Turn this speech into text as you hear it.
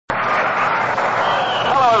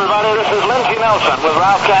Nelson with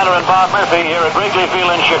Ralph Cantor and Bob Murphy here at Wrigley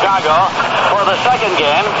Field in Chicago for the second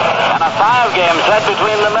game and a 5-game set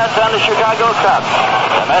between the Mets and the Chicago Cubs.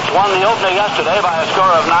 The Mets won the opener yesterday by a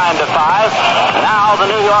score of 9-5. Now the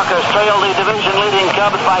New Yorkers trail the division-leading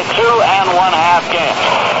Cubs by 2½ games.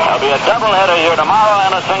 There'll be a doubleheader here tomorrow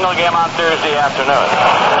and a single game on Thursday afternoon.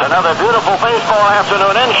 It's another beautiful baseball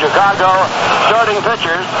afternoon in Chicago. Starting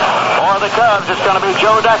pitchers for the Cubs, it's going to be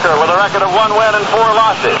Joe Decker with a record of 1 win and 4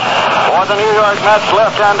 losses. For the New York Mets,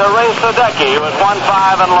 left-hander Ray Sadecki, who has won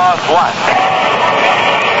 5 and lost 1.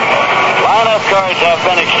 Lineup cards have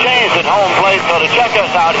been exchanged at home plate, so to check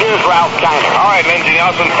us out, here's Ralph Kiner. All right, Lindsey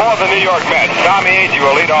Nelson, for the New York Mets. Tommy Agee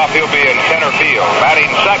will lead off. He'll be in center field.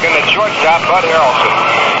 Batting second at shortstop, Bud Harrelson.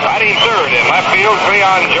 Batting third in left field,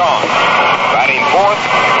 Cleon Jones. Batting fourth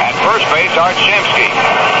at first base, Art Shamsky.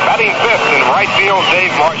 Batting fifth in right field,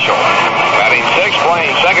 Dave Marshall. Batting sixth,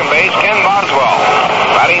 playing second base, Ken Boswell.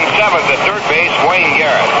 Batting seventh at third base, Wayne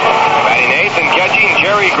Garrett. Batting eighth and catching,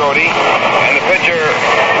 Jerry Grody. And the pitcher,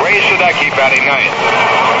 Ray Sadecki, batting ninth.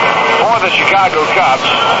 For the Chicago Cubs,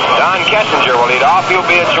 Don Kessinger will lead off. He'll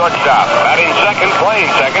be at shortstop. Batting second, playing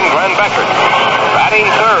second, Glenn Beckert. Batting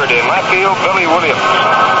third in left field, Billy Williams.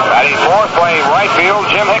 Batting fourth, playing right field,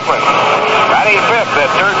 Jim Hickman. Batting fifth at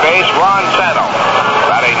third base, Ron Santo.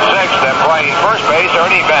 Batting sixth and playing first base,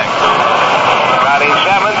 Ernie Banks. Batting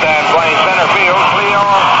seventh and playing center field, Cleo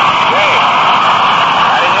James.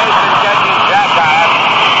 Batting eighth and catching, Jack Hyatt.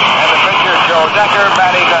 And the pitcher, Joe Decker,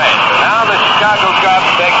 batting ninth. Now the Chicago Cubs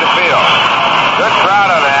take the field. Good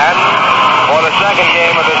crowd on hand for the second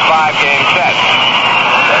game of this 5-game set.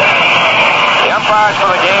 The umpires for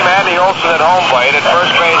the game, Andy Olson at home plate. At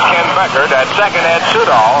first base, Ken Beckert. At second, Ed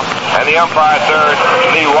Sudol. And the umpire third,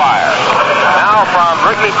 Lee Wire. Now from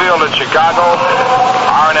Wrigley Field in Chicago,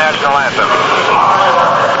 our national anthem.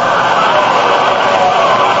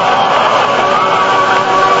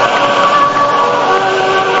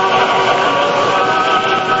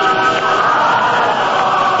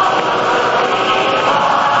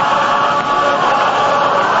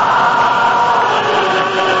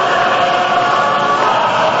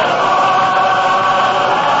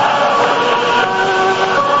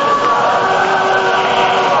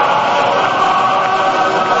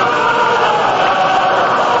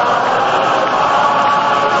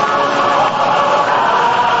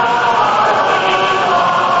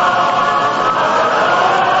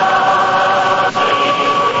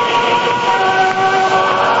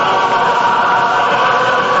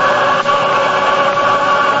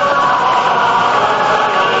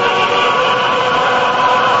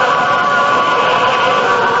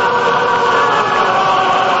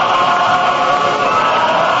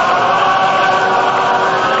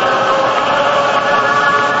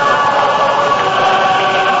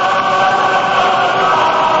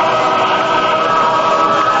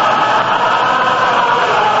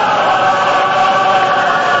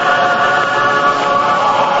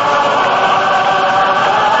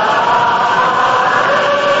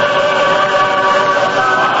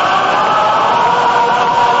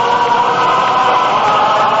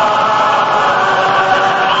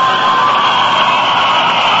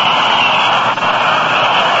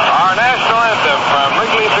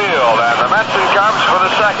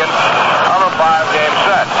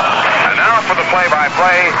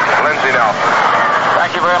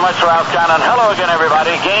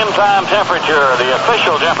 Temperature, the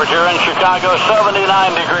official temperature in Chicago, 79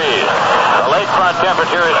 degrees. The lakefront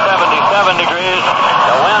temperature is 77 degrees.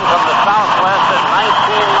 The wind from the southwest at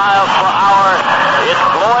 19 miles per hour. It's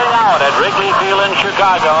blowing out at Wrigley Field in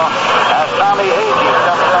Chicago as Tommy Agee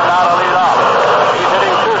comes in now to lead off. He's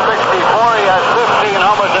hitting .264. He has 15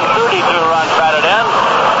 homers and 32 runs batted in.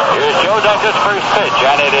 Here's Joe Decker's first pitch,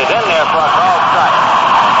 and it is in there for a called strike.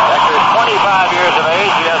 Decker's 25 years of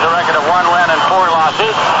age. He has a record of 1 win and 4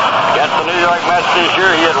 losses. Against the New York Mets this year,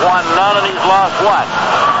 he has won none and he's lost 1.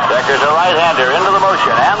 Decker's a right-hander into the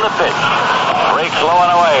motion and the pitch. Breaks low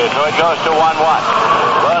and away, so it goes to 1-1.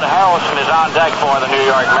 Bud Harrelson is on deck for the New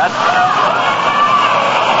York Mets.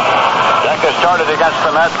 Decker started against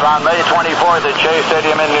the Mets on May 24th at Shea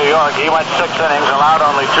Stadium in New York. He went 6 innings, allowed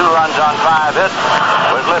only 2 runs on 5 hits,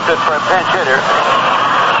 was lifted for a pinch hitter.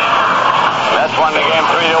 Mets won the game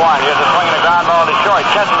 3-1. Here's a swing and a ground ball to short.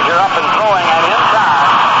 Kessinger up and throwing and in time.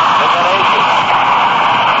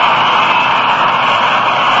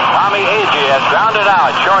 Tommy Agee has grounded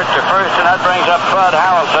out short to first, and that brings up Bud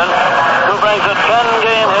Harrelson, who brings a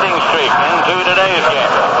 10-game hitting streak into today's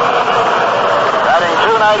game. Batting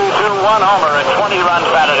 .292, 1 homer, and 20 runs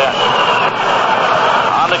batted in.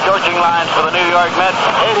 On the coaching lines for the New York Mets,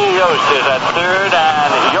 Eddie Yost is at third,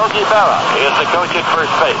 and Yogi Rivera is the coach at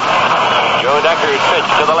first base. Joe Decker's pitch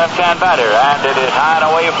to the left-hand batter, and it is high and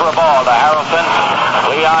away for a ball to Harrelson.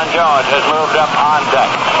 Leon Jones has moved up on deck.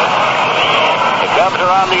 The Cubs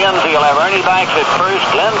are on the infield. Have Ernie Banks at first,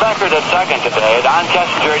 Glenn Beckert at second today, Don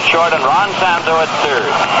Kessinger at short, and Ron Sanzo at third.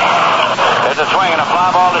 There's a swing and a fly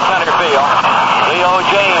ball to center field. Leo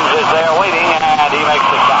James is there waiting, and he makes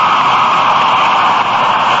the catch.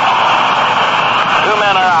 Two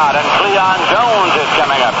men are out, and Cleon Jones is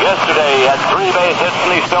coming up. Yesterday he had 3 base hits,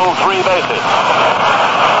 and he stole 3 bases.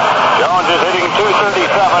 Jones is hitting .237.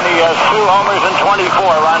 He has 2 homers and 24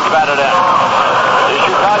 runs batted in. The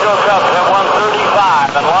Chicago Cubs have won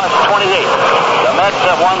 35 and lost 28. The Mets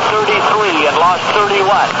have won 33 and lost 31.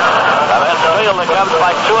 The Mets trail the Cubs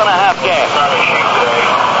by 2.5 games.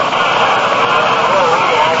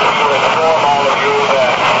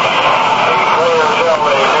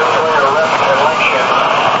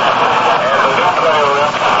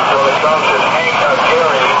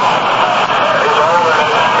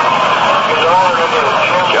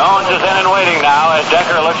 Jones is in and waiting now as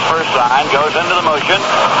Decker looks for a sign, goes into the motion.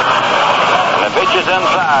 The pitch is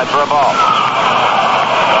inside for a ball.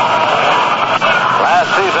 Last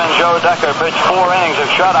season, Joe Decker pitched 4 innings of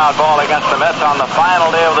shutout ball against the Mets on the final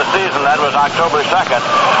day of the season. That was October 2nd,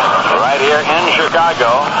 right here in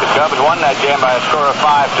Chicago. The Cubs won that game by a score of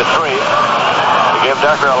 5-3. To give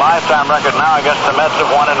Decker a lifetime record now against the Mets of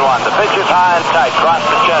 1-1. The pitch is high and tight, crossed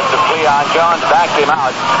the chest of Cleon Jones, backed him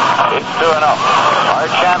out. It's 2-0.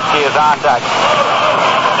 Art Shamsky is on deck.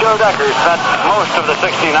 Joe Decker spent most of the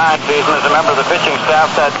 '69 season as a member of the pitching staff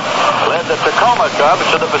that led the Tacoma Cubs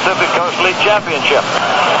to the Pacific Coast League Championship.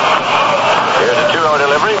 Here's a 2-0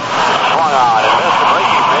 delivery. Swung on and missed the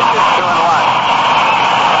breaking pitch. It's 2-1.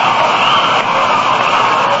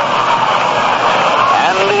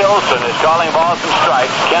 Andy Olson is calling balls and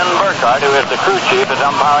strikes. Ken Burkhardt, who is the crew chief, is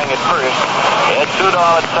umpiring at first. Ed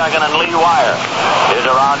Sudol at second, and Lee Wire is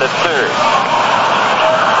around at third.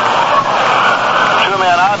 2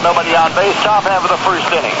 men out, nobody on base. Top half of the first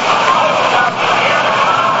inning.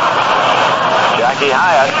 Jackie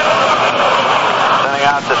Hyatt sending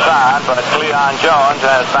out the sign, but Cleon Jones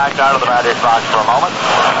has backed out of the batter's box for a moment.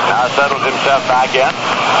 Now settles himself back in.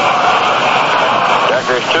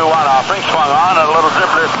 Decker's 2-1 offering, swung on, and a little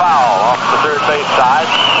dribbler foul off the third base side.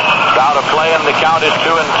 Out of play, and the count is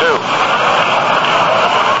 2-2.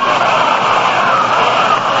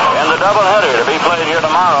 In the doubleheader to be played here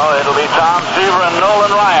tomorrow, it'll be Tom Seaver and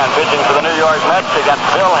Nolan Ryan pitching for the New York Mets against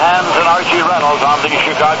Bill Hans and Archie Reynolds on the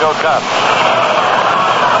Chicago Cubs.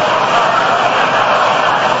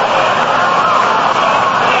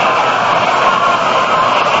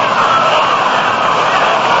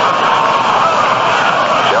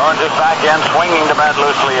 Jones is back in, swinging the bat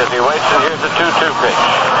loosely as he waits, and here's the 2-2 pitch.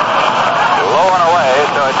 Low and away,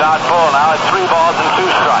 so it's out full now. It's 3 balls and 2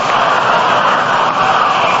 strikes.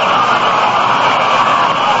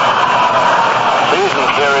 Season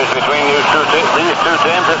series between these two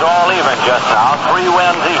teams is all even just now. 3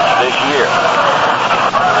 wins each this year.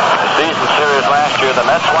 The season series last year, the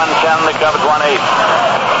Mets won 10, the Cubs won 8.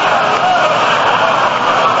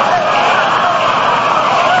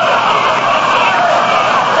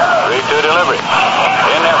 3-2 delivery.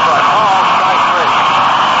 In there front. Ball, strike 3.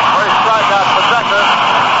 First strikeout for Decker.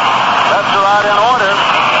 Mets are out in order.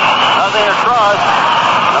 Nothing across.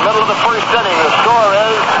 In the middle of the first inning, the score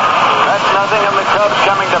is that's nothing, and the Cubs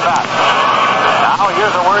coming to bat. Now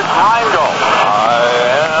here's the word Reingold. I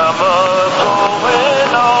am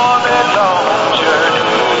going on a long journey.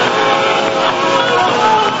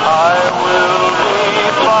 I will be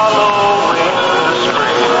following the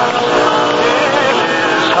spring. It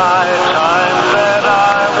is high time that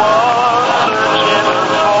I was searching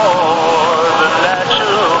for the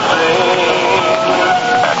natural thing.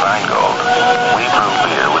 At Reingold, we brew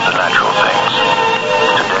beer with the natural things.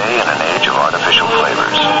 Today, in an age of artificial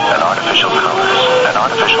flavors and artificial colors and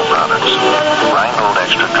artificial products, Reingold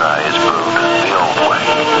Extra Dry is brewed the old way,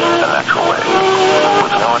 the natural way,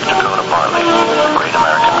 with North Dakota barley, great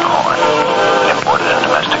American corn, imported in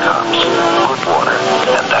domestic hops, good water,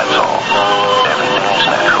 and that's all. Everything is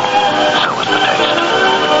natural. So is the taste.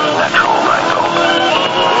 Natural Reingold.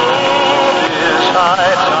 It is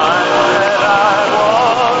high time that I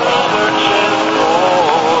was searching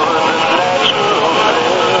for the natural thing.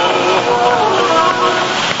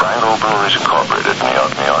 Reingold Brewers Incorporated, New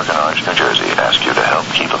York, New York, and Orange, New Jersey, ask you to help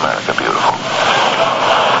keep America beautiful.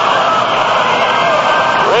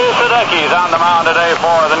 Ray Sadecki's on the mound today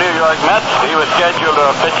for the New York Mets. He was scheduled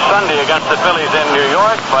to pitch Sunday against the Phillies in New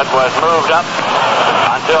York, but was moved up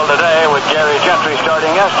until until today, with Gary Gentry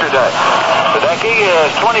starting yesterday. Tedecchi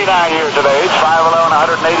is 29 years of age, 5'11",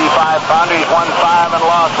 185 pounds. He's won 5 and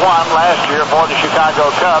lost 1 last year for the Chicago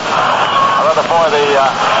Cubs. Or rather, for the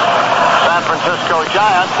San Francisco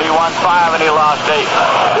Giants, he won 5 and he lost 8.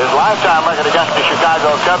 His lifetime record against the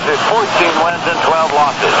Chicago Cubs is 14 wins and 12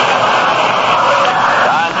 losses.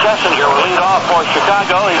 Don Kessinger will lead off for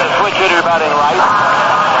Chicago. He's a switch hitter batting right.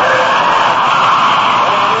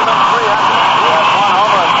 He has 1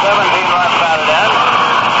 homer and 17 runs batted in.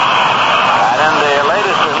 And in the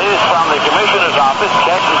latest release from the commissioner's office,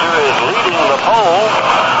 Kessinger is leading the poll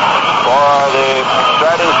for the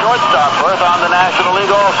starting shortstop berth on the National League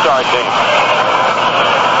All-Star team.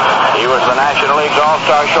 He was the National League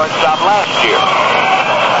All-Star shortstop last year.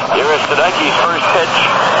 Here is Tedecchi's first pitch.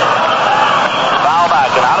 Foul back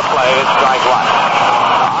and out of play. It's strike 1.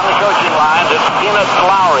 On the coaching lines, it's Peanut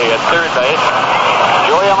Lowry at third base.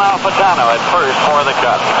 Joey Amalfitano at first for the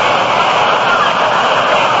Cubs.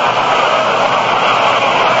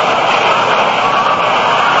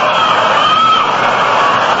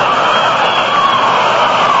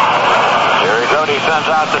 He sends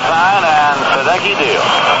out the sign, and Tedecchi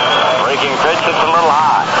deals. Breaking pitch, it's a little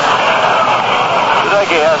high.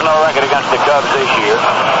 Tedecchi has no record against the Cubs this year.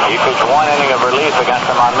 He pitched 1 inning of relief against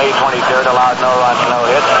them on May 23rd, allowed no runs, no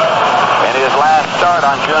hits. In his last start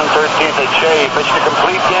on June 13th at Shea, he pitched a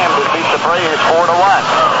complete game to beat the Braves 4-1.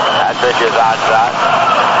 That pitch is outside.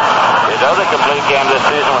 His other complete game this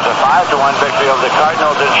season was a 5-1 victory over the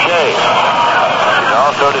Cardinals at Shea. He's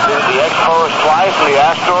also defeated the Expos twice and the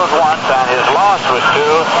Astros once, and his loss was to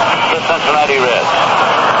the Cincinnati Reds.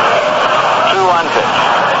 2-1 pitch.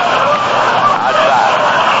 Outside.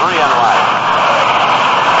 3-1.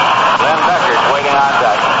 Glenn Becker's waiting on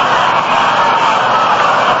deck.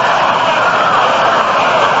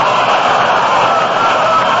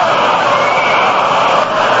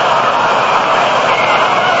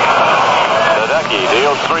 Tedecchi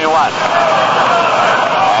deals 3-1.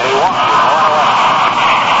 And he walks it 1-1.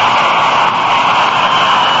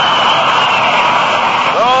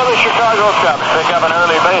 So the Chicago Cubs pick up an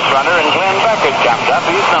early base runner, and Glenn Beckert comes up.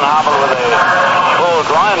 He's been hobbled with a full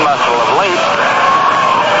groin muscle of late.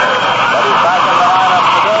 But he's back in the lineup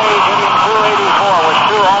today. He's hitting .284 with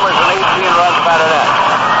 2 homers and 18 runs batted in.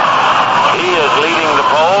 He is leading the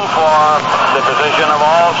poll for the position of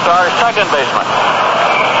All-Star second baseman.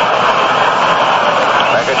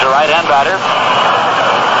 Beckert's a right-hand batter.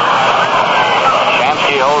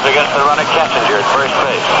 Shamsky holds against the runner Kessinger at first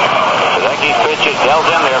base. Tedecchi's pitch is dealt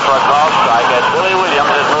in there for a called strike as Billy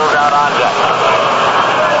Williams is moved out on deck.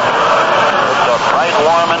 It's a bright,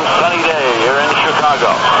 warm, and sunny day here in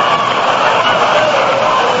Chicago.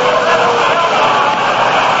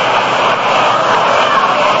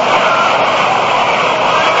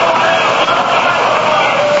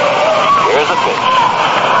 Here's a pitch.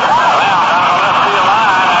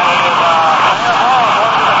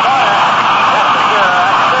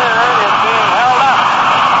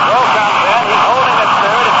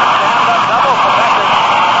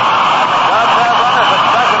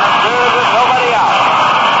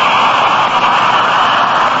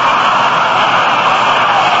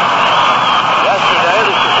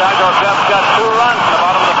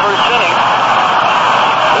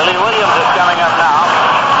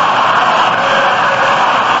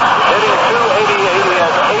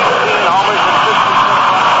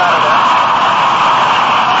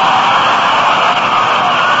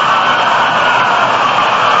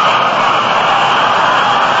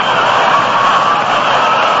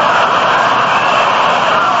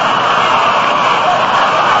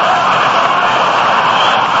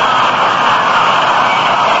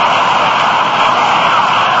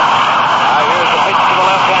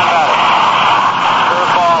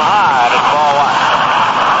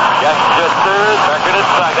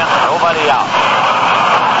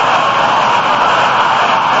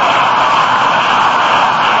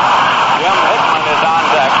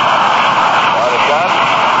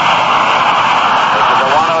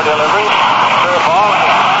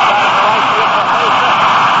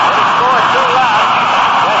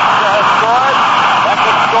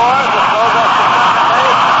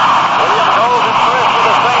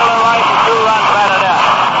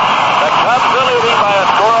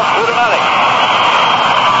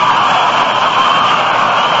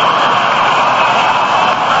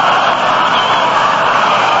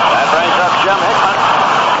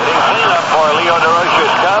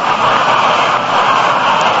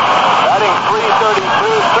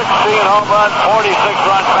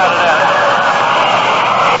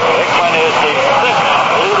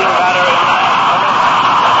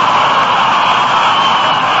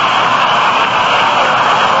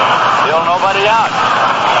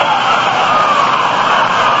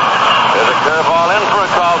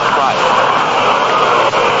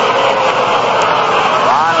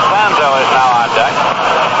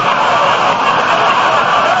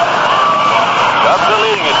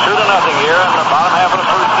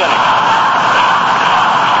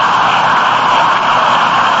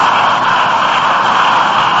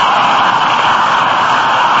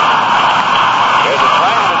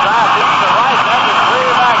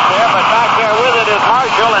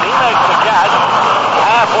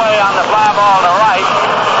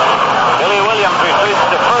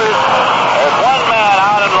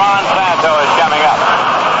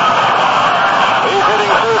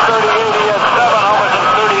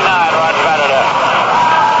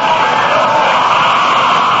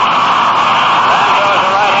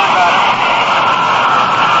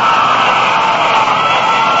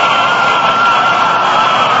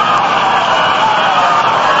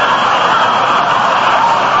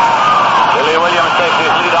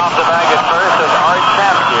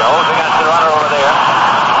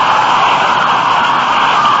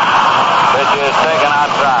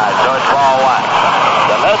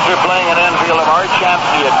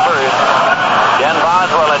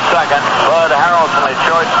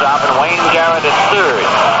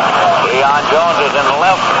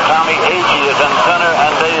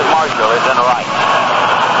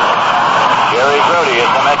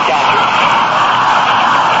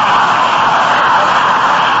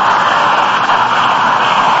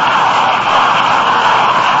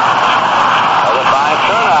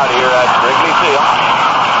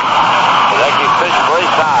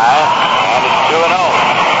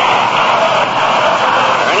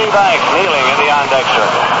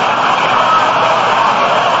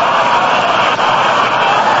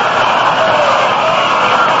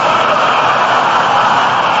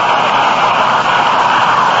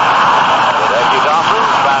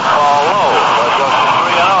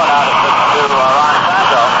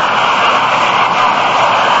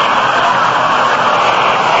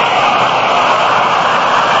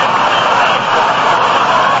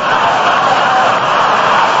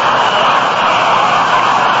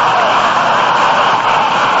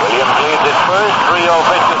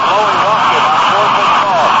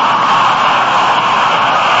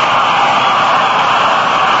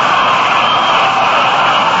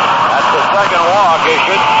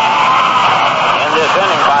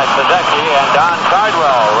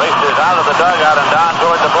 dugout and down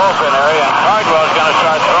toward the bullpen area, and Cardwell's going to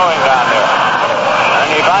start throwing down there.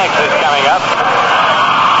 Ernie Banks is coming up.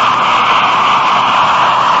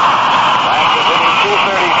 Banks is hitting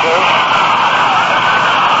 .232.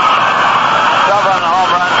 7 home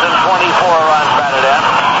runs and 24 runs batted in.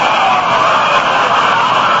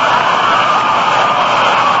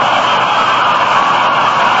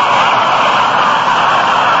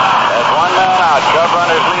 There's one man out. Cub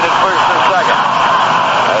runners lead at first and second.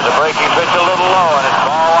 There's a breaking pitch a little low, and it's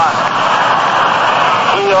ball one.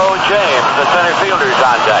 Cleo James, the center fielder's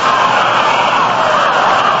on deck.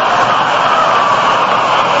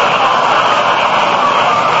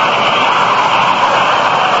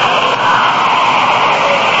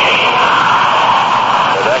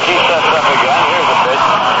 Tedeschi sets up again. Here's a pitch.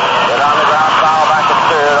 Hit on the ground, foul back at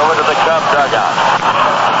third, over to the Cub dugout.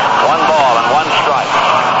 1 ball and 1 strike.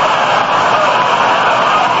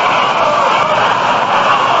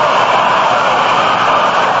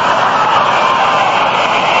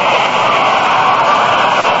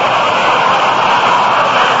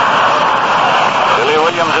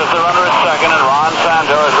 Williams is the runner at second, and Ron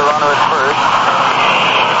Santo is the runner at first.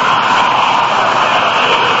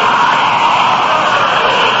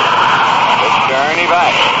 It's Ernie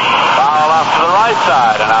Banks. Foul off to the right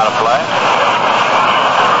side and out of play.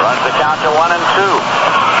 Runs the count to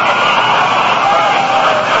 1-2.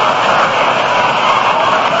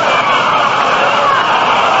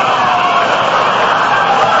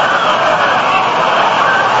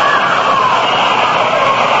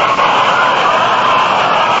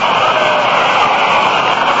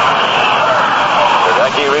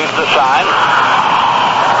 He reads the sign.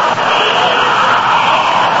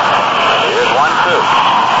 Here's 1-2.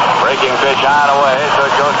 Breaking pitch high and away, so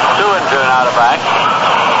it goes 2-2 now to Banks.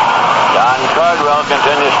 Don Cardwell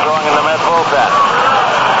continues throwing in the Met bullpen.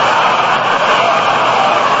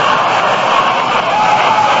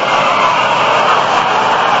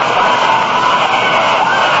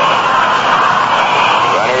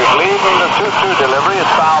 Runners leading the 2-2 delivery.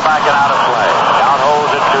 It's foul back and out of play. Count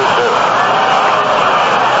holds at 2-2.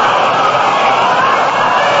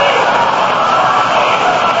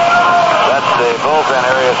 The bullpen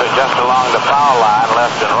areas are just along the foul line,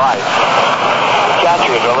 left and right. The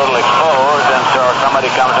catcher is a little exposed, and so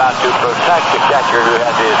somebody comes out to protect the catcher who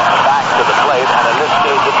has his back to the plate, and in this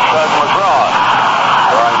case it's Doug McGraw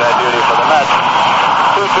doing that duty for the Mets.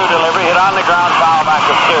 2-2 delivery, hit on the ground, foul back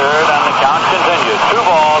to third, and the count continues. 2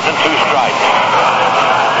 balls and 2 strikes.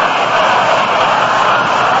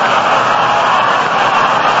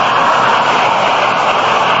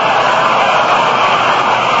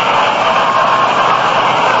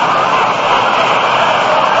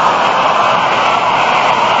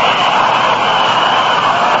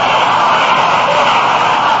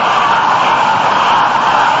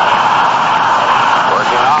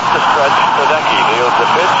 Tedeschi deals the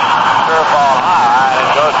pitch, curveball high, and it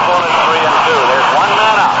goes full at 3-2. There's 1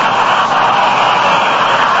 man out.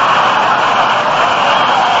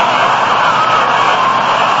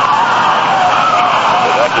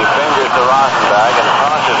 Tedeschi fingers the rosin bag and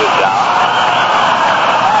tosses it down.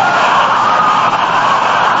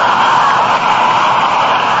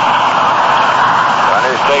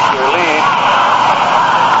 Runners take their lead.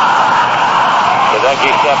 Tedeschi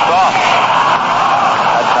steps off.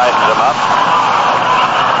 Tightens him up.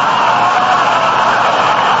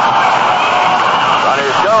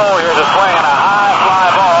 Runners go. Here's a swing and a high fly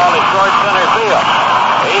ball to short center field.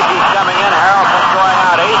 Acey's coming in. Harrelson's going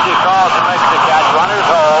out. Acey calls and makes the catch. Runners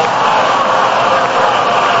hold.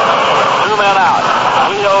 2 men out.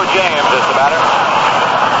 Cleo James is the batter.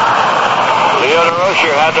 Leo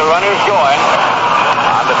DeRocher had the runners going.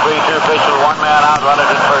 On the 3-2 pitch with 1 man out. Runners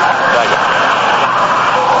at first and second.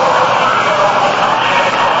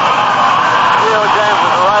 James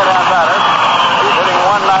is the right-hand batter. He's hitting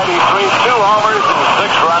 .193, 2 homers and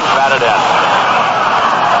 6 runs batted in.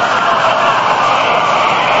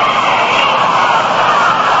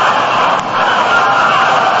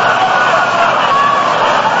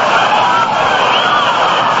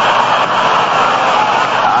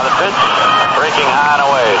 Now the pitch, breaking high and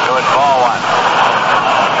away, so it's ball 1.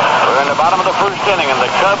 We're in the bottom of the first inning, and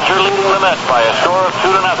the Cubs are leading the Mets by a score of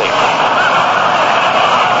 2-0.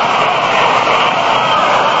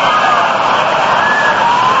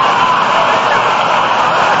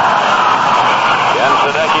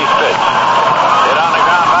 Tedeschi's pitch. Hit on the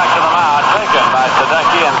ground back to the mound. Taken by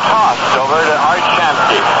Tedeschi and tossed over to Art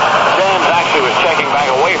Shamsky. James actually was checking back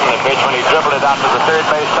away from the pitch when he dribbled it out to the third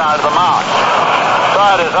base side of the mound.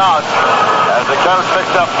 Side is out as the Cubs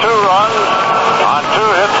picked up 2 runs on 2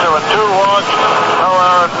 hits. There were 2 walks, no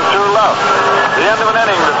errors, and 2 left. The end of an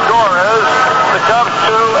inning. The score is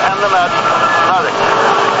the Mets, nothing.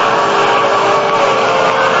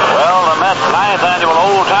 Well, the Mets' 9th annual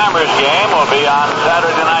Old Timers game will be on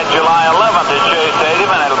Saturday night, July 11th at Shea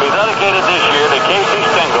Stadium, and it'll be dedicated this year to Casey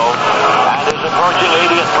Stengel and his approaching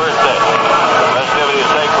 80th birthday. The festivities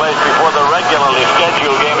take place before the regularly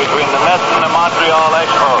scheduled game between the Mets and the Montreal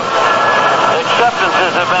Expos.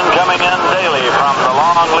 Acceptances have been coming in daily from the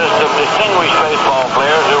long list of distinguished baseball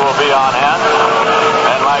players who will be on hand.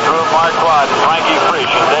 And my group, Mark Quad, and Frankie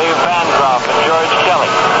Frisch, and Dave Bancroft, and George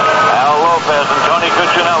Kelly, Al Lopez, and Tony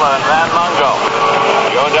Cuccinella, and Van Mungo,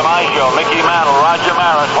 Joe DiMaggio, Mickey Mantle, Roger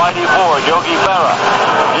Maris, Whitey Ford, Yogi Berra,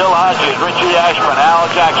 Gil Hodges, Richie Ashburn,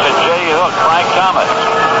 Al Jackson, Jay Hook, Frank Thomas,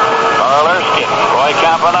 Carl Erskine, Roy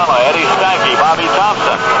Campanella, Eddie Stanky, Bobby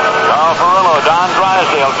Thompson, Carl Furillo, Don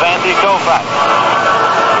Drysdale, Sandy Koufax.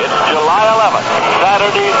 It's July 11th,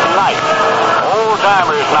 Saturday night, Old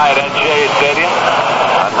Timers night at Shea Stadium.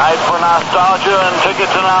 A night for nostalgia, and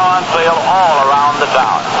tickets are now on sale all around the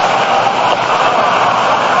town.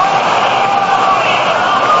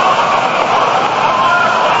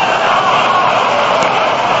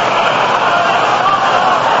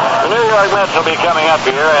 The Mets will be coming up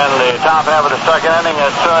here in the top half of the second inning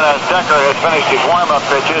as soon as Decker has finished his warm-up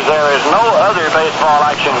pitches. There is no other baseball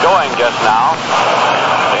action going just now.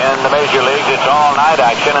 In the major leagues, it's all-night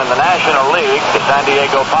action. In the National League, the San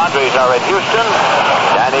Diego Padres are at Houston.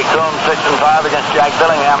 Danny Combs 6-5 against Jack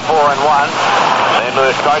Billingham 4-1. St.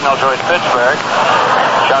 Louis Cardinals are at Pittsburgh.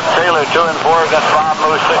 Chuck Taylor 2-4 against Bob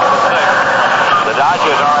Moose 6-6. The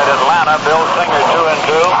Dodgers are at Atlanta. Bill Singer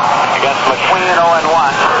 2-2 against McQueen 0-1.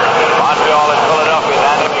 Montreal at Philadelphia.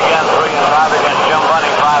 Danny McGinn 3-5 against Jim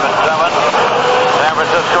Bunning 5-7. San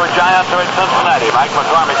Francisco Giants are at Cincinnati. Mike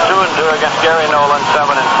McCormick 2-2 against Gary Nolan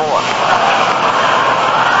 7-4.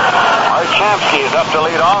 Art Shamsky is up to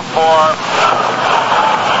lead off for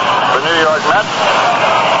the New York Mets.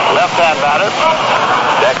 Left-hand batter.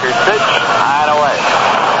 Decker's pitch, high and away.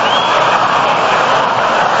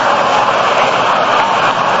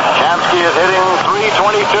 Shamsky is hitting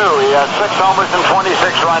 .322. He has 6 homers and 26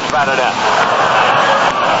 runs batted in.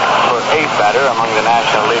 For 8th batter among the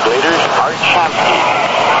National League leaders, Art Shamsky.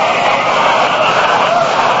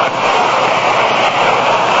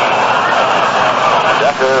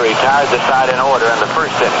 Decker retired the side in order in the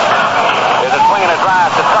first inning. There's a swing and a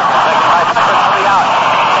drive to second. Taken by Decker for the out.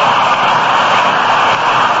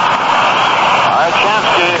 Art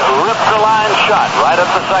Shamsky ripped the line shot right at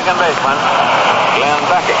the second baseman, Glenn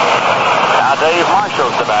Becker. Now Dave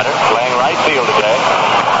Marshall's the batter, playing right field today.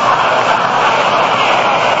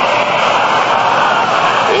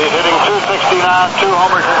 He's hitting .269, 2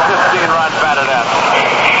 homers and 15 runs batted in.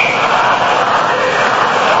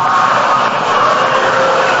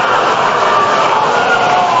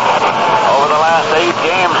 Over the last 8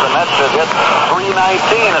 games, the Mets have hit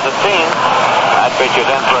 .319 as a team. That pitch is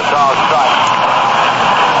in for a tall strike.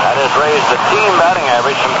 That has raised the team batting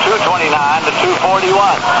average from .229 to .241.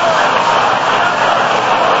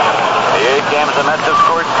 The 8 games, the Mets have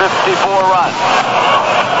scored 54 runs.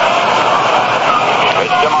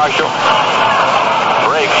 Pitch to Marshall.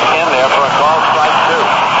 Breaks in there for a called strike 2.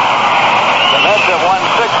 The Mets have won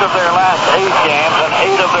 6 of their last 8 games and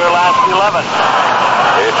 8 of their last 11.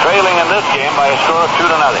 They're trailing in this game by a score of 2-0.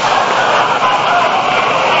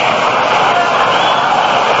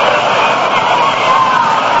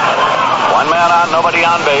 One man on, nobody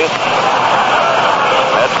on base.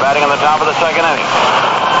 Mets batting in the top of the second inning.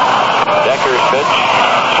 Decker's pitch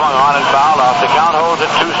swung on and fouled off. The count holds at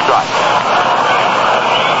 2 strikes.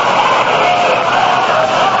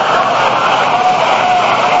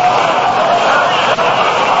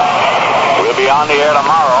 We'll be on the air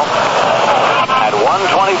tomorrow at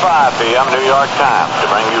 1:25 p.m. New York time to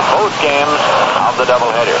bring you both games of the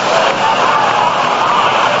doubleheader.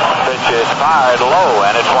 Pitch is fired low,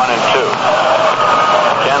 and it's 1-2.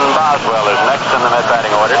 Ken Boswell is next in the Met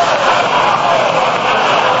batting order.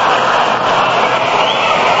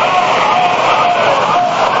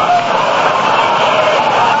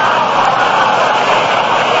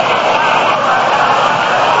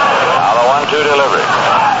 Now the 1-2 delivery.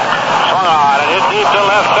 Swung on and hit deep to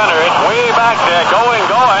left center. It's way back there, going,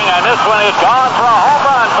 and this one is gone for a home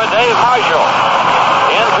run for Dave Marshall.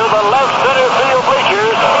 Into the left center field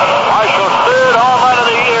bleachers. Marshall's 3rd home run of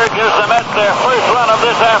the year gives the Mets their first run of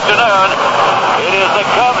this afternoon. It is the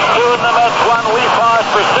Cubs 2 and the Mets 1. We pause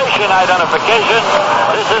for station identification.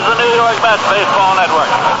 This is the New York Mets Baseball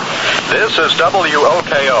Network. This is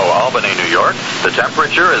WOKO, Albany, New York. The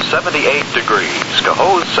temperature is 78 degrees.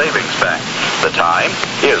 Cahoe's Savings Bank. The time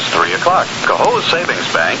is 3 o'clock. Cahoe's Savings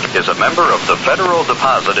Bank is a member of the Federal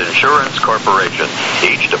Deposit Insurance Corporation.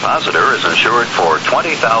 Each depositor is insured for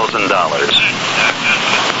 $20,000. Doves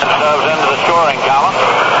into the scoring column.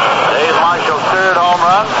 Dave Marshall's third home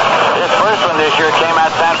run. His first one this year came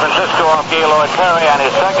at San Francisco off Gaylord Perry, and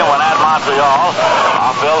his second one at Montreal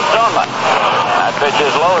off Bill Stoneman. That pitch is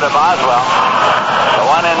low to Boswell. The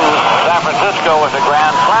one in San Francisco was a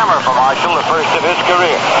grand slammer for Marshall, the first of his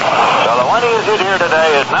career. So the one he has hit here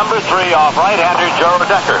today is number 3 off right-hander Joe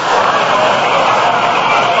Decker.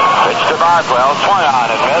 Pitch to Boswell, swung on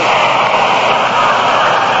and missed.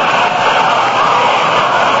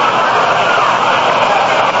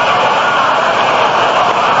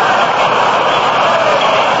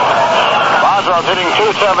 Boswell's hitting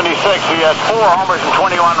 .276. He has 4 homers and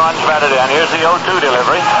 21 runs batted in. Here's the 0-2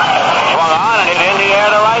 delivery. Swung on and hit in the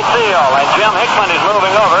air to right field. And Jim Hickman is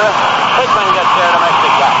moving over. Hickman gets there to make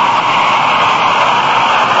the catch.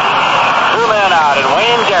 2 men out, and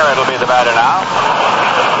Wayne Garrett will be the batter now.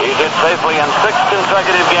 He's hit safely in 6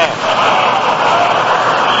 consecutive games.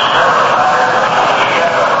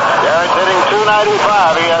 Garrett's hitting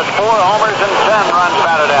 .295. He has 4 homers and 10 runs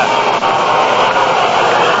batted in.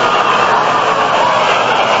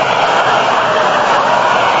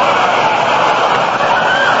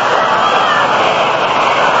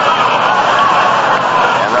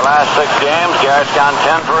 Last 6 games, Garrett's gone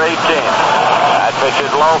 10 for 18. That pitch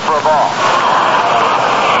is low for a ball.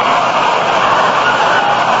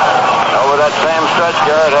 Over that same stretch,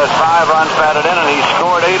 Garrett has 5 runs batted in, and he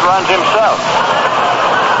scored 8 runs himself.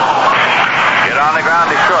 Get on the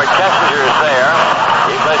ground to short. Kessinger is there.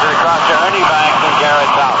 He plays it across to Ernie Banks, and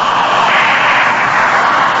Garrett's out.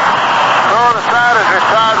 So the Striders are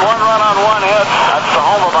tied 1 run on 1 hit. That's the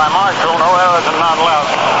homer by Marshall. No errors and none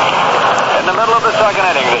left. In the middle of the second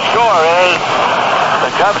inning, the score is the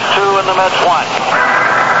Cubs 2 and the Mets 1.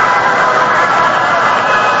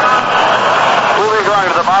 We'll be going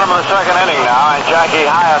to the bottom of the second inning now, and Jackie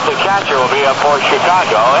Hyatt, the catcher, will be up for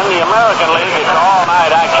Chicago. In the American League, it's all-night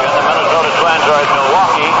action. The Minnesota Twins are at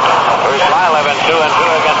Milwaukee. Bruce Lilev 2-2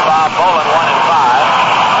 against Bob Boland,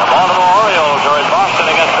 1-5. The Baltimore Orioles are at Boston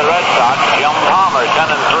against the Red Sox. Jim Palmer,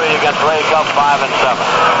 10-3 against Ray Cup, 5-7.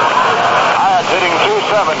 Hitting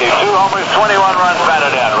 .270, 2 homers, 21 runs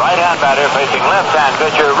batted in. Right-hand batter facing left-hand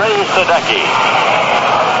pitcher Ray Sadecki.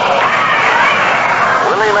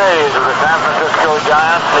 Willie Mays of the San Francisco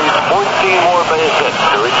Giants needs 14 more base hits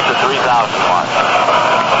to reach the 3,000 mark.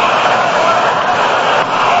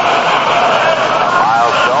 A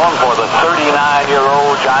milestone for the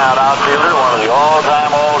 39-year-old Giant outfielder, one of the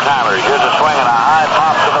all-time old-timers. Here's a swing and a high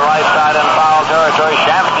pop to the right side in foul territory.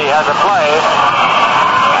 Shamsky has a play.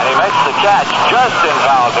 He makes the catch just in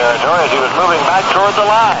foul territory as he was moving back toward the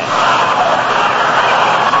line.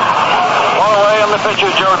 One away, and the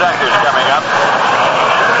pitcher Joe Decker's coming up.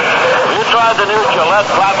 You tried the new Gillette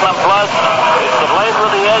Platinum Plus. It's the blade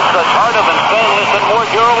with the edge that's harder than stainless and more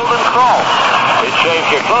durable than chrome. It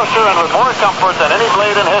shaves you closer and with more comfort than any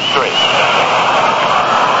blade in history.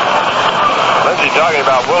 Lindsay talking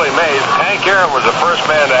about Willie Mays. Hank Aaron was the first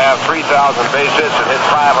man to have 3,000 base hits and hit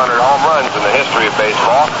 500 home runs in the history of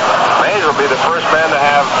baseball. Mays will be the first man to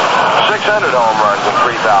have 600 home runs and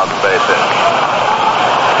 3,000 base hits.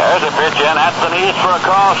 There's a pitch in at the knees for a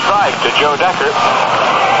call strike to Joe Decker.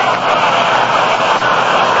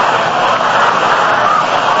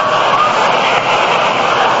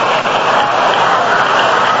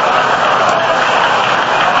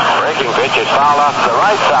 Breaking pitch is fouled off to the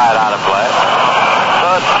right side on a play. So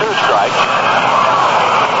it's 2 strikes.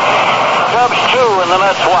 Cubs 2 and the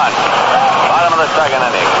Mets 1. Bottom of the second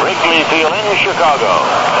inning. Wrigley Field in Chicago.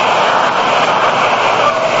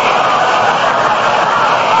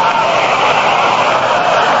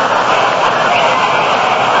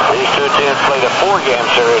 These 2 teams played a 4-game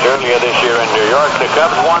series earlier this year in New York. The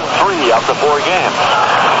Cubs won 3 of the 4 games.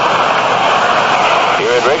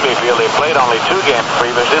 Here at Wrigley Field, they played only 2 games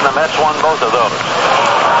previously, and the Mets won both of those.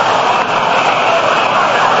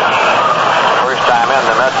 First time in,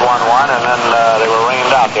 the Mets won 1, and then they were rained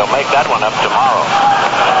out. They'll make that one up tomorrow.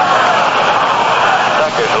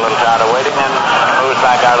 Decker's a little tired of waiting and moves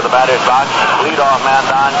back out of the batter's box. Leadoff man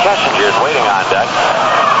Don Kessinger is waiting on deck.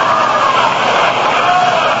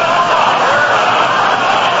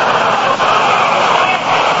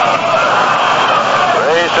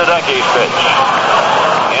 Ray Sadecki's pitch.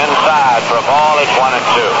 Inside for a ball, it's 1-2.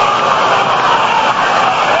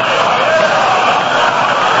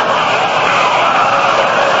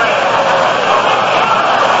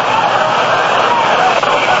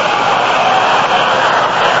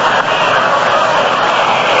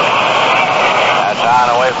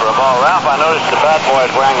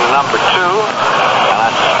 is wearing the number 2, and I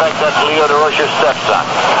suspect that's Leo DeRoche's stepson.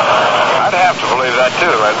 I'd have to believe that too,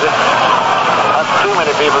 Lindsay. Not too many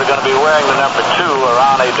people are going to be wearing the number 2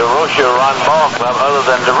 around a DeRoche-run ball club other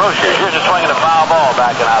than DeRoche. Here's a swing and a foul ball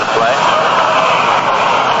backing out of play.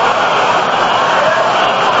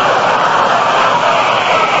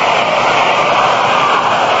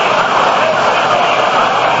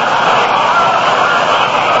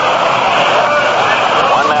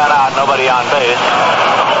 One man out, nobody on base.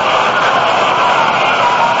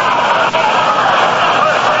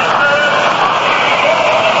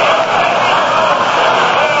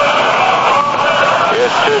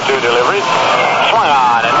 Two deliveries. Swung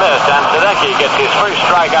on and missed, and Sadecki gets his first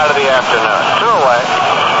strikeout of the afternoon. 2 away.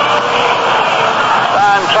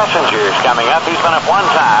 Don Kessinger's coming up. He's been up one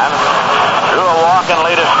time. Drew a walk and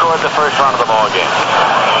later scored the first run of the ball game.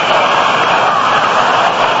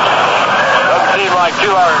 Doesn't seem like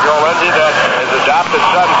 2 hours ago, Lindsay, that his adopted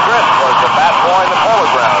son Chris was the bat boy in the Polo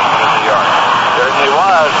Grounds in New York. Certainly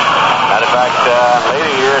was. Matter of fact,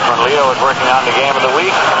 later years when Leo was working on the game of the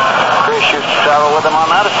week, Chris used to travel with him on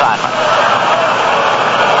that assignment.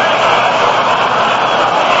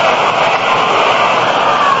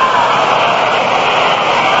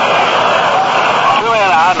 2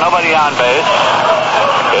 in out, nobody on base.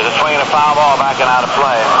 There's a swing and a foul ball backing out of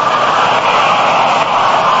play.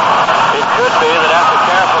 It could be that after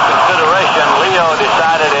careful consideration, Leo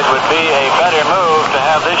decided it would be a better move to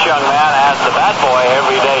have this young man as the bat boy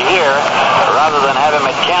every day here rather than have him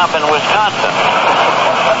at camp in Wisconsin.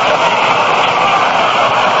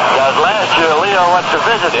 Because last year Leo went to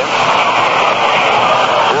visit him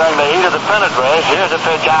during the heat of the pennant race. Here's a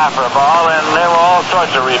pitch high for a ball, and there were all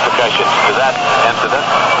sorts of repercussions to that incident.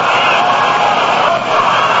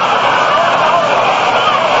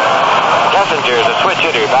 Kessinger is a switch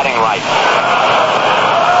hitter, batting right.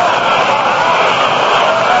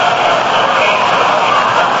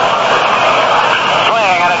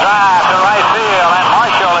 Swing and a drive to right field, and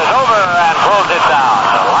Marshall is over and pulls it down.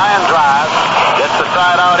 The line drive gets the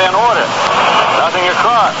side out in order. Nothing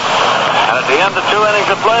across. And at the end of 2 innings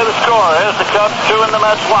of play, the score is the Cubs 2 and the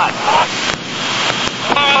Mets 1.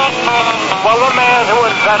 Well, the man who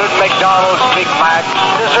invented McDonald's Big Mac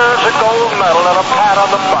deserves a gold medal and a pat on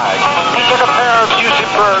the back. He took a pair of juicy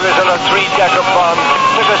burgers and a 3-decker bun,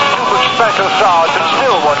 took a scoop of special sauce, and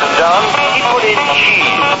still wasn't done. He put in cheese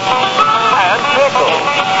and pickles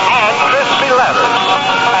and crispy lettuce,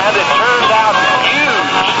 and it turned out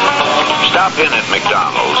huge. Stop in at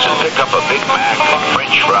McDonald's and pick up a Big Mac,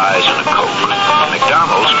 French fries, and a Coke.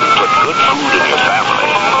 McDonald's can put good food in your family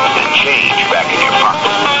and change back in your pocket.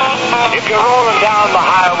 If you're rolling down the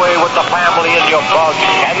highway with the family in your bug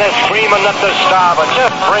and they're screaming that they're starving,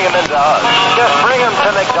 just bring them into us. Just bring them to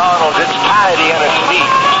McDonald's. It's tidy and it's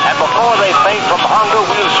neat. And before they faint from hunger,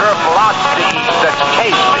 we'll serve them lots to eat that's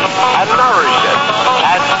tasty and nourishing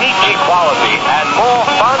and peachy quality and more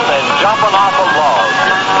fun than jumping off a log.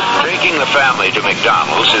 Taking the family to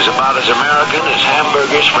McDonald's is about as American as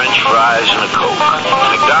hamburgers, French fries, and a Coke.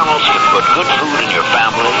 McDonald's can put good food in your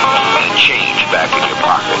family and change back in your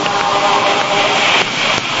pocket.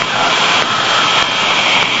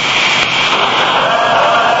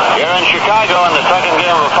 Here in Chicago in the second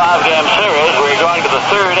game of a 5-game series, we're going to the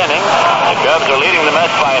 3rd inning. The Cubs are leading the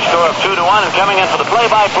Mets by a score of 2-1, and coming in for the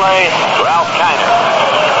play-by-play, Ralph Kiner.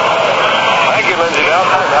 Thank you, Lindsey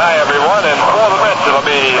Nelson. Hi, everyone. And for the Mets, it'll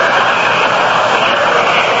be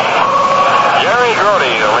Jerry Grote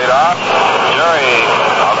to lead off. Jerry,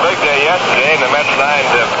 a big day yesterday, and the Mets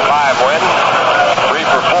 9-5 win. 3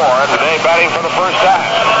 for 4, and today batting for the first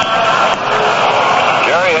time.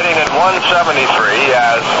 Jerry hitting at 173. He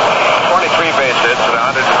has 23 base hits and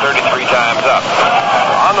 133 times up.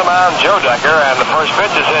 On the mound, Joe Decker, and the first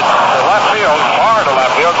pitch is hit to left field, far to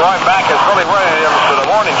left field. Going back is Billy Williams to the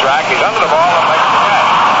warning track. He's under the ball and makes the catch.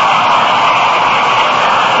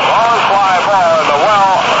 Long fly ball in the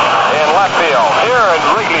well in left field. Here in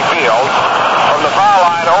Wrigley Field, from the foul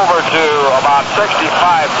line over to about 65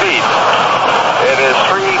 feet, it is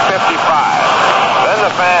 355. Then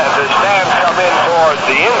the stands come in towards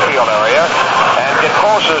the infield area and get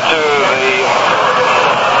closer to the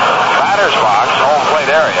batter's box, home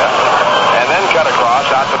plate area, and then cut across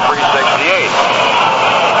out to 368.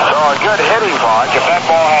 So a good hitting park. If that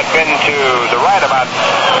ball had been to the right about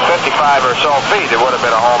 55 or so feet, it would have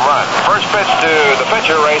been a home run. First pitch to the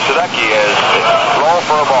pitcher, Ray Sadecki, is low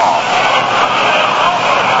for a ball.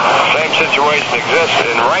 Same situation exists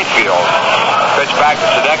in right field. Pitch back to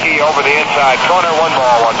Sadecki over the inside corner. 1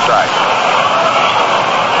 ball, 1 strike.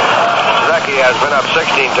 Sadecki has been up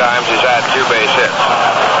 16 times. He's had 2 base hits.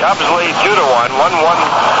 Cubs lead 2-1. 1-1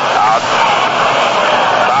 out.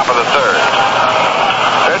 the third.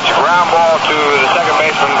 Pitch, ground ball to the second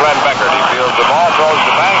baseman, Glenn Beckert. He fields the ball, throws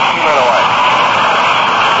the bank, 2 men away.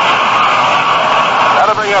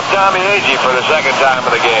 That'll bring up Tommy Agee for the second time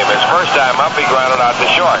of the game. His first time up, he grounded out to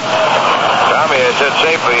short. Tommy has hit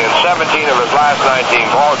safely in 17 of his last 19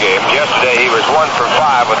 ball games. Yesterday, he was 1 for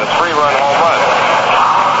 5 with a 3-run home run.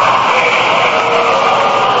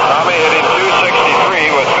 Tommy hitting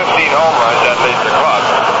 .263 with 15 home runs. That leads the club.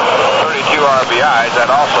 32 RBIs. That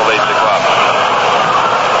also leads the club.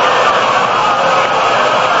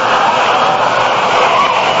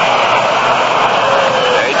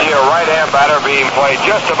 Agee, a right-hand batter, being played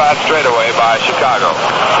just about straight away by Chicago.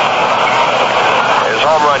 His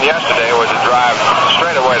home run yesterday was a drive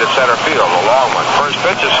straight away to center field, a long one. First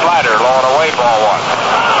pitch, a slider, low and away, ball 1.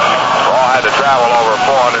 Ball had to travel over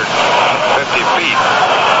 450 feet.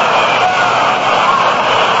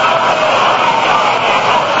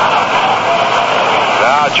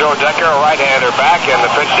 Now Joe Decker, a right-hander, back, and the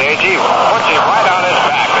pitch to Agee puts him right on his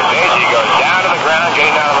back as Agee goes down to the ground,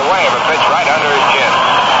 getting out of the way of a pitch right under his chin.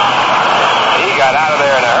 He got out of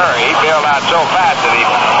there in a hurry. He bailed out so fast that he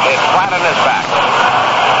hit flat on his back.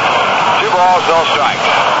 2 balls, no strikes.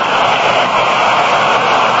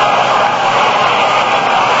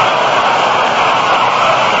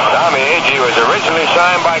 Tommy Agee was originally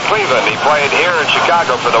signed by Cleveland. He played here in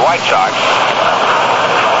Chicago for the White Sox.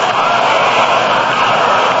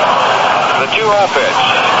 The 2-0 pitch.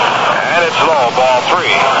 And it's low, ball 3.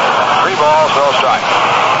 3 balls, no strikes.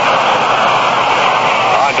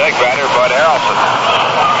 On deck batter, Bud Harrelson.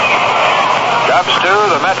 Cubs 2,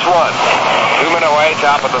 the Mets 1. 2 men away,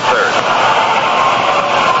 top of the third.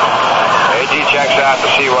 Agee checks out to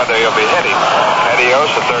see whether he'll be hitting. Eddie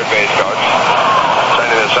Yost, the third base coach,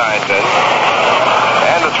 sending the signs in.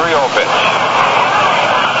 And the 3-0 pitch.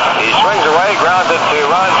 He swings away, grounds it to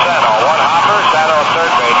Ron Santo. 1 hopper, Santo at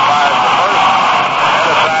third base, fires the first, and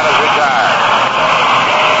the side is retired.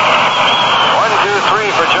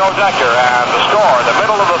 1-2-3 for Joe Decker, and the score in the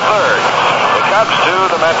middle of the third. The Cubs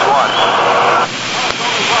 2, the Mets 1.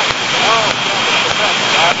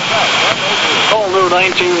 Whole new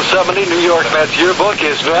 1970 New York Mets yearbook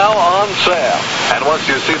is now on sale. And once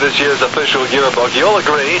you see this year's official yearbook, you'll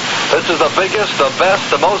agree this is the biggest, the best,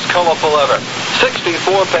 the most colorful ever.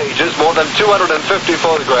 64 pages, more than 250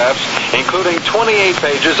 photographs, including 28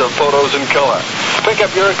 pages of photos in color. Pick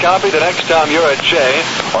up your copy the next time you're at Shea,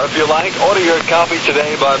 or if you like, order your copy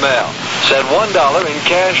today by mail. Send $1 in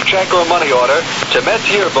cash, check, or money order to Mets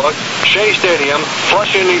Yearbook, Shea Stadium,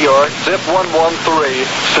 Flushing, New York, zip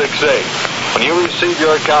 11368. When you receive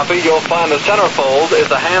your copy, you'll find the centerfold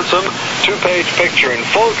is a handsome 2-page picture in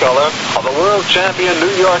full color of the world champion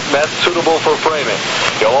New York Mets, suitable for framing.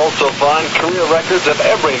 You'll also find career records of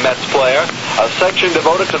every Mets player, a section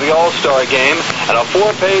devoted to the All-Star Game, and a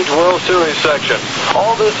 4-page World Series section.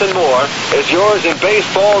 All this and more is yours in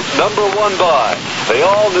baseball's #1 buy, the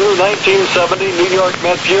all-new 1970 New York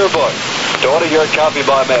Mets Yearbook. To order your copy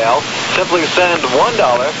by mail, simply send $1,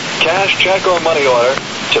 cash, check, or money order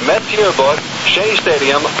to Mets Yearbook, Shea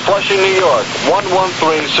Stadium, Flushing, New York,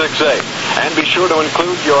 11368. And be sure to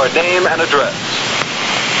include your name and address.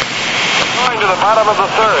 Going to the bottom of the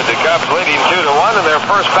third, the Cubs leading 2-1, and their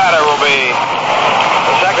first batter will be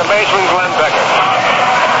the second baseman, Glenn Beckert.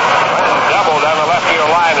 Glenn doubled down the left field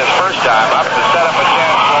line his first time up to set up a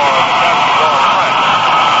chance for the Cubs to go in front.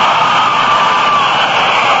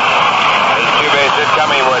 His 2-base hit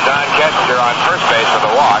coming with Don Kessinger on first base for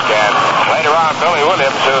the walk, and later on, Billy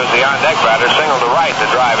Williams, who is the on-deck batter, singled to right to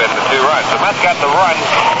drive in the 2 runs. The Mets got the run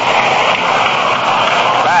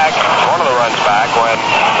back, one of the runs back, when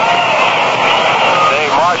Dave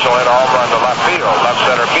Marshall hit a home run to left field, left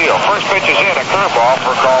center field. First pitch is in, a curveball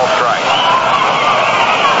for called strike.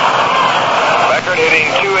 Beckert hitting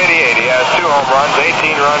 .288. He has 2 home runs,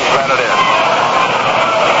 18 runs batted in.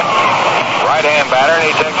 Right-hand batter, and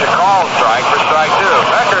he takes a called strike for strike 2.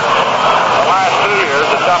 Beckert, the last 2 years,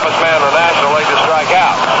 the toughest man in the National League to strike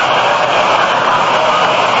out.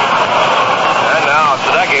 And now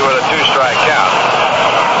Sadecki with a 2-strike count.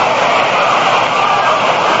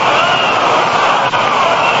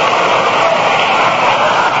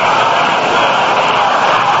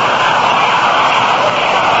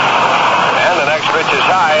 And the next pitch is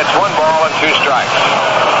high. It's 1 ball and 2 strikes.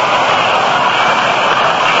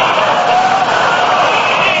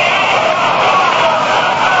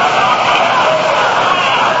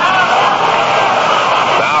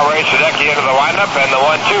 Sadecki into the windup, and the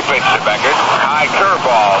 1-2 pitch to Beckert. High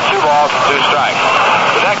curveball, 2 balls and 2 strikes.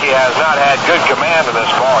 Sadecki has not had good command in this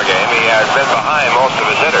ball game. He has been behind most of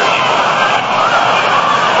his hitters.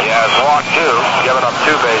 He has walked 2, given up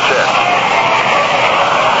 2 base hits.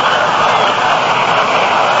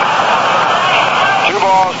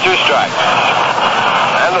 2 strikes.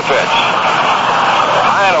 And the pitch.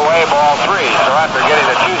 High and away, ball 3. So after getting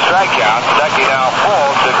a 2-strike count, Sadecki now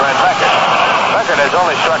pulls to Glenn Beckert. Beckert has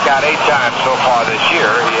only struck out 8 times so far this year.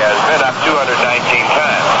 He has been up 219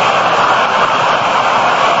 times.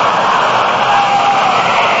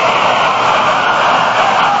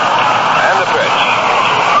 And the pitch.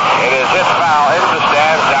 It is hit foul into the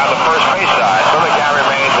stands down the first base side. So the count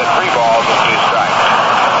remains at 3 balls and 2 strikes.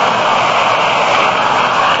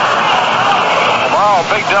 Tomorrow,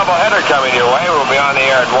 big doubleheader coming your way. We'll be on the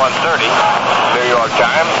air at 1:30, New York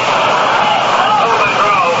time.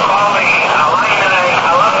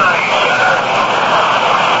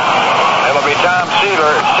 It'll be Tom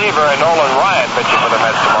Seaver and Nolan Ryan pitching for the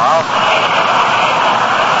Mets tomorrow.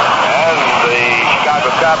 And the Chicago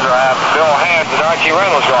Cubs will have Bill Hands and Archie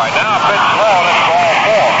Reynolds going. Now a pitch low and it's ball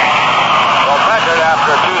 4. So Beckert,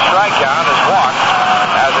 after a 2-strike count, is walked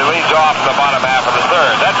as he leads off in the bottom half of the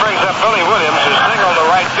 3rd. That brings up Billy Williams, who singled to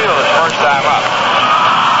right field his first time up.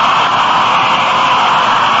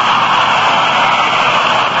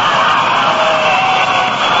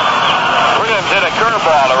 Williams hit a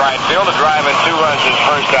curveball to right field to drive in 2 runs his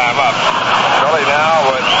first time up. Billy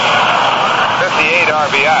now with 58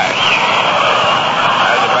 RBIs.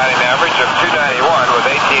 Has a batting average of .291 with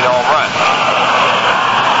 18 home runs.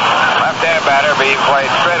 Left-hand batter being played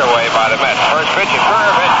straight away by the Mets. First pitch, a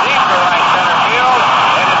curve hit deep to right center field,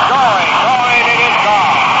 and it's going, it is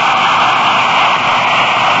gone.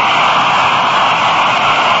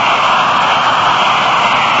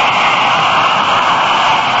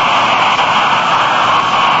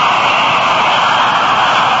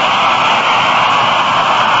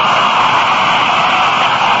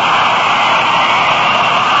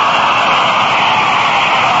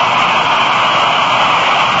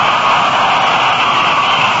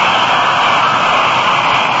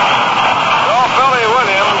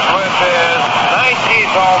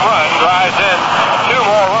 Home run drives in 2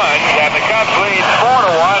 more runs, and the Cubs lead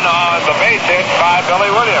 4-1 on the base hit by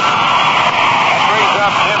Billy Williams. That brings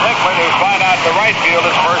up Jim Hickman, who's flying out to right field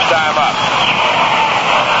his first time up.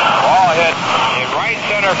 Ball hit in right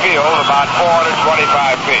center field about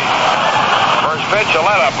 425 feet. First pitch, a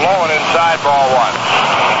let-up, low and inside, ball 1.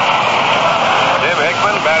 Jim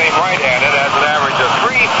Hickman, batting right-handed, has an average of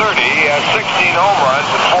 .330, has 16 home runs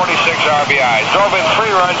and 46 RBIs. Drove in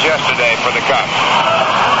 3 runs yesterday for the Cubs.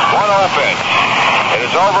 1-0 pitch. It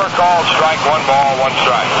is over, called strike, 1 ball, 1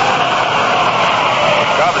 strike. The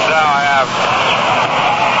Cubs now have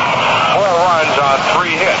 4 runs on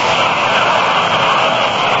 3 hits.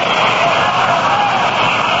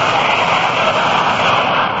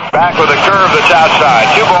 Back with a curve that's outside.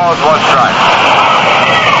 2 balls, 1 strike.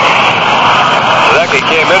 Sadecki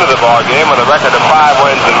came into the ball game with a record of 5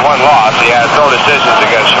 wins and 1 loss. He has no decisions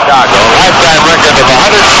against Chicago. Lifetime record of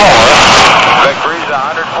 104 victories,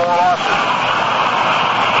 104 losses.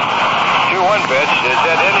 2-1 pitch is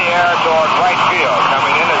hit in the air toward right field.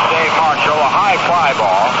 Coming in is Dave Marshall, a high fly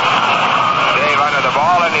ball. Dave under the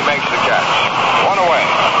ball, and he makes the catch. 1 away.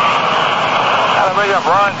 Now to bring up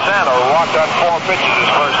Ron Santo, who walked on 4 pitches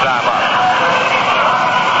his first time up.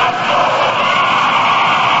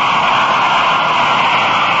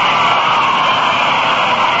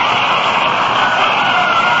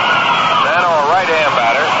 Right-hand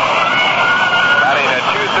batter, batting at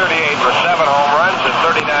 .238 with 7 home runs and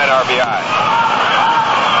 39 RBIs.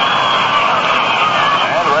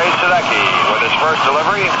 And Ray Sadecki with his first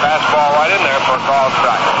delivery, fastball right in there for a called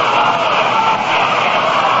strike.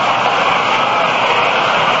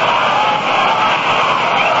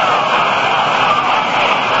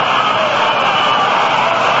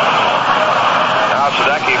 Now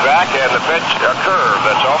Sadecki back, and the pitch, a curve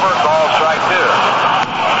that's over, called strike 2.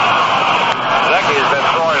 Sadecki has been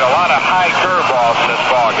throwing a lot of high curveballs in this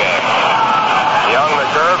ball game. Young the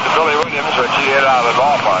curve to Billy Williams, which he hit out of the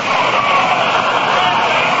ballpark.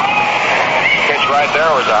 Pitch right there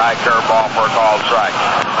was a high curveball for a called strike.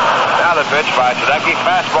 Now the pitch by Sadecki.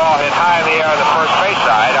 Fastball hit high in the air on the first base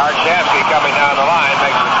side. Art Shamsky coming down the line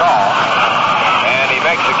makes the call. And he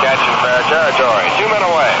makes the catch in fair territory. 2 men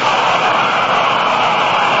away.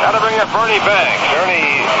 Got to bring up Bernie Banks.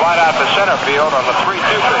 Ernie flied out to center field on the 3-2 pitch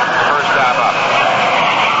the first time up.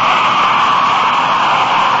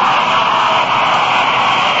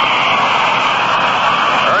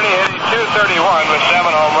 Ernie hitting .231 with 7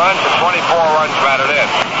 home runs and 24 runs batted in.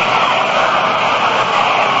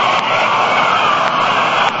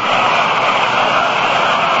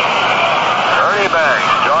 Ernie Banks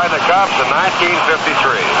joined the Cubs in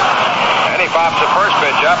 1953. And he pops the first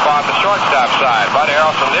pitch up on the shortstop side. Bud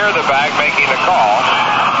Harrelson near the bag making the call.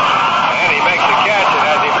 And he makes the catch, and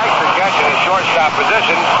as he makes the catch in his shortstop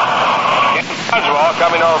position. Oswald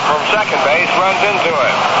coming over from second base runs into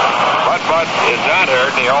it. Bud is not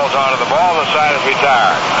hurt, and he holds on to the ball. The side is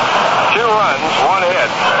retired. 2 runs, 1 hit.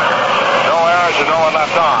 No errors and no one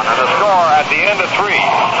left on. And the score at the end of 3.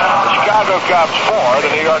 The Chicago Cubs 4, the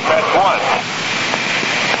New York Mets 1.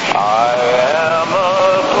 I am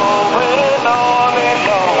going on a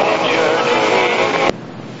long journey.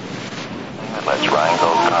 It lets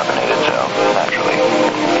Rheingold carbonate itself naturally.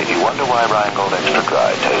 If you wonder why Rheingold Extra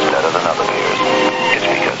Dry tastes better than other beers, it's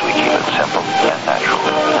because we keep it simple and natural.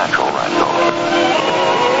 Natural Rheingold.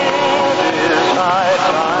 It is high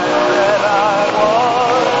time that I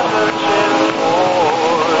was searching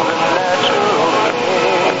for the natural thing.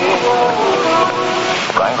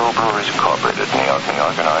 Rheingold Breweries Incorporated, New York, and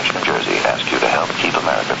Orange, New Jersey, ask you to help keep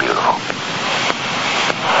America beautiful.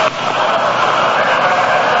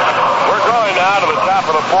 We're going now to the top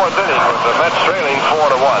of the 4th inning with the Mets trailing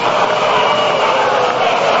 4-1.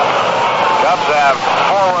 Cubs have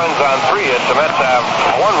 4 runs on 3 hits. The Mets have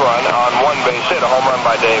 1 run on 1 base hit, a home run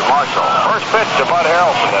by Dave Marshall. First pitch to Bud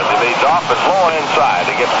Harrelson as he leads off. It's low and inside.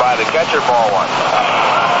 He gets by the catcher, ball 1.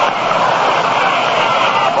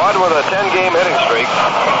 Bud with a 10-game hitting streak.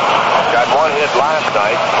 Got 1 hit last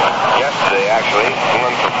night. Yesterday, actually.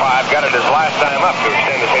 1 for 5. Got it his last time up to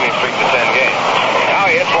extend his hitting streak to 10 games.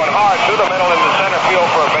 Now he hits one hard through the middle into center field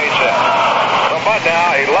for a base hit. So Bud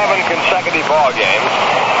now 11 consecutive ball games.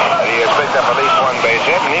 And he has picked up at least 1 base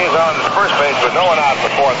hit. And he is on to first base with no one out in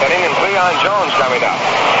the 4th inning. And Cleon Jones coming up.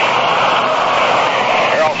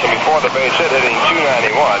 Harrelson before the base hit hitting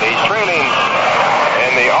 .291. He's trailing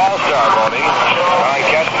in the All-Star voting. Ron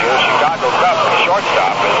Kessinger, Chicago Cubs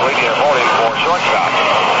shortstop, is leading the voting for shortstop.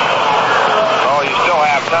 So you still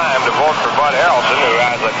have time to vote for Bud Harrelson, who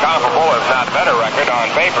has a comparable, if not better, record on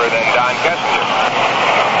paper than Don Kessinger.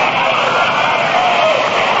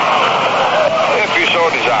 If you so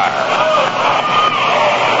desire.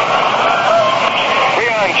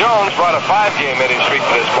 Cleon Jones brought a 5-game hitting streak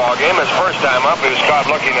to this ballgame. His first time up, he was caught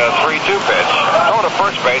looking at a 3-2 pitch. Throw to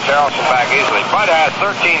first base, Harrelson back easily. Bud had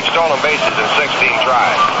 13 stolen bases in 16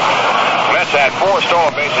 tries. Mets had 4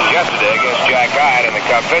 stolen bases yesterday against Jack Hyde and the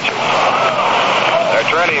Cub pitchers. They're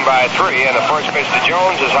trailing by 3, and the first pitch to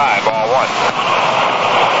Jones is high, ball 1.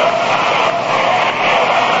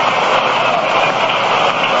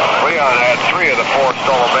 Cleon had 3 of the 4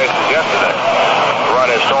 stolen bases yesterday. The run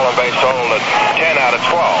his stolen base total at 10 out of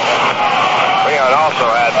 12. Cleon also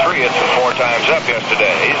had 3 hits and 4 times up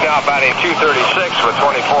yesterday. He's now batting .236 with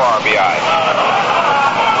 24 RBIs.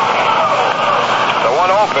 The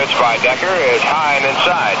 1-0 pitch by Decker is high and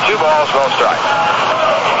inside. 2 balls, no strikes.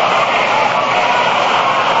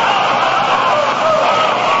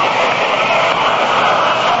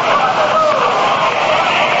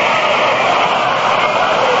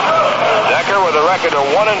 With a record of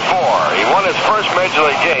 1-4. He won his first Major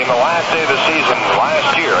League game the last day of the season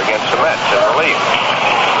last year against the Mets in relief.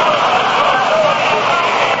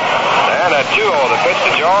 And at 2-0, the pitch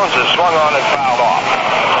to Jones is swung on and fouled off.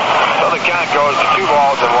 So the count goes to 2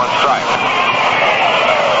 balls and 1 strike.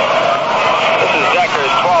 This is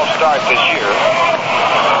Decker's 12th start this year.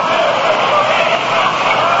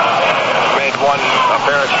 Made 1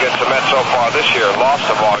 appearance against the Mets so far this year. Lost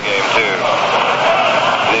the ball game to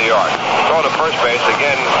New York. Go to first base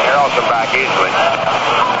again. Harrelson back easily.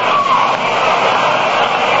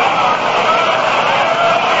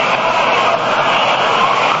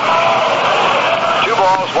 2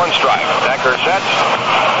 balls, 1 strike. Decker sets,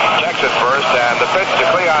 checks it first, and the pitch to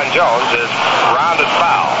Cleon Jones is rounded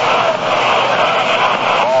foul.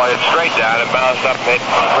 Ball hit straight down and bounced up and hit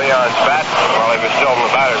Cleon's bat while he was still in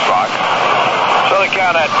the batter's box. So the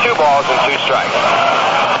count at 2 balls and 2 strikes.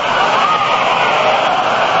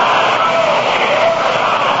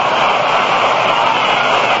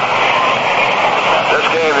 This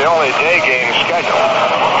game, the only day game scheduled.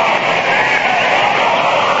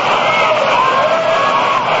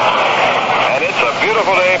 And it's a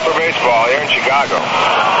beautiful day for baseball here in Chicago.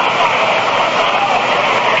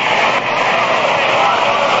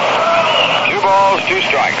 Two balls, 2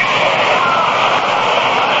 strikes.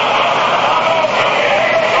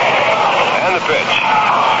 And the pitch.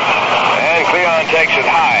 And Cleon takes it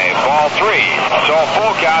high. Ball 3. So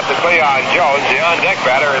full count to Cleon Jones. The on-deck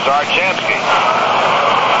batter is Art Shamsky.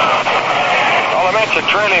 Well, the Mets are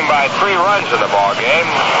trailing by 3 runs in the ball game.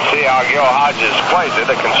 See how Gil Hodges plays it.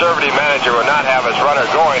 The conservative manager will not have his runner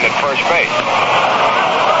going at first base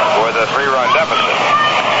with a 3-run deficit.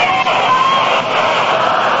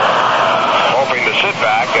 Hoping to sit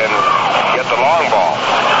back and get the long ball.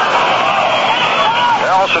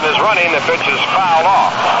 Harrelson is running. The pitch is fouled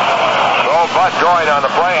off. So Bud going on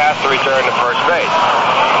the play has to return to first base.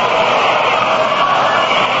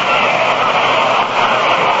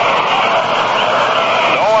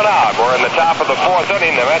 No one out. We're in the top of the fourth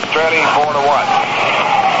inning. The Mets trailing 4-1.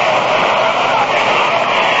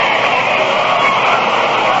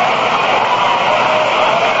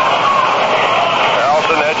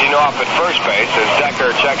 Edging off at first base as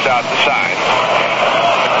Decker checks out the side.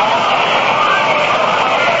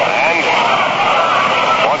 And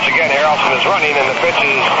once again, Harrelson is running, and the pitch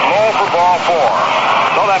is low for ball 4.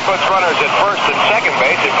 So that puts runners at first and second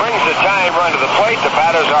base. It brings the tying run to the plate. The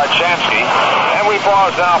batter's Archamsky. And we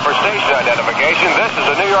pause now for station identification. This is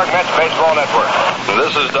the New York Mets Baseball Network.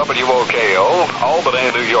 This is WOKO,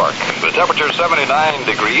 Albany, New York. The temperature is 79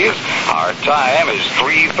 degrees. Our time is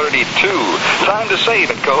 3:32. Time to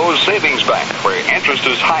save at Cohoes Savings Bank, where interest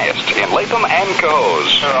is highest in Latham and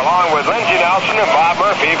Cohoes. Along with Lindsey Nelson and Bob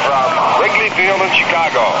Murphy from Wrigley Field in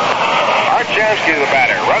Chicago. Archamsky the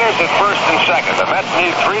batter. Runners at first and second. The Mets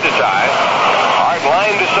need 3 to tie. Art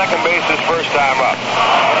lined to second base his first time up.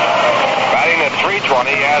 Batting at .320.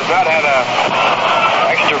 He has not had a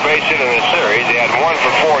extra base hit in the series. He had 1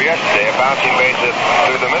 for 4 yesterday, a bouncing base hit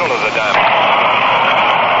through the middle of the diamond.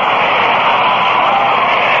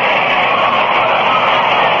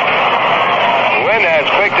 The wind has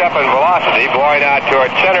picked up in velocity, blowing out toward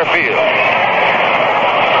center field.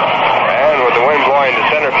 And with the wind blowing to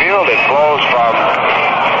center field, it blows from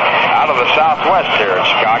out of the southwest here in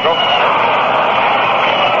Chicago.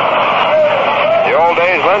 The old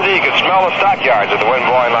days, Lindsay, you could smell the stockyards with the wind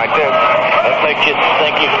blowing like this. That makes you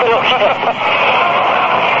think you feel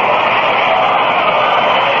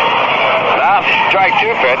Now, strike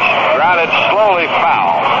 2 pitch, grounded slowly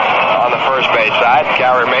foul on the first base side.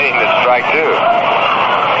 Count remaining at strike 2.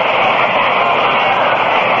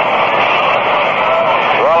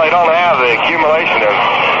 Well, they don't have the accumulation of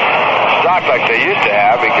stock like they used to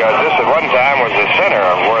have, because this at one time was the center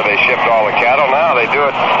of where they shipped all the cattle. Now they do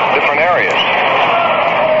it in different areas.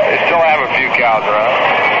 They still have a few cows around.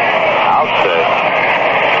 I'll say.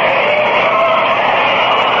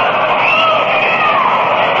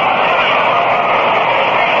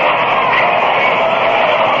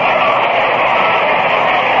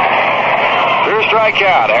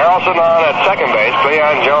 Strikeout. Harrelson on at second base.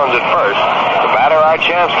 Cleon Jones at first. The batter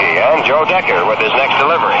Archamsky and Joe Decker with his next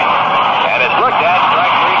delivery. And it's looked at.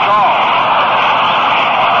 Strike 3 call.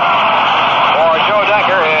 For Joe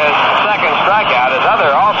Decker, his second strikeout. His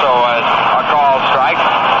other also was a called strike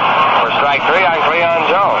for strike 3 on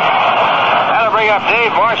Cleon Jones. That'll bring up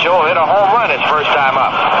Dave Marshall, who hit a home run his first time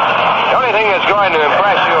up. The only thing that's going to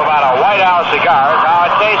impress you about a White Owl cigar is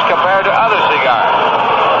how it tastes compared to other cigars.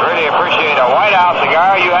 Really appreciate a White Owl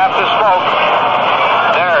cigar, you have to smoke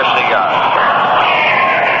their cigar.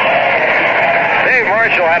 Dave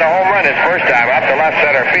Marshall had a home run his first time up to left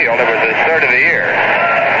center field. It was his third of the year.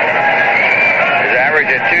 His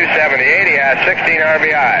average at .278. He has 16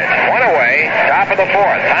 RBIs. One away, top of the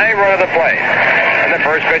fourth. High run of the plate. And the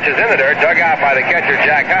first pitch is in the dirt, dug out by the catcher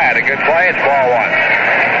Jack Hyatt. A good play. It's ball 1.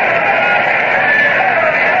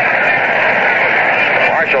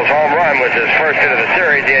 Marshall's home run was his first hit of the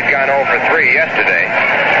series. He had gone 0 for 3 yesterday.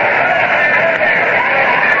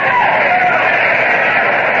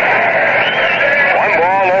 1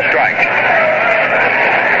 ball, no strikes.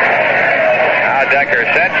 Now Decker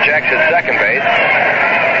set, checks at second base.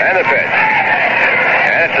 And the pitch.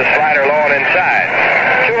 And it's a slider low and inside.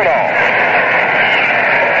 2-0.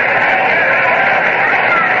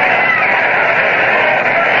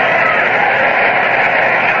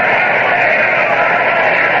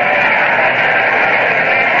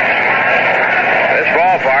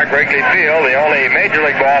 Wrigley Field, the only major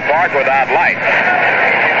league ballpark without lights.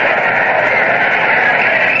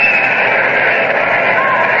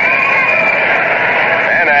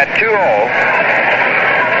 And at 2-0,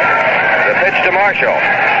 the pitch to Marshall.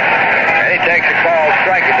 And he takes a called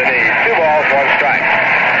strike at the knees. 2 balls, 1 strike.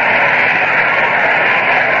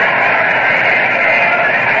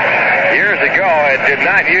 Years ago, it did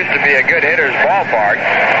not used to be a good hitter's ballpark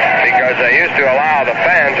because they used to allow the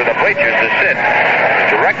fans of the bleachers to sit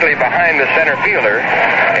directly behind the center fielder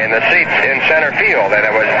in the seats in center field, and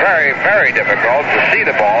it was very, very difficult to see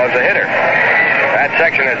the ball as a hitter. That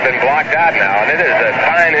section has been blocked out now, and it is a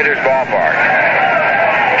fine hitter's ballpark.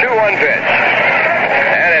 2-1 pitch,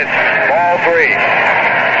 and it's ball 3.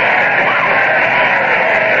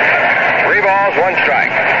 3 balls, 1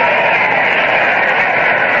 strike.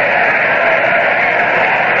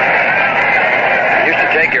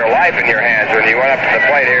 Take your life in your hands when you went up to the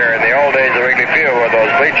plate here in the old days of Wrigley Field, where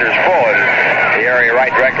those bleachers full in the area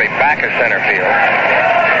right directly back of center field.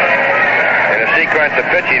 in a sequence of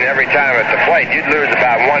pitching every time at the plate, you'd lose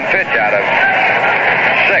about one pitch out of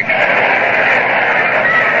 6.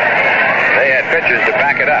 They had pitchers to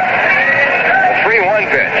back it up. The 3-1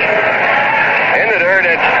 pitch. In the dirt,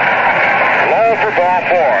 it's low for ball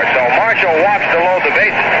 4. So Marshall walks to load the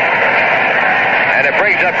bases. And it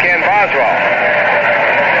brings up Ken Boswell.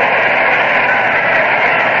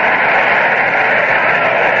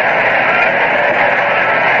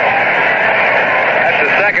 That's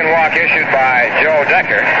the second walk issued by Joe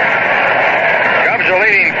Decker. Cubs are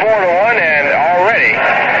leading 4-1, and already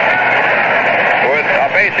with a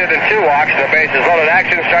base hit and 2 walks, the bases loaded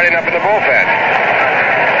action starting up in the bullpen.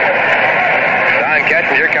 Don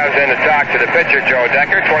Kessinger comes in to talk to the pitcher, Joe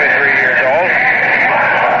Decker, 23 years old.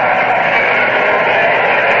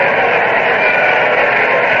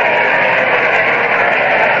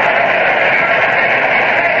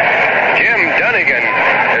 Jim Dunnigan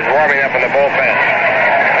is warming up in the bullpen.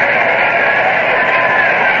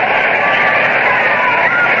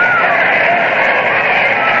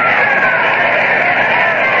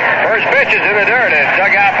 Pitch is in the dirt. It's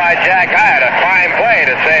dug out by Jack Hyatt. A fine play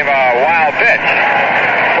to save a wild pitch.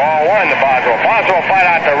 Ball 1 to Boswell. Boswell flied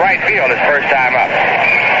out to right field his first time up.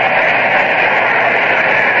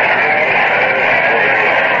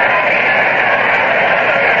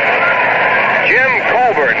 Jim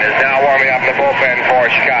Colburn is now warming up in the bullpen for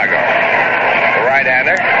Chicago. The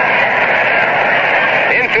right-hander.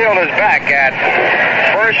 Infield is back at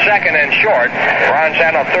first, second, and short. Ron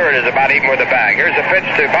Santo third is about even with the bag. Here's a pitch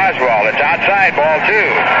to Boswell. It's outside, ball 2.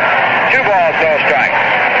 2 balls, no strikes.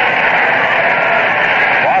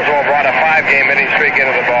 Boswell brought a 5-game inning streak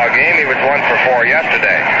into the ball game. He was 1 for 4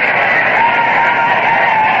 yesterday.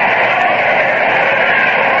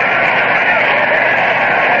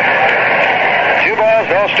 Two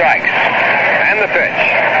balls, no strikes. And the pitch.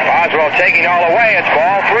 Boswell taking all the way. It's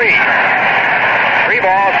ball 3. 3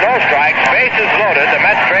 balls, no strikes, bases loaded. The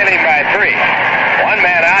Mets trailing by 3. 1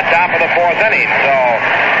 man out, top of the 4th inning. So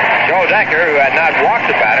Joe Decker, who had not walked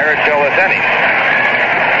the batter until this inning,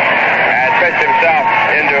 has pitched himself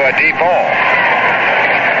into a deep hole.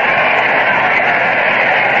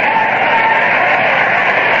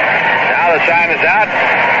 Now the sign is out.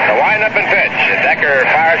 The windup and pitch. And Decker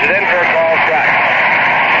fires it in for a called strike.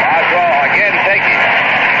 Boswell again taking.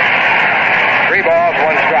 3 balls,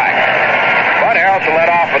 1 strike. Bud Harrelson led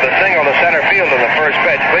off with a single to center field in the first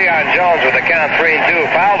pitch. Leon Jones with the count 3-2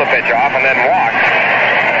 fouled the pitch off and then walked.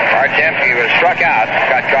 Archemsky was struck out,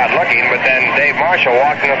 got caught looking, but then Dave Marshall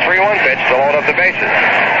walked in a 3-1 pitch to load up the bases.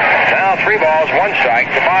 Now 3 balls, 1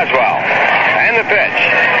 strike to Boswell. And the pitch.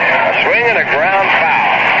 A swing and a ground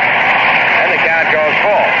foul. And the count goes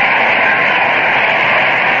full.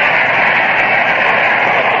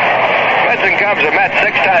 Mets and Cubs have met 6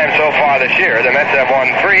 times so far this year. The Mets have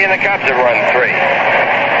won 3 and the Cubs have won 3.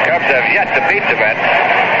 Cubs have yet to beat the Mets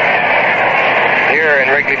here in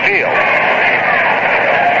Wrigley Field.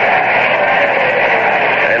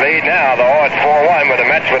 They lead now, though, at 4-1 with the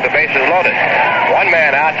Mets with the bases loaded. 1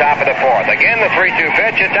 man out, top of the 4th. Again, the 3-2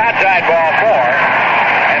 pitch. It's outside, ball 4.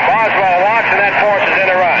 And Boswell walks, and that forces in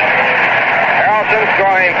a run. Harrelson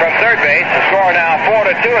scoring from third base. The score now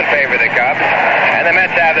 4-2 in favor of the Cubs. And the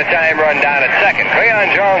Mets have the time run down at second.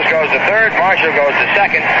 Leon Jones goes to third. Marshall goes to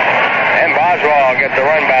second. And Boswell gets the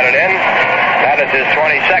run batted in. That is his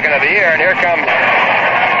 22nd of the year. And here comes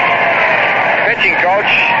pitching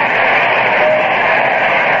coach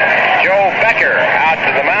Joe Becker out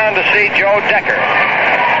to the mound to see Joe Decker.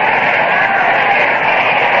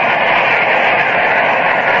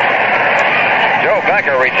 Joe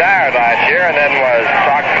Becker retired last year and then was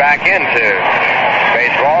talked back into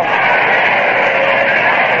baseball.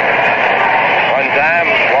 One time,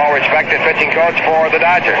 well-respected pitching coach for the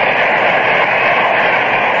Dodgers.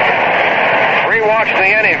 3 walks in the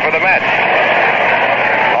inning for the Mets.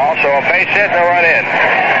 Also a base hit and a run in.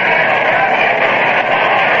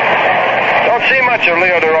 Don't see much of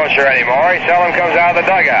Leo DeRocher anymore. He seldom comes out of the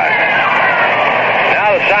dugout.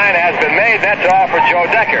 Now the sign has been made. That's all for Joe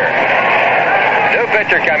Decker. New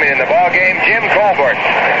pitcher coming in the ball game, Jim Colburn.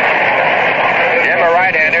 Jim, a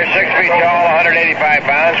right-hander, 6 feet tall, 185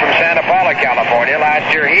 pounds, from Santa Paula, California.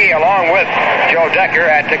 Last year, he, along with Joe Decker,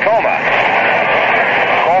 at Tacoma.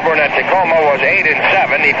 Colburn at Tacoma was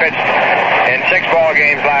 8-7. He pitched in 6 ball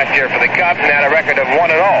games last year for the Cubs and had a record of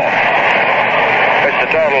 1-0. Pitched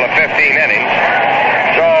a total of 15 innings.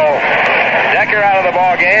 So, Decker out of the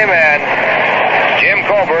ball game and Jim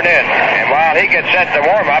Colburn in. And while he gets set to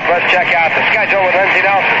warm up, let's check out the schedule with Lindsey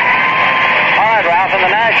Nelson. All right, Ralph, in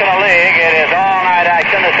the National League, it is all-night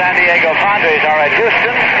action. The San Diego Padres are at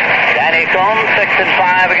Houston. Danny Combs,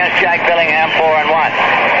 6-5 against Jack Billingham, 4-1.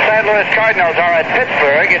 St. Louis Cardinals are at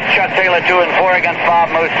Pittsburgh. It's Chuck Taylor 2-4 against Bob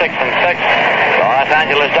Moose 6-6. The Los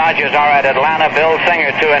Angeles Dodgers are at Atlanta. Bill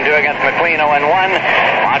Singer 2-2 against McQueen 0-1.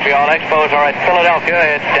 Montreal Expos are at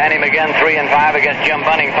Philadelphia. It's Danny McGinn 3-5 against Jim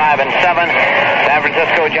Bunning 5-7. San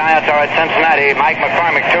Francisco Giants are at Cincinnati. Mike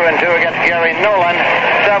McCormick 2-2 against Gary Nolan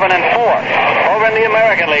 7-4. Over in the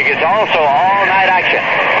American League, it's also all-night action.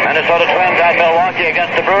 Minnesota Twins at Milwaukee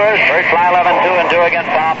against the Brewers. Bert Blyleven 2-2 against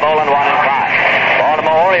Bob Boland 1-5.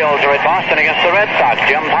 Baltimore Orioles are at Boston against the Red Sox.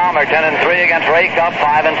 Jim Palmer 10-3 against Ray Cup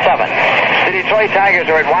 5-7. The Detroit Tigers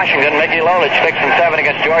are at Washington. Mickey Lolich 6-7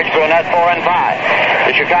 against George Brunette 4-5.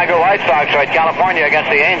 The Chicago White Sox are at California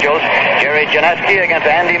against the Angels. Jerry Janeski against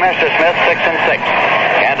Andy Messersmith 6-6.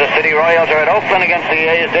 Kansas City Royals are at Oakland against the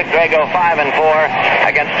A's. Dick Drago 5-4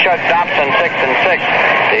 against Chuck Dobson 6-6.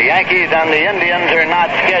 The Yankees and the Indians are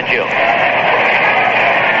not scheduled.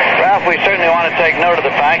 Ralph, we certainly want to take note of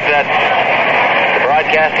the fact that the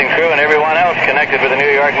broadcasting crew and everyone else connected with the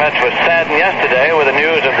New York Mets was saddened yesterday with the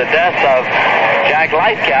news of the death of Jack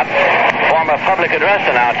Lightcap, former public address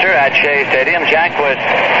announcer at Shea Stadium. Jack was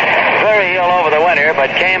very ill over the winter,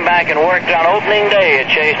 but came back and worked on opening day at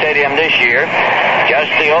Shea Stadium this year,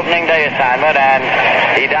 just the opening day assignment, and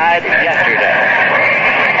he died yesterday.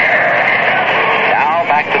 Now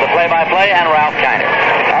back to the play-by-play and Ralph Kiner.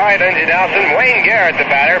 All right, Lindsey Nelson. Wayne Garrett, the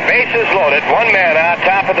batter. Bases loaded. One man out,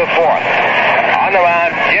 top of the fourth. On the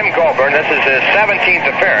mound, Jim Colburn. This is his 17th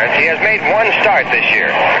appearance. He has made one start this year.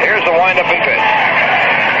 Here's the windup and pitch.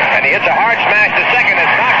 And he hits a hard smash to second.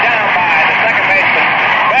 It's knocked down by the second baseman,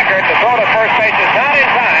 Beckert. The throw to first base is not in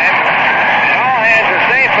time. And all hands are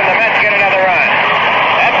safe, and the Mets get another run.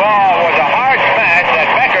 That ball was a hard smash that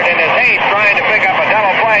Beckert, in his haste, trying to pick up a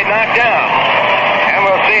double play, knocked down. And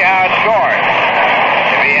we'll see how it's scored.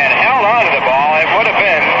 If he had held on to the ball, it would have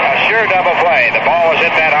been a sure double play. The ball was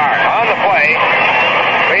hit that hard. On the play,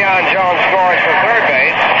 Leon Jones scores from third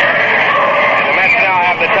base. And the Mets now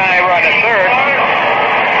have the tying run at third.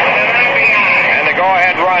 And the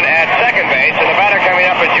go-ahead run at second base. And the batter coming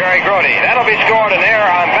up is Jerry Grote. That'll be scored an error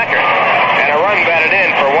on Beckert. And a run batted in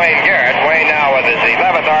for Wayne Garrett. Wayne now with his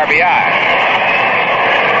 11th RBI.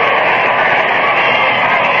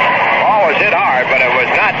 Ball was hit hard, but it was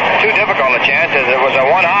not too difficult a chance as it was a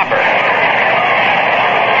one-hopper.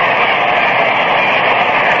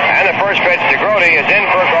 And the first pitch to Grote is in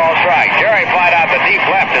for a call strike. Jerry flied out the deep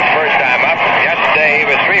left his first time up. Yesterday he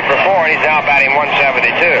was 3 for 4, and he's now batting 172.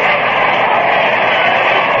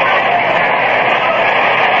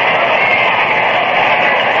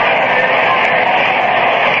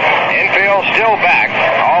 Infield still back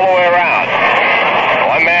all the way around.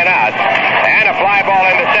 One man out. And a fly ball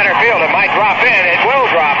into center field. It might drop in. It will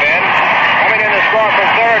drop in. Coming in to score from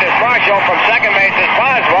third is Marshall. From second base is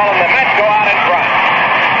Boswell, and the Mets go out in front.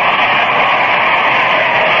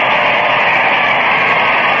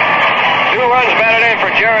 2 runs batted in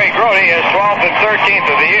for Jerry Grote, his 12th and 13th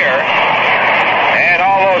of the year. And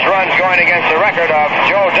all those runs going against the record of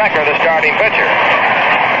Joe Decker, the starting pitcher.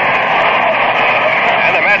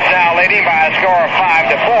 And the Mets now leading by a score of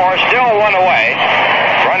 5-4, still one away.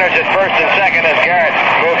 Runners at first and second as Garrett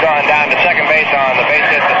moved on down to second base on the base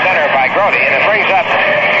hit to center by Grote. And it brings up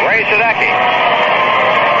Ray Sadecki.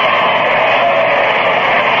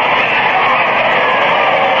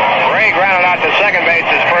 Ray grounded out to second base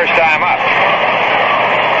his first time up.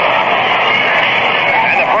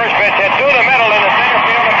 And the first pitch hit through the middle in the center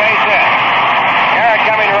field, a base hit. Garrett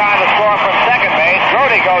coming around to score from second base.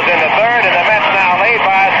 Grote goes into third, and the Mets now lead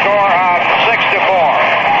by a score of 6-4.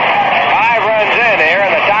 5 runs in here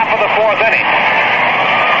in the top of the fourth inning.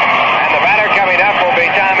 And the batter coming up will be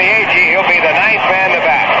Tommy Agee. He'll be the 9th man to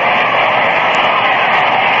bat.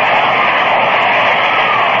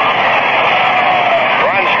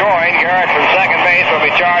 Run scoring, Garrett from second base will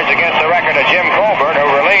be charged against the record of Jim Colburn, who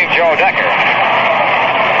relieved Joe Decker.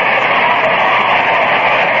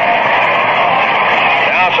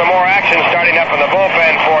 Now some more action starting up in the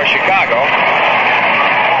bullpen for Chicago.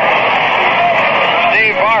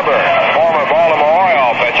 Steve Barber, former Baltimore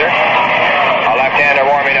Oriole pitcher, a left-hander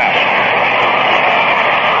warming up.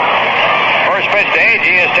 First pitch to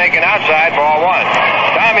Agee is taken outside, ball 1.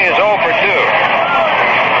 Tommy is 0 for 2.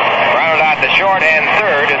 Grounded out to short and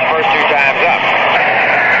third his first 2 times up.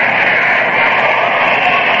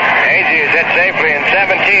 Agee is hit safely in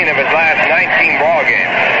 17 of his last 19 ball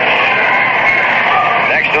games.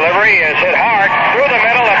 Next delivery is hit hard through the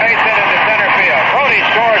middle, a base hit into center field. Grote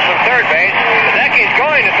scores from third base. Sadecki's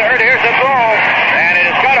going to third. Here's the throw, and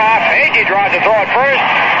it is cut off. Agee draws the throw at first,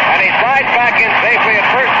 and he slides back in safely at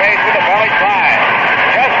first base with a belly slide.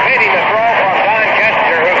 Just beating the throw from Don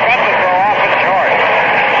Kester, who cut the throw off at short.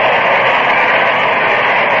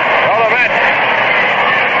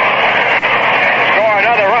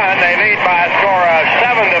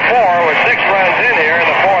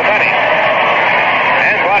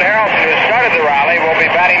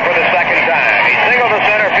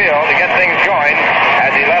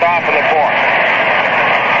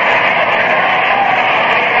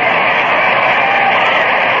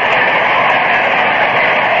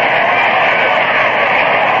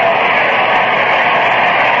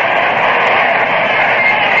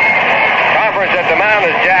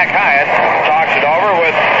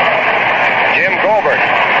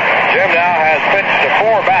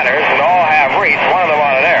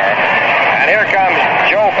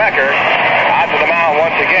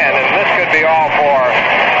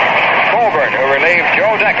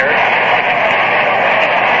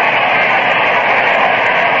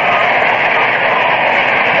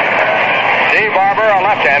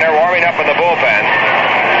 left-hander warming up in the bullpen.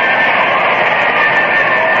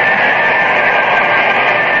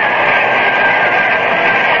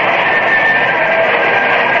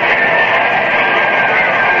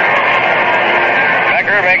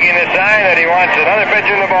 Becker making the sign that he wants another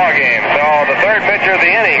pitcher in the ball game. So the third pitcher of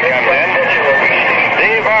the inning comes in.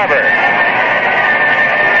 Steve Barber.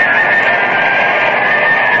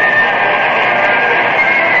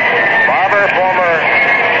 Barber, former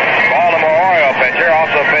Baltimore Oriole pitcher,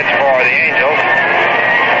 also pitched for the Angels.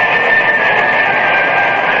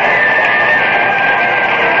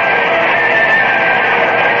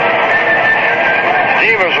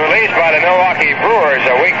 Steve was released by the Milwaukee Brewers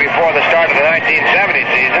a week before the start of the 1970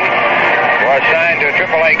 season. Was signed to a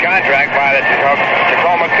AAA contract by the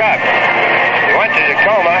Tacoma Cubs. He went to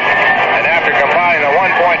Tacoma, and after compiling a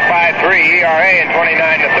 1.53 ERA in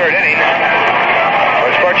 29 to third innings,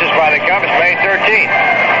 was purchased by the Cubs May 13th.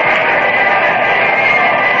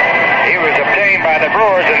 He was obtained by the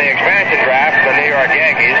Brewers in the expansion draft, the New York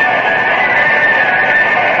Yankees.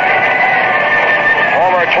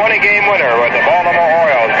 Former 20-game winner with the Baltimore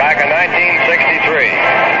Orioles back in 1963.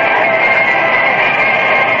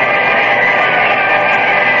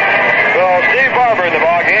 Steve Barber in the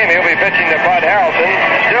ball game. He'll be pitching to Bud Harrelson.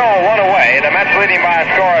 Still one away. The Mets leading by a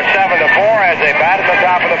score of 7-4 as they bat at the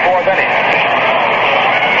top of the fourth inning.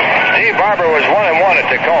 Steve Barber was 1-1 at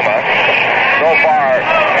Tacoma. So far,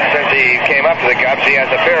 since he came up to the Cubs, he has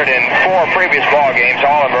appeared in 4 previous ball games,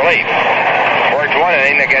 all in relief. Worked 1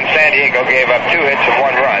 inning against San Diego, gave up 2 hits and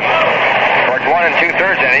 1 run. Worked 1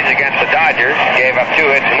 2/3 innings against the Dodgers, gave up 2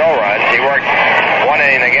 hits and no runs. He worked 1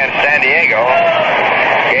 inning against San Diego,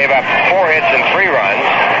 gave up 4 hits and 3 runs.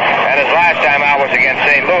 And his last time out was against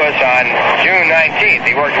St. Louis on June 19th.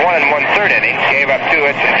 He worked 1 1/3 innings, gave up 2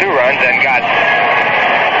 hits and 2 runs, and got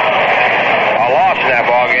a loss in that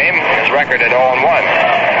ball game. His record at 0-1.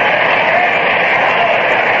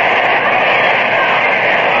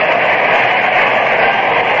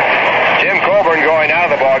 Jim Coburn, going out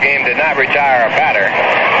of the ball game, did not retire a batter.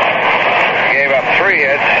 Gave up 3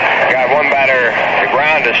 hits, got 1 batter to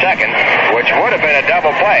ground to second, which would have been a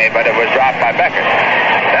double play, but it was dropped by Becker.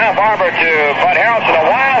 Now Barber to Bud Harrelson, a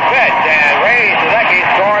wild pitch, and Ray Suzuki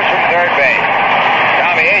scores from third base.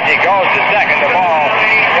 Tommy Agee goes to second. The ball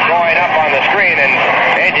going up on the screen, and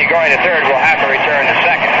Agee going to third will have to return to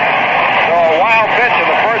second. So a wild pitch in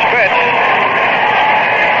the first pitch.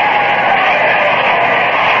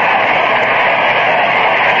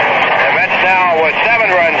 The Mets now with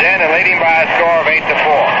 7 runs in and leading by a score of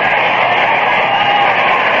 8-4.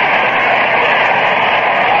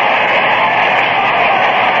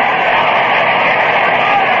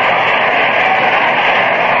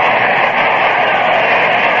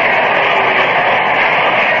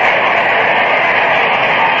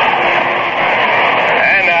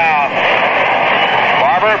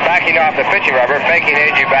 Backing off the pitching rubber, faking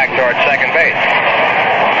Agee back towards second base.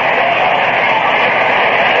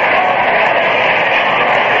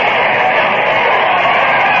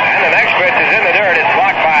 And the next pitch is in the dirt. It's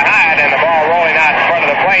blocked by Hyde, and the ball rolling out in front of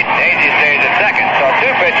the plate. Agee stays at second. So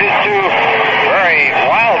 2 pitches, 2 very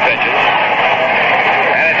wild pitches.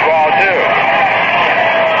 And it's ball 2.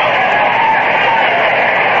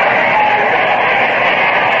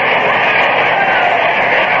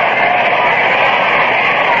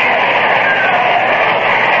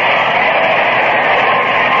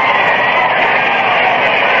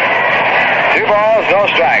 No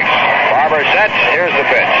strikes. Barber sets. Here's the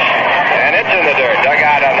pitch. And it's in the dirt. Dug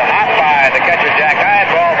out on the hop by the catcher, Jack Hyde.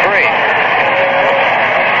 Ball 3.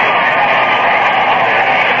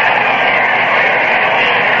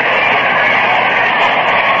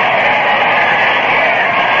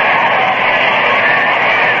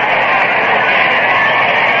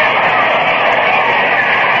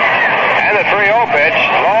 And the 3-0 pitch.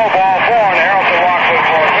 Low, ball 4, and Harrelson walks in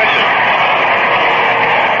for a pitcher.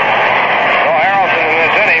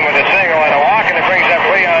 With a single and a walk, and it brings up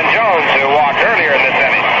Leon Jones, who walked earlier in this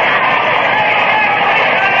inning.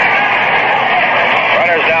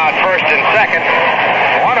 Runners now at first and second,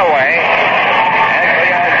 1 away, and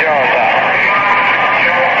Leon Jones out.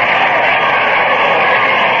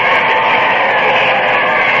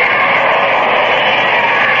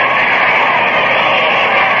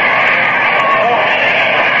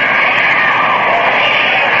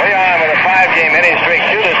 Leon with a 5-game inning streak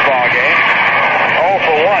to this ball game. 0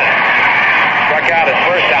 for 1. Struck out his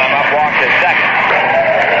first time up, walked his second.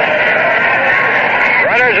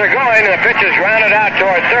 Runners are going, and the pitch is grounded out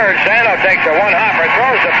toward third. Sano takes a 1-hopper,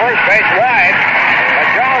 throws to first base wide, but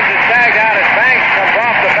Jones is tagged out as Banks comes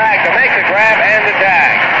off the bag to make the grab and the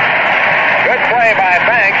tag. Good play by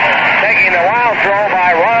Banks. Taking the wild throw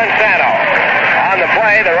by Ron Santo. On the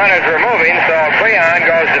play, the runners were moving, so Cleon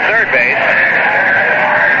goes to third base.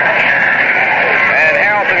 And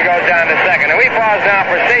Harrelson goes down to second. And we pause now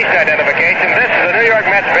for station identification. This is the New York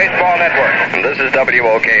Mets Baseball Network. This is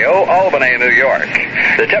WOKO, Albany, New York.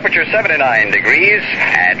 The temperature 79 degrees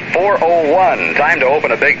at 4:01. Time to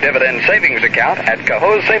open a big dividend savings account at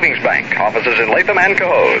Cohoes Savings Bank. Offices in Latham and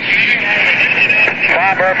Cohoes.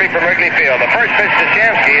 Bob Murphy from Wrigley Field. The first pitch to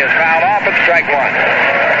Shamsky is fouled off at strike one.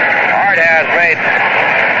 Hart has made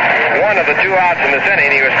one of the 2 outs in this inning.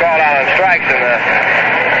 He was called out on strikes in the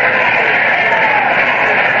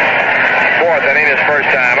fourth inning, his first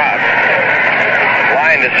time up.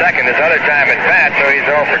 Line to second, his other time at bat, so he's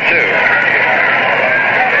 0 for 2.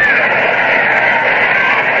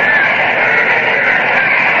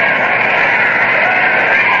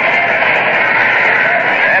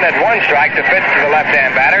 And at one strike, the pitch to the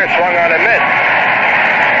left-hand batter swung on and missed.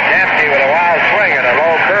 Shamsky with a wild swing and a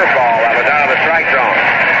low curveball that was out of the strike zone.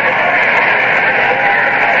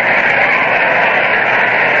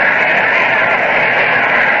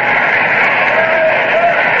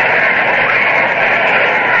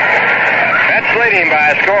 Mets leading by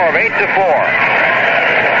a score of 8-4.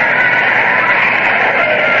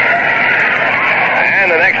 And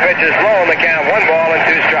the next pitch is low in the count, 1 ball and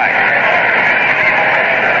 2 strikes.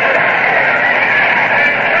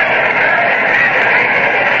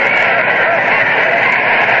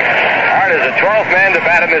 Hart is the 12th man to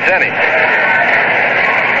bat in this inning.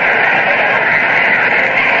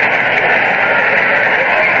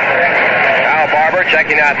 Al Barber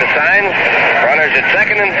checking out the signs. Runners at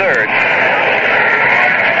second and third.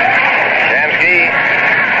 Shamsky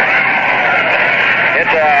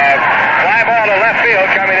hits a fly ball to left field.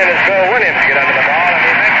 Coming in is Bill Williams to get under the ball, and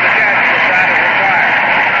he makes the catch. The shot is required.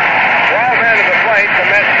 12 men to the plate. The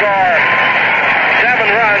Mets score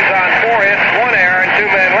 7 runs on 4 hits, 1 error, and 2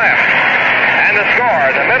 men left. And the score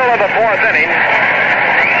in the middle of the fourth inning,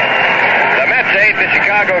 the Mets 8, the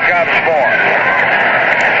Chicago Cubs 4.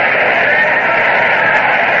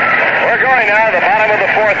 We're going now to the bottom of the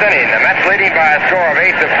fourth inning. The Mets leading by a score of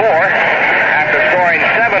 8-4 after scoring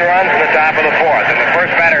 7 runs in the top of the fourth. And the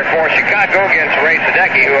first batter for Chicago against Ray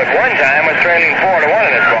Sadecki, who at one time was trailing 4-1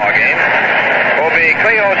 in this ball game, will be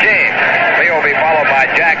Cleo James. Cleo will be followed by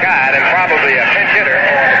Jack Hyde and probably a pinch hitter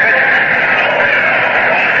for the pitcher.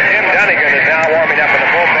 Tim Dunnigan is now warming up in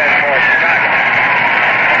the bullpen for Chicago.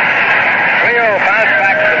 Cleo bounced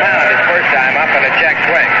back to the mound his first time up in a check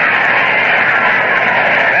swing.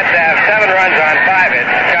 Mets have 7 runs on 5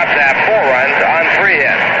 hits. The Cubs have 4 runs on 3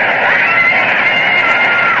 hits.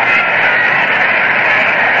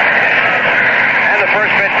 And the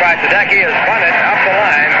first pitch by Sadecki is bunted up the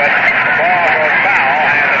line, but the ball goes foul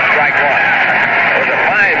and it's strike one. It was a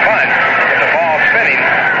fine bunt, but the ball spinning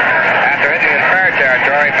after hitting in fair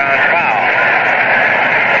territory bounced foul.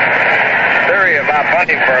 Theory about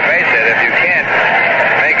bunting for a base hit, if you can't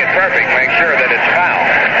make it perfect, make sure that it's foul.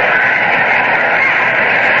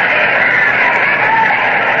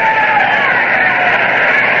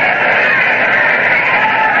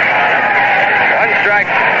 Strike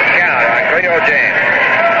count on Cleo James.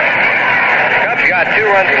 Cubs got 2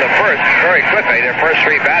 runs in the first very quickly. Their first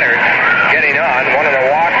 3 batters getting on. One of the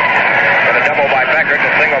walks, and a double by Beckert and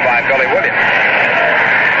a single by Billy Williams.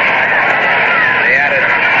 They added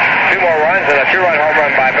 2 more runs and a 2-run home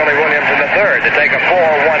run by Billy Williams in the third to take a 4-1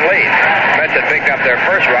 lead. Mets had picked up their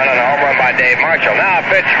first run on a home run by Dave Marshall. Now a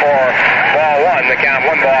pitch for ball 1. The count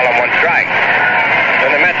 1 ball and 1 strike.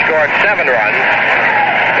 Then the Mets scored 7 runs.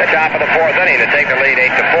 The top of the fourth inning to take the lead 8-4.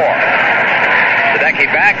 Sadecki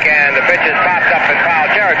back, and the pitch is popped up in foul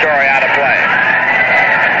territory out of play.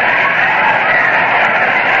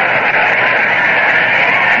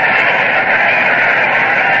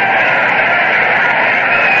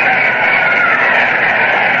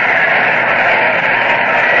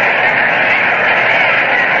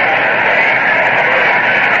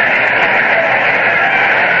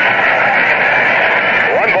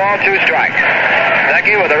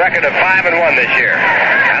 With a record of 5-1 this year.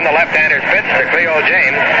 And the left-hander's pitch to Cleo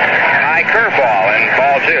James. High curveball in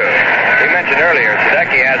ball 2. We mentioned earlier,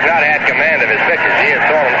 Sadecki has not had command of his pitches. He has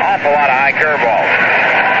thrown an awful lot of high curveballs.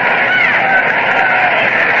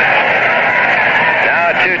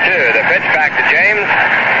 Now 2-2. The pitch back to James.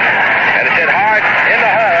 And it's hit hard in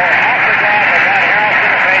the hole. Off the glove of Bud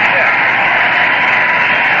Harrelson, a base hit.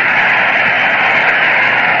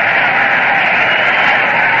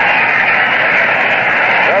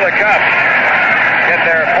 Cubs get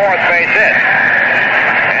their 4th base hit.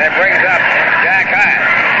 And it brings up Jack Hyde.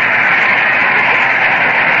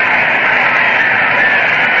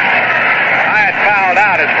 Hyde fouled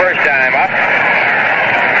out his first time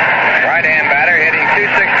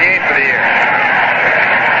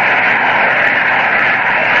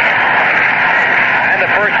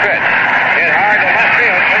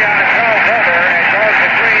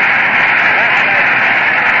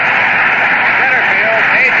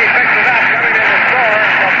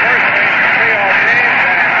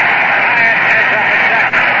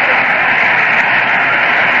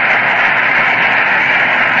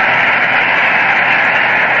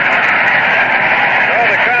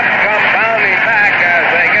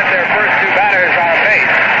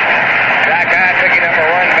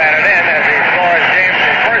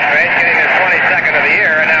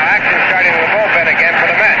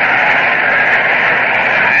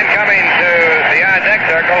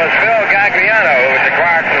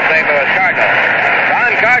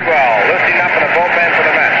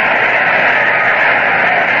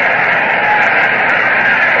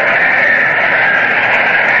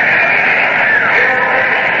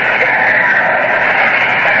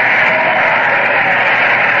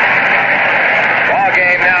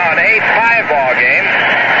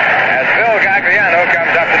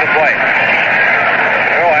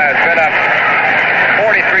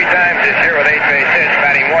base hits,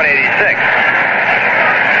 batting 186.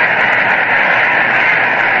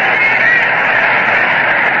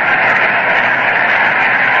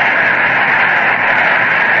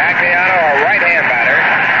 Gagliano, a right-hand batter.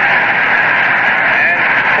 And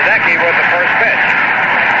Sadecki with the first pitch.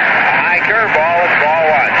 A high curveball, it's ball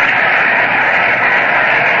one.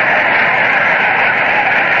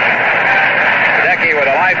 Sadecki with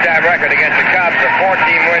a lifetime record against the Cubs of 14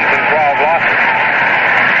 wins and 12 losses.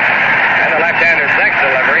 And the left-hander's next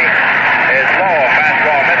delivery is low, a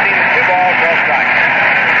fastball missing, 2 balls, no strikes.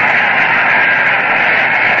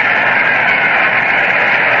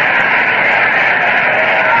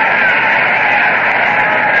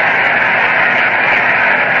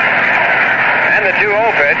 And the 2-0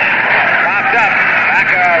 pitch popped up,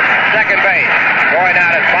 back of second base. Going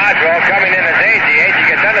out is Bodro, coming in is Agee. Agee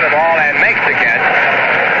gets under the ball and makes the catch.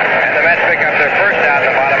 And the Mets pick up their first out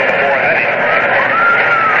in the bottom of the 4th inning.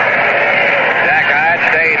 Jack Hyde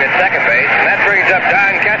staying at second base, and that brings up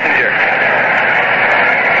Don Kessinger.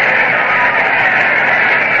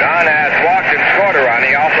 Don has walked and scored a run.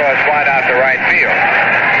 He also has flied out to right field.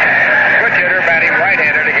 Switch hitter batting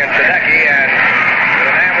right-handed against Sadecki, and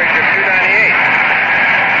with an average of 298.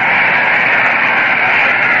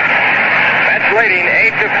 Mets leading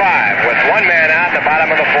 8-5 with one man out in the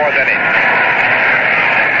bottom of the 4th inning.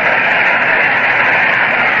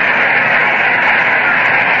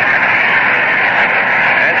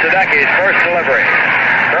 Sadecki's first delivery.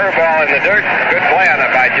 Curveball in the dirt. Good play on it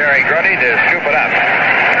by Jerry Grundy to scoop it up.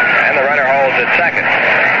 And the runner holds at second.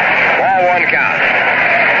 Ball one count.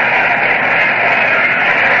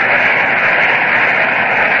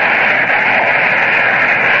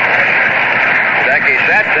 Sadecki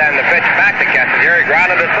sets and the pitch back to Kessinger.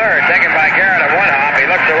 Grounded to third. Taken by Garrett at one hop. He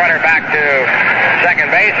looks the runner back to second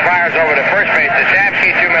base. Fires over to first base to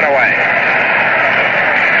Shamsky, 2 men away.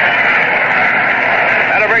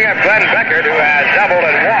 That'll bring up Glenn Beckert, who has doubled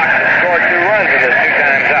and walked and scored 2 runs in his 2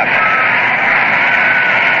 times up.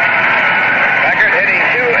 Beckert hitting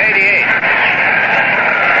 .288.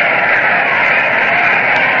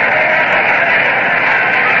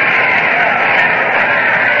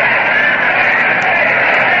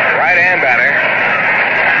 Right-hand batter.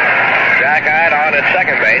 Jack Hyde on at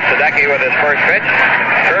second base. Sadecki with his first pitch.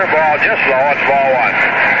 Curveball just low. It's ball one.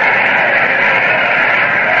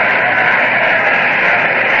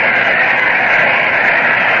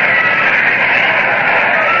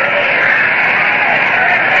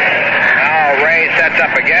 Sets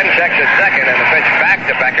up again, checks at second, and the pitch back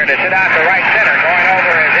to Beckert. It's hit out to right center. Going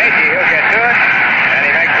over is Agee. He'll get to it, and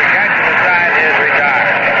he makes the catch, and the side is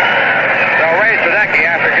retired. So Ray Sadecki,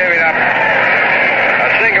 after giving up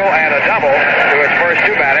a single and a double to his first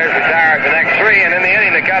 2 batters, retires the next 3, and in the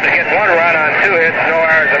inning, the Cubs get 1 run on 2 hits, no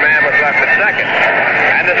errors. The man was left at second.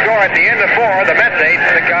 And the score at the end of 4, the Mets 8,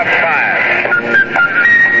 the Cubs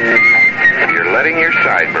 5. You're letting your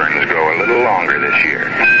sideburns grow a little longer this year.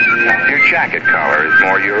 Your jacket collar is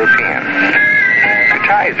more European. Your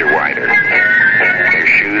ties are wider. Your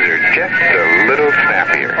shoes are just a little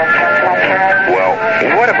snappier. Well,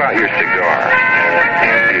 what about your cigar?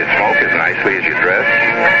 Do you smoke as nicely as you dress?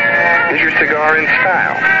 Is your cigar in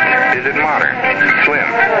style? Is it modern,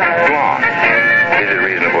 slim, long? Is it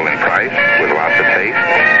reasonable in price with lots of taste?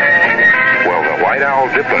 Well, the White Owl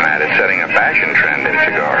Diplomat is setting a fashion trend in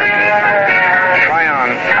cigars. Try on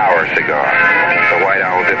our cigar, the White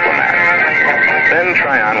Owl Diplomat. Then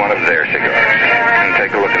try on one of their cigars and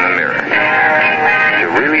take a look in the mirror. To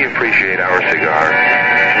really appreciate our cigar,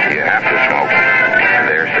 you have to smoke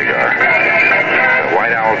their cigar. The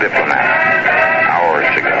White Owl Diplomat, our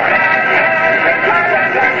cigar.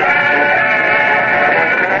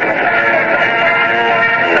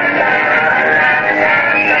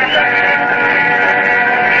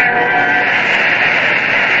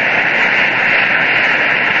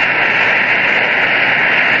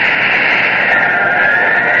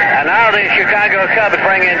 The Chicago Cubs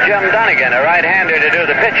bring in Jim Dunnigan, a right-hander, to do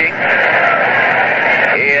the pitching.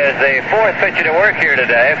 He is the 4th pitcher to work here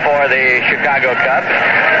today for the Chicago Cubs.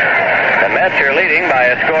 The Mets are leading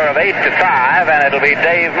by a score of 8-5, and it'll be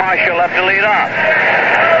Dave Marshall up to lead off.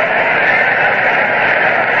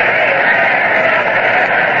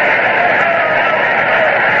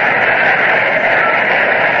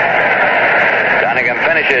 Dunnigan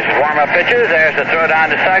finishes warm-up pitches. There's the throw down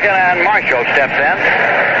to second, and Marshall steps in.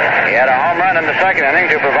 He had a home run in the second inning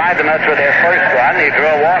to provide the Mets with their first run. He drew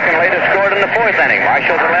a walk and later scored in the 4th inning.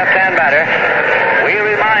 Marshall's a left-hand batter. We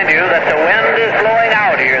remind you that the wind is blowing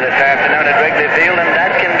out here this afternoon at Wrigley Field, and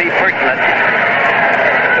that can be pertinent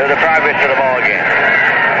to the progress of the ball game.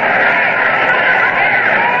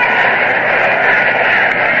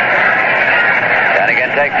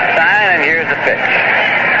 takes the sign, and here's the pitch.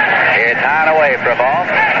 It's high and away for a ball.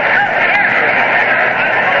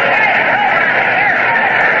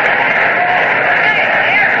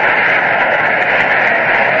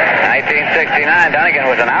 1969, Dunnigan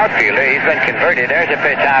was an outfielder. He's been converted. There's a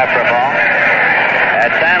pitch high for a ball.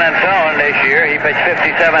 At San Antonio this year, he pitched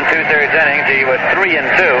 57 2/3 innings. He was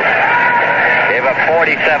 3-2. Gave up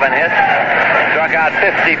 47 hits. Struck out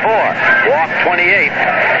 54. Walked 28.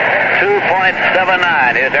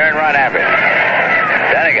 2.79 his earned run average.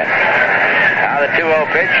 Dunnigan. Now the 2-0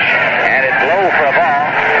 pitch, and it's low for a ball.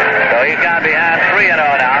 So he's gone behind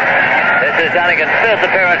 3-0 now. This is Dunnigan's 5th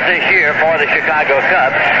appearance this year for the Chicago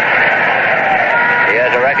Cubs. He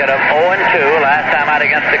has a record of 0-2. Last time out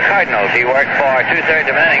against the Cardinals, he worked for 2/3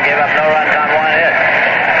 of an inning, gave up no runs on 1 hit.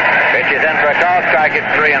 Pitch is in for a call strike at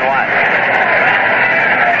 3-1.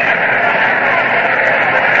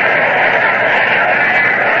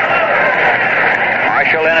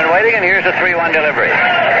 Marshall in and waiting, and here's a 3-1 delivery.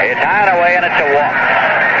 It's high and away, and it's a walk.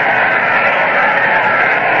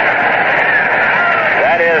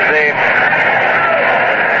 That is the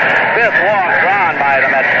 5th walk drawn by the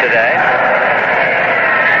Mets today.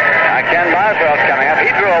 Ken Boswell's coming up.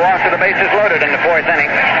 He drew a walk to the bases loaded in the 4th inning.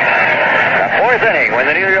 The 4th inning when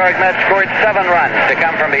the New York Mets scored 7 runs to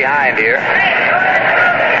come from behind here.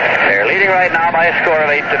 They're leading right now by a score of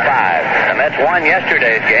 8-5. The Mets won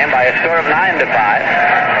yesterday's game by a score of 9-5.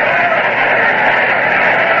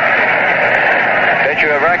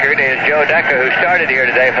 Pitcher of record is Joe Decker, who started here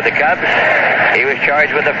today for the Cubs. He was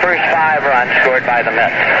charged with the first 5 runs scored by the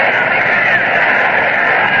Mets.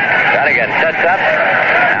 Dunnigan sets up.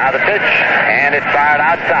 Now the pitch, and it's fired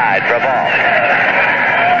outside for a ball.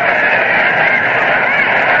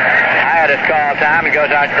 Hyatt has called time. He goes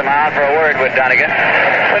out to the mound for a word with Dunnigan.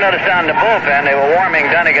 We noticed down in the bullpen they were warming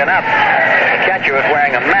Dunnigan up. The catcher was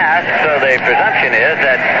wearing a mask, so the presumption is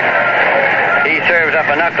that he serves up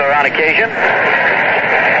a knuckler on occasion.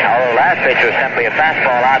 Although last pitch was simply a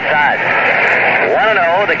fastball outside.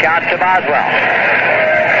 1-0, the count to Boswell.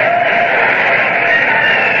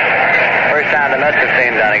 First time the Mets have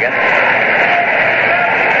seen Dunnigan.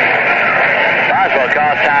 Boswell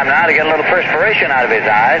calls time now to get a little perspiration out of his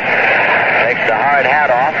eyes. Takes the hard hat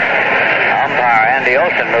off. Umpire Andy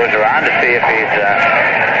Olson moves around to see if he's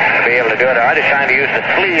be able to do it all right. He's trying to use the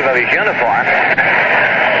sleeve of his uniform.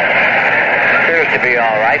 Appears to be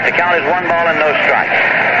all right. The count is 1 ball and no strikes.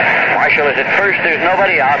 Marshall is at first. There's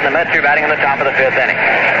nobody out, and the Mets are batting in the top of the 5th inning.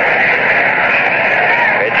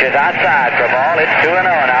 Pitch is outside for a ball. It's 2-0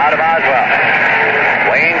 now to Boswell.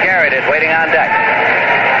 Wayne Garrett is waiting on deck.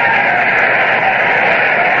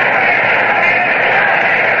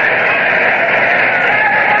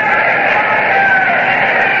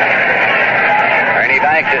 Ernie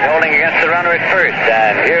Banks is holding against the runner at first,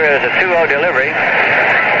 and here is a 2-0 delivery.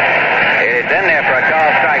 It's in there for a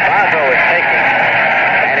call strike. Boswell was taking,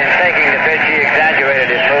 and in taking the pitch, he exaggerated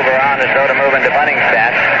his move around as though to move into bunting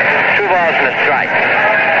stance. 2 balls and a strike.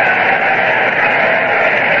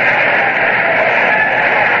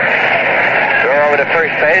 Over to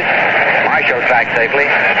first base. Marshall's back safely.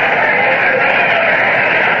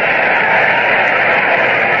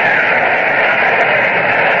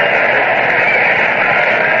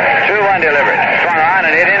 2-1 delivery. Swung on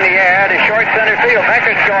and hit in the air to short center field.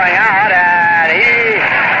 Becker's going out, and he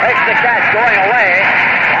makes the catch going away.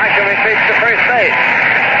 Marshall retreats to first base.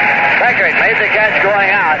 Beckert made the catch going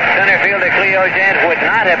out. Center fielder Cleo James would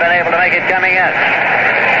not have been able to make it coming in.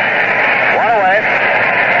 1 away.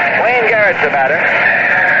 Wayne Garrett's the batter.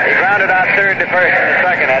 He grounded out 3rd to 1st in the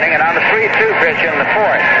 2nd inning, and on the 3-2 pitch in the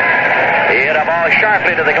 4th, he hit a ball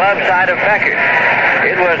sharply to the glove side of Beckert.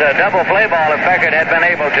 It was a double play ball if Beckert had been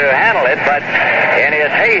able to handle it, but in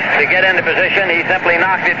his haste to get into position, he simply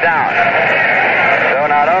knocked it down. So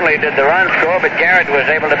not only did the run score, but Garrett was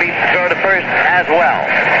able to beat the throw to first as well.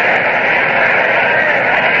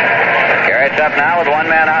 Garrett's up now with 1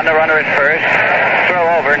 man out and a runner at first. Throw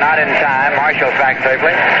over, not in time. Marshall's back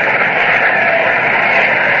safely.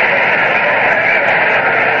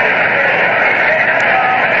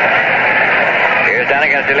 Here's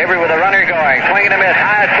Dunnigan's delivery with a runner going. Swing and a miss.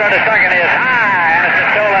 High throw to second is high, and it's a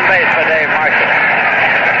stolen base for Dave Marshall.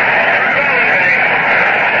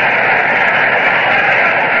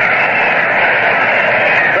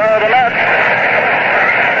 So the Mets,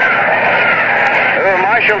 who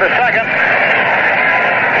Marshall to second.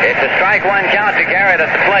 It's a strike 1 count to Garrett at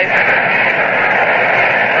the plate.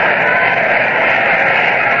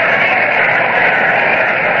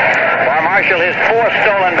 For Marshall, his 4th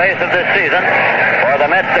stolen base of this season. For the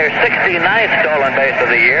Mets, their 69th stolen base of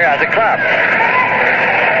the year as a club.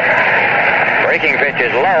 Breaking pitch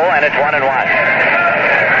is low, and it's 1-1.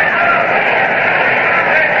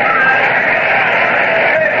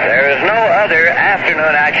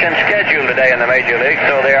 the Major League,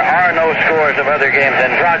 so there are no scores of other games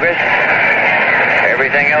in progress.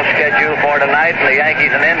 Everything else scheduled for tonight, and the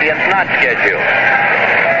Yankees and Indians not scheduled.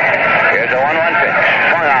 Here's a 1-1 pitch.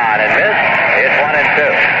 Swung on and missed. It's 1-2.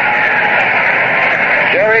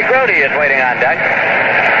 Jerry Grody is waiting on deck.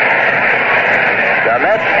 The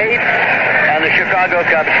Mets 8 and the Chicago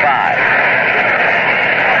Cubs 5.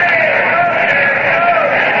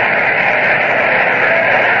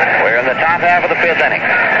 We're in the top half of the 5th inning.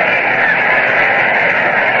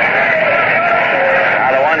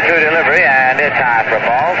 Now the 1-2 delivery, and it's high for a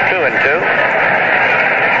ball. 2-2.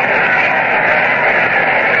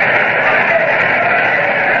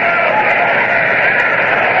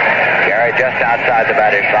 Gary just outside the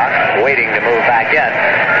batter's box, waiting to move back in.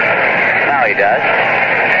 Now he does.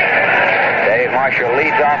 Dave Marshall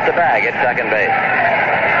leads off the bag at second base.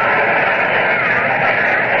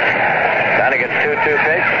 Dunnigan's 2-2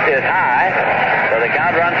 pitch is high, so the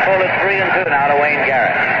count runs full at 3-2 now to Wayne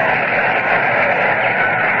Garrett.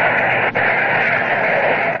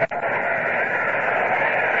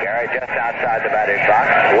 Garrett just outside the batter's box,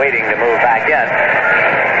 waiting to move back in.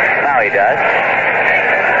 Now he does.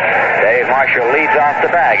 Dave Marshall leads off the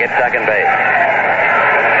bag at second base.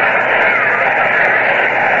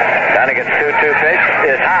 Dunnigan's 2-2 pitch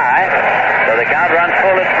is high, so the count runs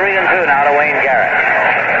full at 3-2 now to Wayne Garrett.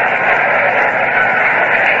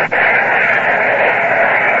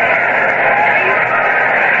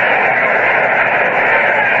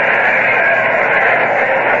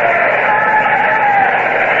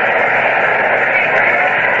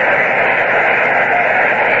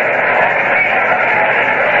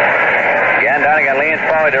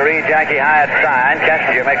 To read Jackie Hyatt's sign.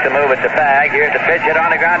 Kessinger makes a move at the bag. Here's the pitch hit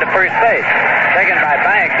on the ground to first base. Taken by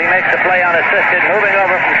Banks. He makes the play unassisted. Moving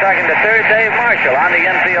over from second to third, Dave Marshall on the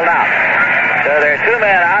infield out. So there are 2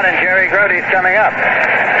 men out, and Jerry Grody's coming up.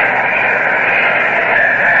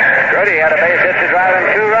 Grody had a base hit to drive in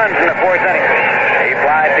 2 runs in the 4th inning. He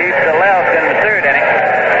flied deep to left in the 3rd inning.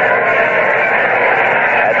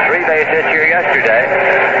 Had 3 base hits here yesterday.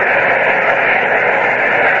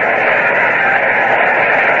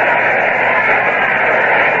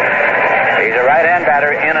 Right-hand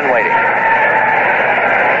batter in and waiting.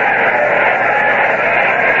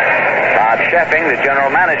 Bob Sheffing, the general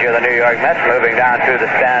manager of the New York Mets, moving down through the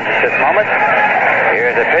stands at this moment.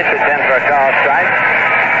 Here's a pitch that's in for a call strike.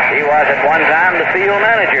 He was at one time the field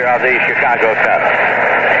manager of the Chicago Cubs.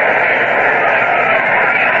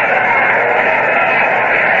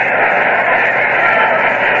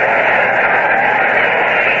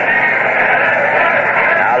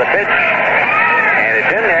 Now the pitch, and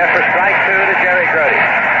it's in there for strike 2 to Jerry Grody.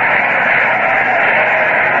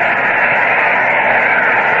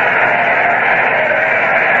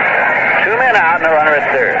 Two men out and a runner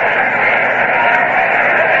at third.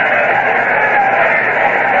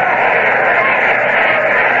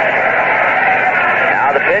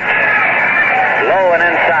 Now the pitch, low and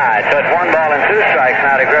inside. So it's 1 ball and 2 strikes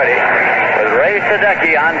now to Grody, with Ray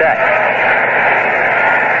Sadecki on deck.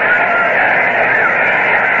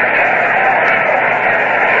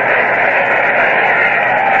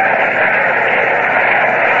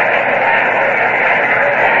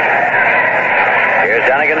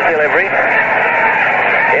 Dunnigan's delivery.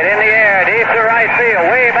 Hit in the air, deep to right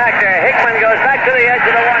field, way back there. Hickman goes back to the edge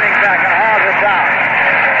of the warning track and hauls it down.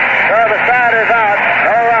 So the side is out.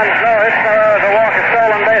 No runs, no hits, no errors, a walk, a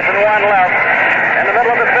stolen base, and 1 left. In the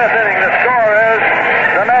middle of the 5th inning, the score is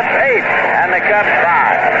the Mets 8 and the Cubs 5.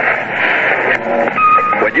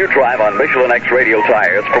 When you drive on Michelin X radial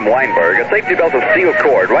tires from Weinberg, a safety belt of steel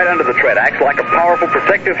cord right under the tread acts like a powerful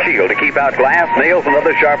protective shield to keep out glass, nails, and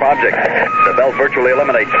other sharp objects. The belt virtually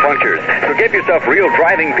eliminates punctures. So give yourself real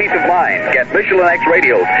driving peace of mind. Get Michelin X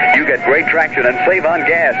radials. You get great traction and save on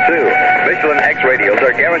gas, too. Michelin X radials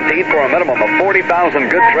are guaranteed for a minimum of 40,000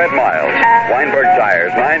 good tread miles. Weinberg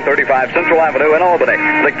Tires, 935 Central Avenue in Albany,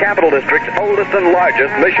 the Capital District's oldest and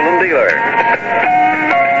largest Michelin dealer.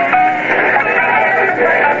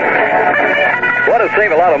 Want to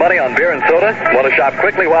save a lot of money on beer and soda? Want to shop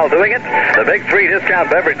quickly while doing it? The Big 3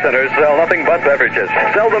 discount beverage centers sell nothing but beverages.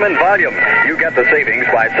 Sell them in volume. You get the savings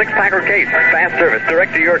by 6-pack or case. Fast service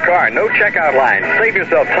direct to your car. No checkout line. Save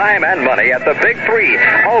yourself time and money at the Big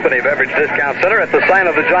 3 Albany Beverage Discount Center at the Sign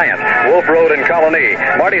of the Giant, Wolf Road in Colony.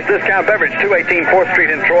 Marty's Discount Beverage, 218 4th Street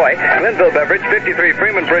in Troy. Glenville Beverage, 53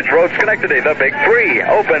 Freeman Bridge Road, Schenectady. The Big 3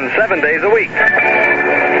 open 7 days a week.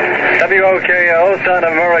 WOKO, Son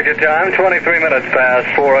of America time, 23 minutes past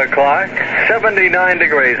 4 o'clock. 79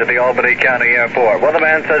 degrees at the Albany County Airport.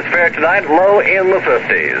 Weatherman says fair tonight, low in the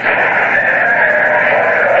 50s.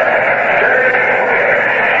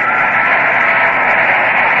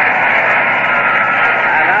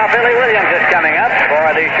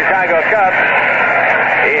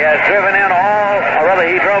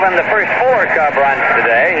 in the first 4 Cub runs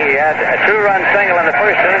today. He had a 2-run single in the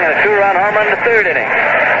first inning and a 2-run homer in the third inning.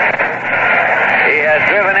 He has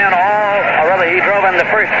driven in he drove in the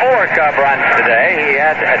first 4 Cub runs today. He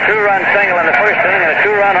had a 2-run single in the first inning and a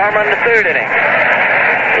 2-run homer in the third inning.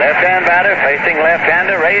 Left-hand batter facing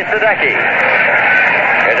left-hander Ray Sadecki.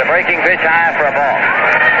 There's a breaking pitch high for a ball.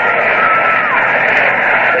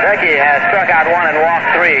 Sadecki has struck out 1 and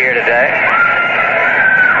walked 3 here today.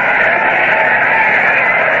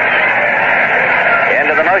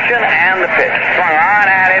 Into the motion and the pitch. Swung on,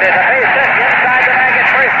 and it is a base hit inside the bag at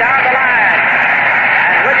first down the line.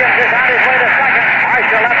 And Williams is on his way to second.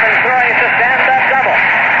 Marshall up and throwing to stand-up double.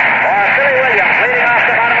 For Billy Williams leading off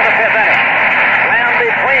the bottom of the 5th inning. Slam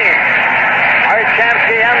between Art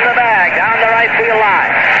Shamsky and the bag down the right field line.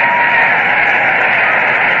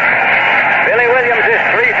 Billy Williams is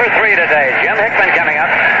 3 for 3 today. Jim Hickman coming up.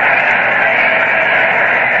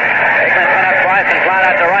 Hickman's been up twice and flat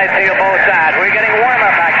out to right field both sides. We're getting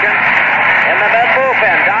warm-up action in the Met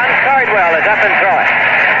bullpen. Don Cardwell is up and throwing.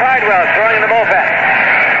 Cardwell throwing in the bullpen.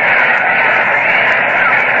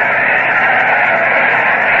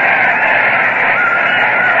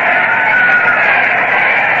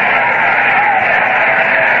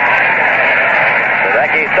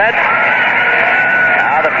 Sadecki set.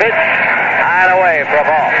 Now the pitch. High and away for a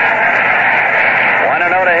ball. 1-0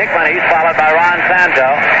 to Hickman. He's followed by Ron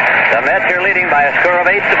Santo. The Mets are leading by a score of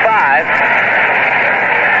 8-5.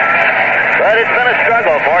 But it's been a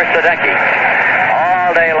struggle for Sadecki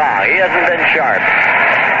all day long. He hasn't been sharp.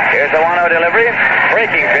 Here's the 1-0 delivery.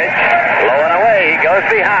 Breaking pitch. Low and away. He goes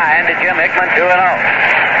behind to Jim Hickman, 2-0.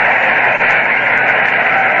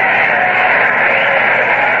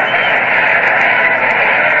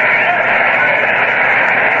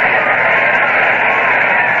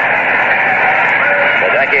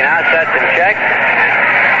 Now sets and checks.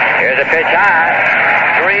 Here's a pitch high.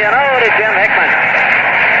 3-0 to Jim Hickman.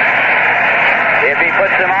 If he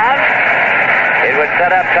puts him on, it would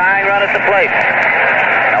set up tying run at the plate.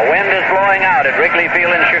 The wind is blowing out at Wrigley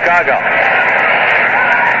Field in Chicago.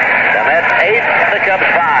 The Mets 8, the Cubs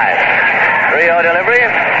 5. 3-0 delivery,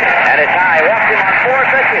 and it's high. Walks him on 4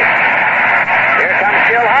 pitches. Here comes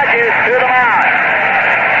Gil Hodges to the mound.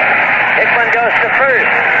 Hickman goes to first.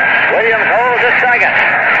 Williams holds at second.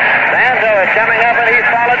 Santo is coming up, and he's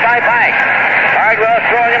followed by Banks. Cardwell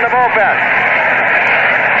throwing in the bullpen.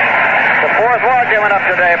 The 4th walk given up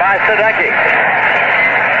today by Sadecki.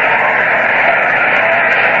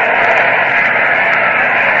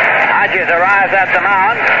 Hodges arrives at the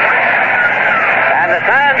mound, and the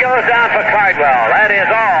sign goes down for Cardwell. That is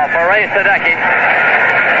all for Ray Sadecki.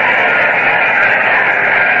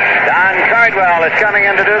 Don Cardwell is coming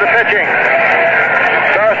in to do the pitching.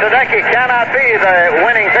 So Sadecki cannot be the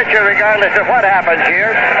winning pitcher regardless of what happens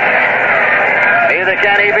here. Neither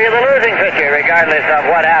can he be the losing pitcher regardless of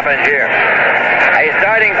what happens here. A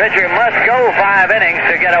starting pitcher must go 5 innings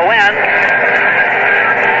to get a win.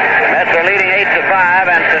 The Mets are leading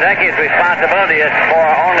 8-5, and Sadecki's responsibility is for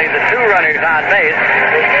only the 2 runners on base.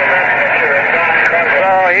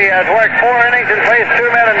 So he has worked 4 innings and faced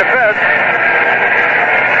 2 men in the 5th.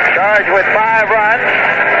 Charged with 5 runs.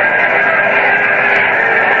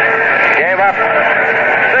 Gave up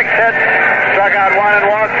 6 hits, struck out 1 and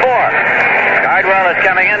walked 4. Cardwell is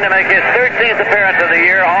coming in to make his 13th appearance of the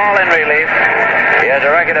year, all in relief. He has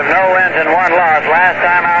a record of no wins and 1 loss. Last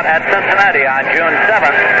time out at Cincinnati on June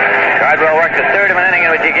 7th. Cardwell worked the 3rd of an inning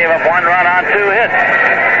in which he gave up 1 run on 2 hits.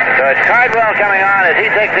 So it's Cardwell coming on as he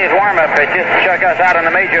takes these warm-up pitches to check us out on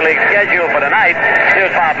the Major League schedule for tonight.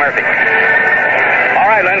 Here's Bob Murphy. All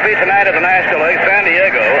right, Lindsay, tonight at the National League, San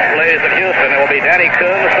Diego plays at Houston. It will be Danny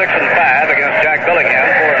Coon, 6-5, against Jack Billingham,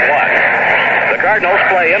 4-1. The Cardinals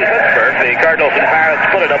play in Pittsburgh. The Cardinals and Pirates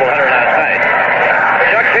split a doubleheader last night.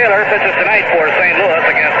 Chuck Taylor pitches tonight for St. Louis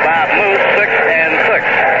against Bob Moose, 6-6.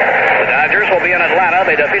 The Dodgers will be in Atlanta.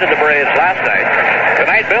 They defeated the Braves last night.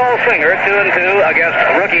 Tonight, Bill Singer, 2-2 against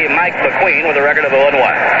rookie Mike McQueen with a record of 0-1.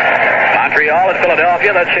 Montreal at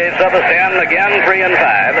Philadelphia, that shapes up as Dan again, 3-5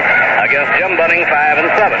 against Jim Bunning,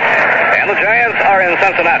 5-7. And the Giants are in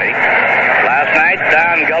Cincinnati. Last night,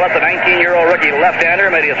 Don Gullett, the 19-year-old rookie left-hander,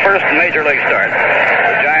 made his first major league start.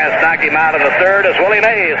 The Giants knocked him out in the 3rd as Willie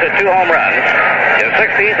Mays hit 2 home runs, his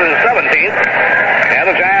 16th and 17th. And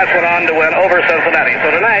the Giants went on to win over Cincinnati. So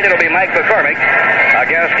tonight it'll be Mike McCormick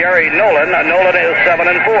against Gary Nolan. Nolan is 7-4.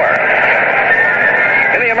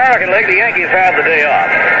 In the American League, the Yankees have the day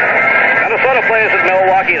off. Minnesota plays at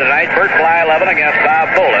Milwaukee tonight. Bert Fly 11 against Bob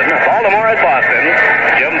Bolin. Baltimore at Boston.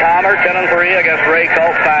 Jim Palmer 10-3 against Ray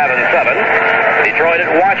Culp 5-7. Detroit at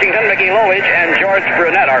Washington. Mickey Lolich and George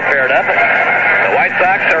Brunette are paired up. The White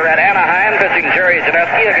Sox are at Anaheim pitching Jerry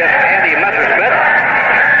Janeski against Andy Messersmith.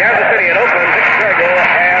 Kansas City at Oakland, Dick Chicago,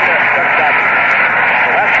 and Chuck Stockton. So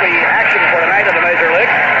that's the action for tonight in the Major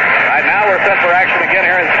League. Right now we're set for action again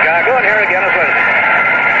here in Chicago, and here again is Wednesday.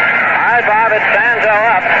 High Bob, it stands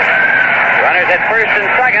up. Runners at first and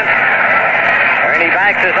second. Ernie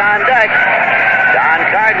Banks is on deck. Don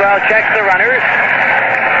Cardwell checks the runners.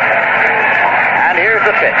 And here's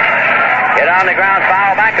the pitch. Hit on the ground,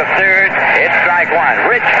 foul back of third. It's strike one.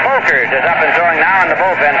 Rich Folkers is up and throwing now in the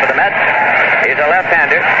bullpen for the Mets. He's a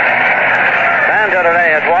left-hander. Santo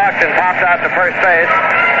today has walked and popped out to first base.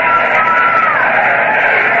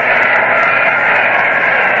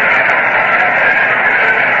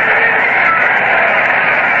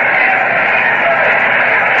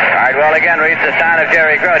 Cardwell again reads the sign of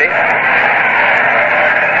Jerry Grote.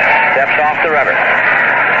 Steps off the rubber.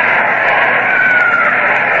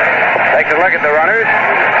 Takes a look at the runners.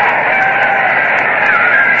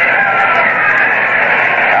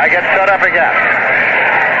 I get set up again.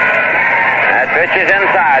 That pitch is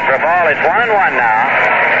inside for a ball. It's 1-1 now.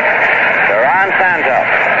 To Ron Santo.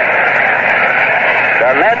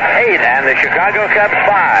 The Mets 8 and the Chicago Cubs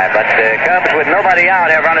 5. But the Cubs with nobody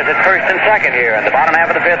out have runners at first and second here in the bottom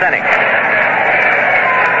half of the fifth inning.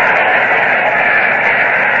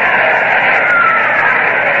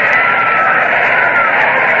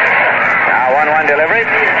 Delivery.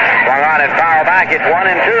 Swung on and foul back. It's 1-2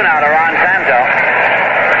 now to Ron Santo.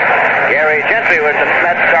 Gary Gentry was the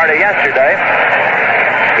Mets starter yesterday.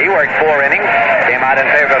 He worked 4 innings. Came out in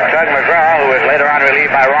favor of Tug McGraw, who was later on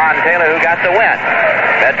relieved by Ron Taylor, who got the win.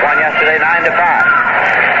 Mets won yesterday 9-5.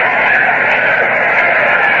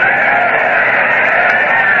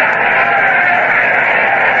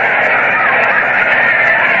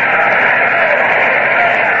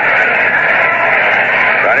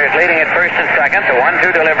 Leading at first and second, the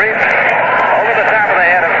 1-2 delivery. Over the top of the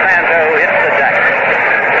head of Santo, who hits the deck.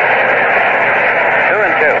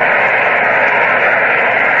 2-2.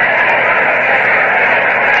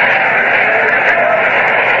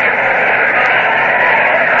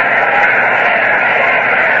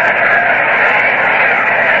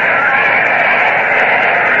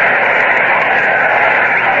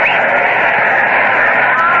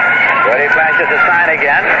 Brody flashes the sign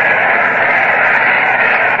again.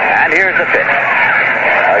 Here's the pitch.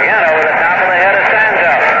 Again over the top of the head of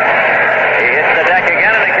Santo. He hits the deck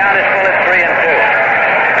again, and the count is full at 3-2.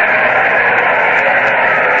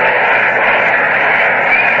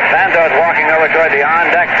 Santo's walking over toward the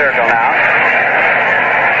on-deck circle now.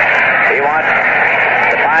 He wants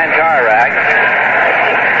the pine tar rag.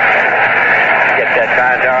 Get that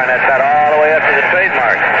pine tar on that set all the way up to the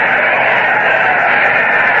trademark.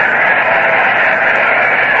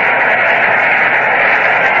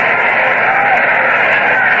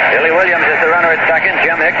 Williams is the runner at second.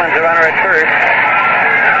 Jim Hickman's the runner at first.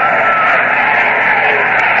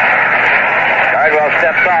 Cardwell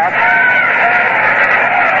steps off.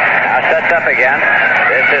 Now sets up again.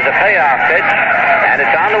 This is a payoff pitch, and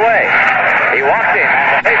it's on the way. He walked in, and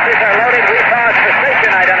the bases are loaded. We pause for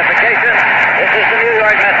station identification. This is the New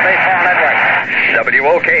York Mets Baseball Network.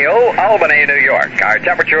 WOKO, Albany, New York. Our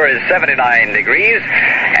temperature is 79 degrees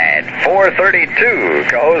at 4:32.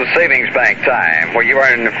 Co's Savings Bank time, where you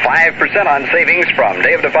earn 5% on savings from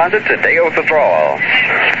day of deposit to day of withdrawal.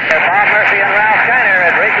 Bob Murphy and Ralph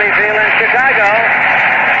Kiner at Wrigley Field in Chicago.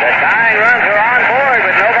 The tying runs are on board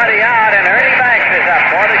with nobody out, and Ernie Banks is up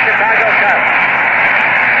for the Chicago Cubs.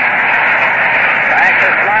 Banks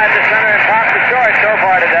has slid to center and popped to short so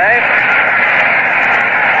far today.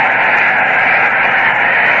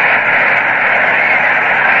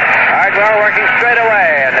 Cardwell working straight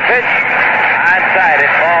away, and the pitch onside.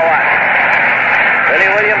 It's ball 1. Billy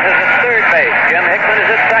Williams is at third base. Jim Hickman is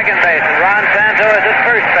at second base, and Ron Santo is at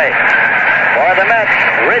first base. For the Mets,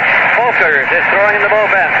 Rich Folkers is throwing in the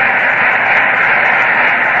bullpen.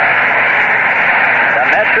 The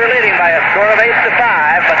Mets are leading by a score of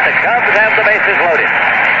 8-5, but the Cubs have the bases loaded.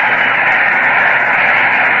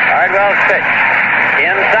 Cardwell's pitch.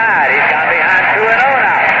 Inside. He's gone behind 2-0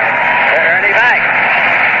 now to Ernie Banks.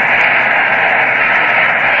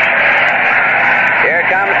 Here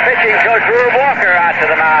comes pitching coach Rube Walker out to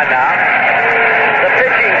the mound now. The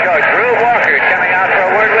pitching coach, Rube Walker, is coming out for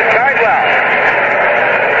a word with Cardwell.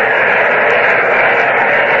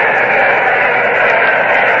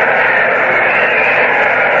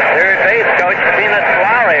 Third base coach Peanuts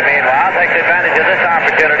Lowry, meanwhile, takes advantage of this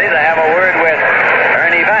opportunity to have a word with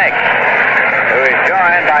Ernie Banks, who is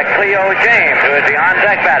joined by Cleo James, who is the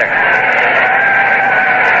on-deck batter.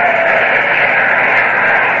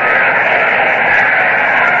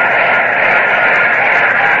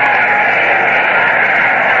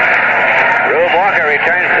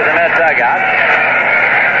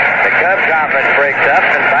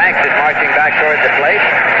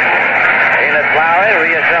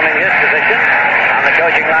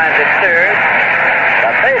 Batting lines at third.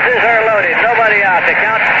 The bases are loaded. Nobody out. The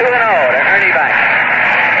count's 2-0 to Ernie Banks.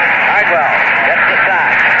 Cardwell gets the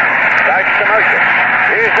sign. Starts the motion.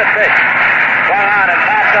 Here's the pitch. Swung on and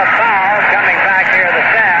popped up foul. Coming back near the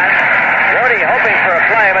stand. Brody hoping for a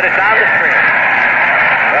play, but it's on the screen.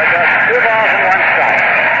 So just 2 balls and 1 strike.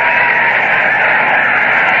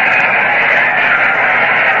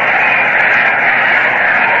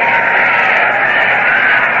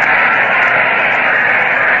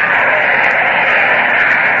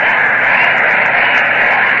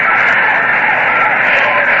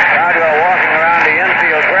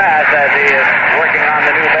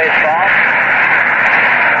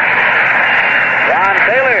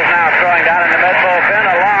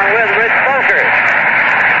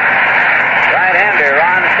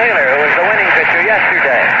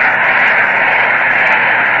 Yesterday.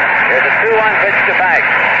 There's a 2-1 pitch to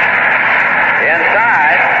Banks.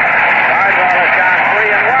 Inside, Cardwell has gone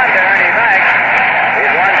 3-1 to Ernie Banks.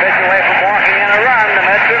 He's 1 pitch away from walking in a run. The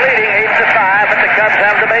Mets are leading 8-5, but the Cubs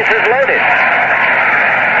have the bases loaded.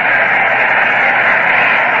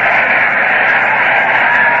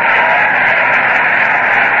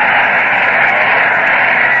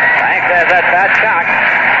 Banks has that bat cocked.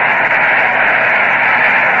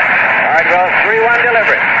 Cardwell 3-1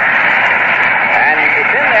 delivery. And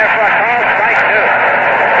it's in there for a called strike 2.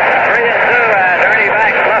 3-2 as Ernie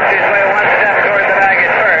Banks left his way 1 step toward the bag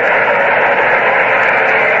at first.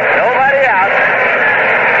 Nobody out.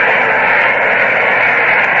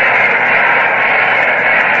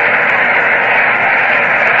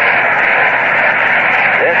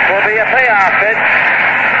 This will be a payoff pitch.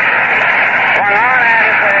 Swung on and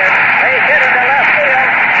it's a base hit into left field.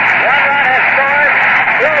 1 run has scored.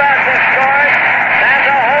 2 runs have scored.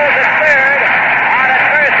 Santo holds at third. On at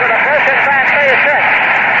first with a broken back base hit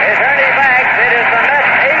is Ernie Banks. It is the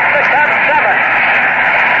Mets 8, the Cubs 7.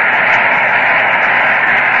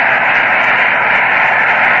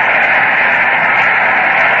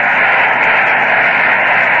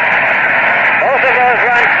 Both of those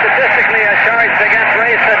runs statistically are charged against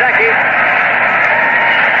Ray Sadecki.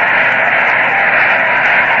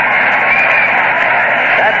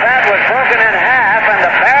 That bat was broken in half, and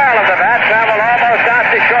the barrel of the bat traveled almost out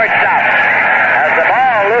to shortstop as the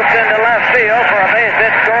ball looped into left field for a base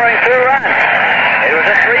hit, scoring 2 runs. It was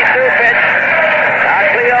a 3-2 pitch. Now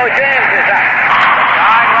Cleo James is up.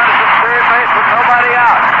 Tying runners at third base with nobody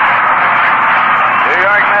out. New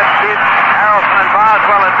York Mets beat Harrelson and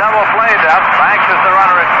Boswell a double play up. Banks is the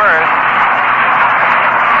runner at first.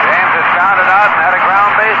 James has grounded out and had a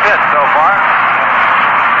ground base hit so far.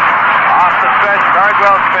 Off the stretch,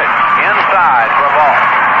 Cardwell's pitch. Inside for a ball.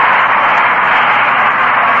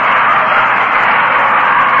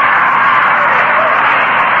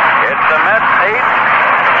 It's the Mets 8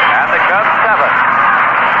 and the Cubs 7.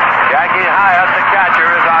 Jackie Hyatt, the catcher,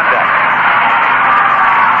 is on deck.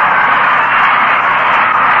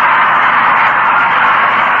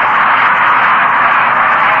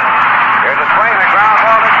 Here's a swing, a ground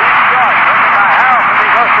ball to deep short. Taken by Harrelson. He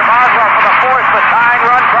goes to Boswell for the fourth. The tying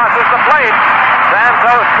run crosses the plate.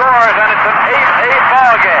 Santos scores, and it's an 8-8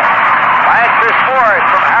 ball game. Banks is forced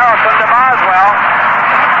from Harrelson to Boswell.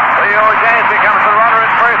 Leo James becomes the runner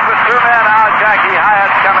at first with 2 men out. Jackie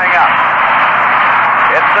Hyatt coming up.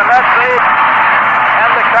 It's the Mets 8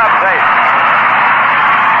 and the Cubs 8.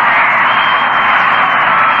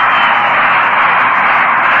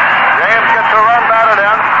 James gets a run batted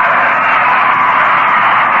in.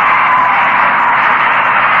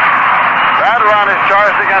 That run is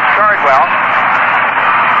charged against Cardwell.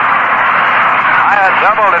 Hyatt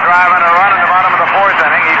doubled a drive and a run in the bottom of the 4th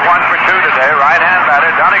inning. He's 1 for 2 today. Right-hand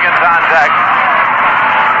batter. Dunnigan's on deck.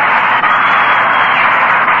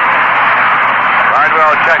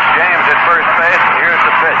 Cardwell checks James at first base. Here's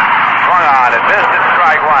the pitch. Swung on. It missed at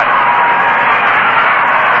strike 1.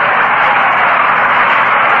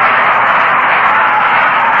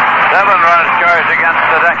 Seven runs charged against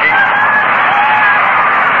Sadecki.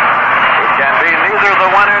 It can be neither the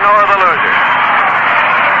winner nor the loser.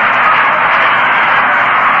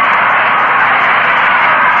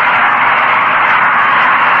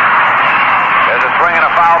 There's a swing and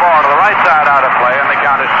a foul ball to the right side out of play, and the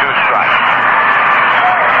count is 2 strikes.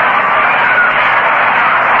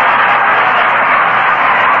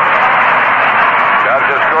 Cubs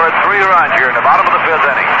have scored 3 runs here in the bottom of the 5th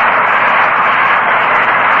inning.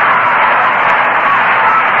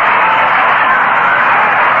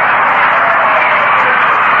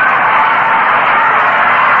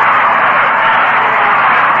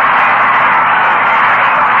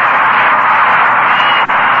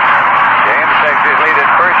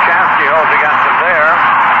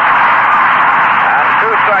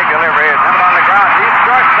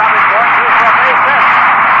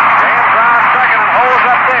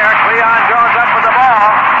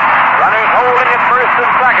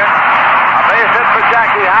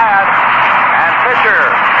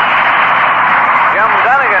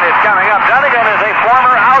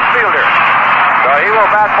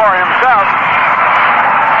 bat for himself.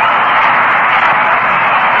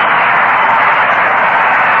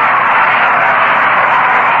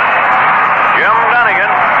 Jim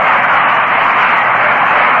Dunnigan,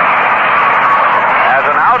 as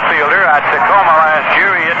an outfielder at Tacoma last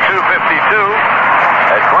year, he hit .252.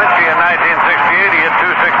 At Quincy in 1968, he hit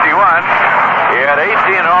 .261. He had 18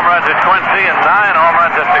 home runs at Quincy and 9 home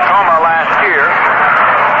runs at Tacoma last year.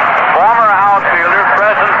 Former outfielder,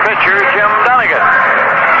 present pitcher Jim Dunnigan.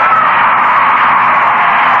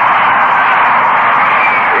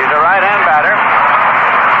 He's a right-hand batter.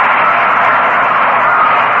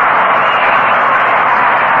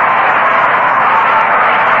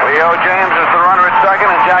 Leo James is the runner at second,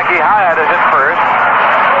 and Jackie Hyatt is at first.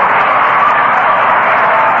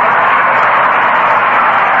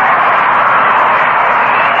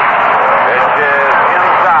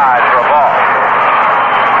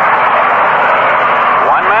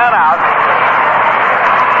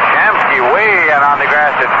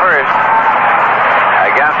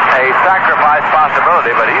 Sacrifice possibility,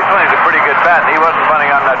 but he's swinging a pretty good bat, and he wasn't bunting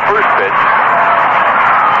on that first pitch.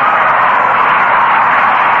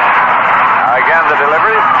 Again, the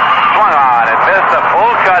delivery swung on. It missed a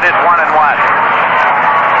full cut. It's 1-1.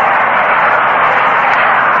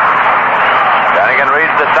 Dunnigan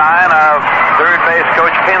reads the sign of third base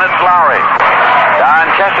coach Peanuts Lowry. Don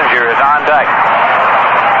Kessinger is on deck.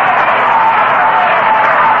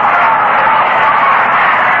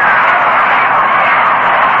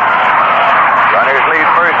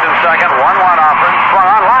 Second, 1-1 offering, swung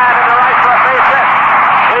on line into right for a base hit.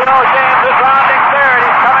 Leo James is rounding third.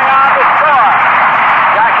 He's coming on to score.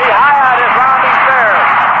 Jackie Hyatt is rounding third.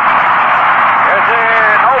 There's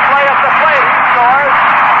no play at the plate. He scores.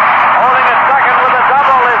 Holding at second with a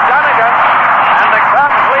double is Dunnigan, and the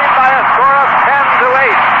Cubs lead by a score of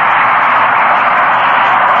 10-8.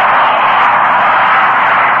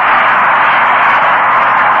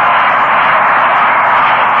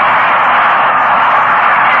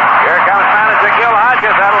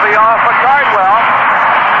 That'll be off for Cardwell.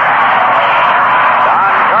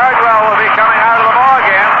 Don Cardwell will be coming out of the ball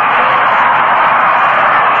game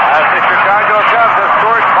as the Chicago Cubs have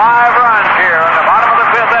scored 5 runs here in the bottom of the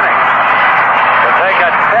 5th inning to take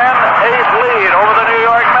a 10-8 lead over the New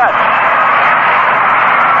York Mets.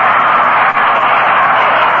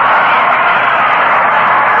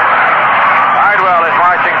 Cardwell is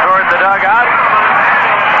marching toward the dugout.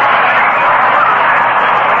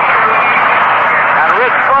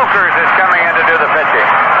 Folkers is coming in to do the pitching.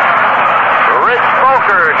 Rich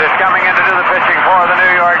Folkers is coming in to do the pitching for the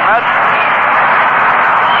New York Mets.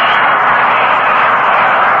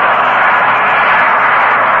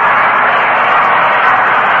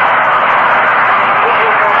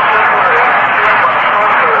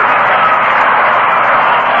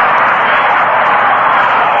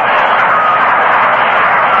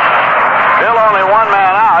 Still only one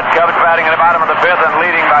man out. Cubs batting in the bottom of the 5th and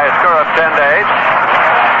leading by a score of 10-8.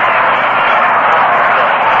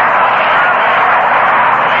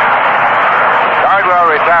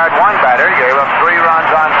 Retired one batter, gave up 3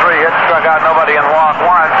 runs on 3 hits, struck out nobody and walked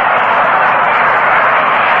 1.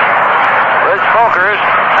 Rich Folkers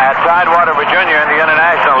at Tidewater, Virginia in the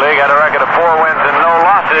International League had a record of 4 wins and no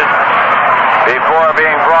losses before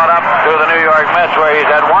being brought up to the New York Mets, where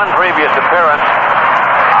he's had one previous appearance.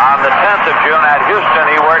 On the 10th of June at Houston,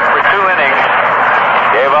 he worked for 2 innings,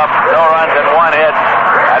 gave up no runs and 1 hit.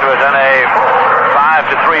 That was in a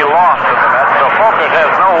 5-3 loss to the Mets, so Folkers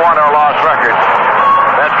has no won or loss record.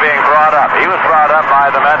 That's being brought up. He was brought up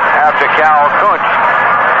by the Mets after Cal Kuntz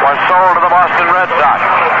was sold to the Boston Red Sox.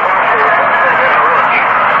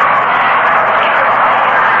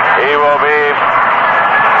 He will be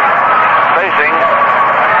facing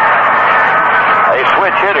a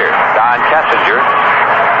switch hitter. Don Kessinger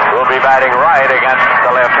will be batting right against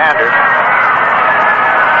the left-hander.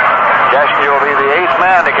 Kessinger will be the 8th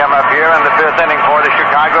man to come up here in the 5th inning for the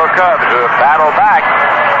Chicago Cubs, who have battled back.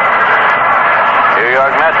 New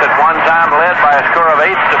York Mets at one time led by a score of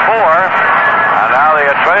 8-4, and now they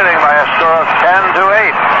are trailing by a score of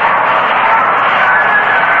 10-8.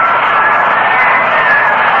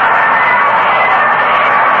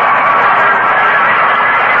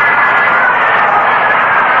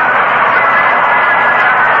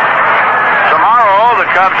 Tomorrow, the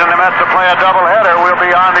Cubs and the Mets will play a doubleheader. We'll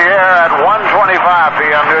be on the air at 1:25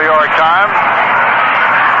 p.m. New York time.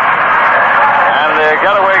 And the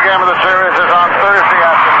getaway game of the series is on Thursday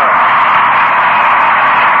afternoon.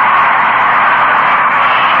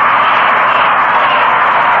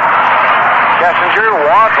 Kessinger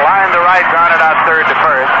walked, line to right, grounded out third to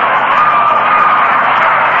first.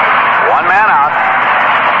 1 man out.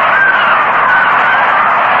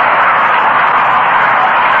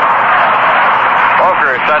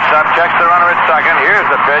 Sets up, checks the runner at second. Here's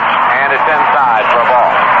the pitch, and it's inside for a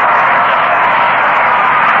ball.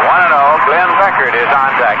 1-0. Glenn Beckert is on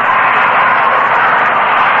deck.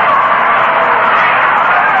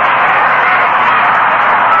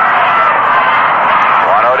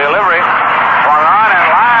 Delivery. Swung on and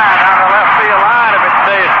line down the left field line if it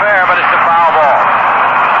stays fair, but it's a foul ball.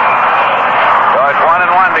 So it's 1-1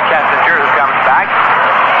 to Kessinger, who comes back.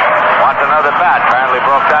 Wants another bat. Apparently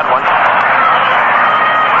broke that one.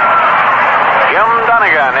 Jim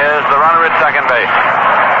Dunnigan is the runner at second base.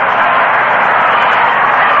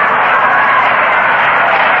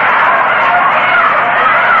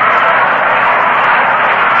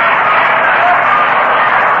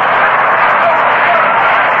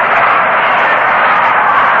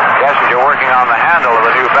 On the handle of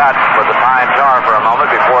the new bat with the pine tar for a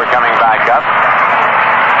moment before coming back up.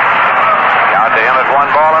 Count to him at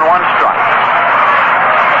 1 ball and 1 strike.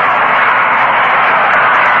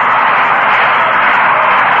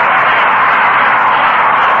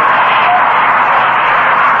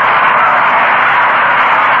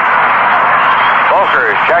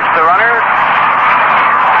 Volker checks the runner.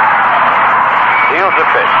 Deals the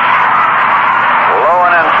pitch. Low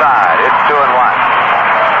and inside. It's 2-1.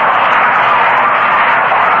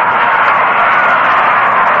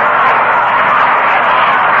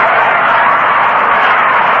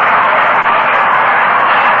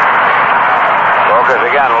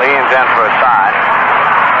 Again leans in for a side.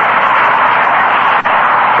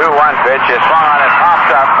 2-1 pitch is swung on and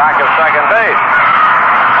popped up back of second base.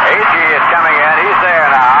 Agee is coming in. He's there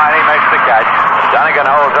now, and he makes the catch. Dunnigan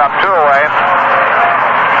holds up 2 away.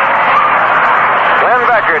 Glenn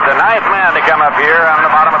Beckert, the 9th man to come up here on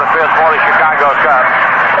the bottom of the 5th for the Chicago Cubs.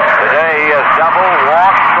 Today he has doubled,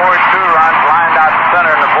 walked, scored 2 runs, lined out to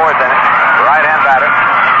center in the 4th inning. Right-hand batter.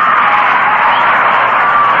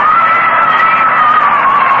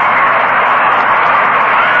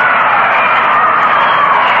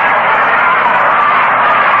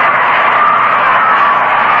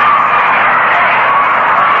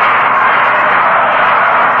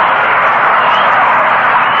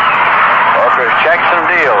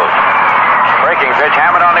 Pitch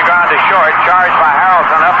hammered on the ground to short, charged by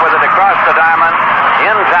Harrelson up with it across the diamond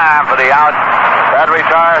in time for the out. That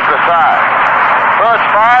retires the side. So it's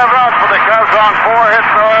 5 runs for the Cubs on 4 hits,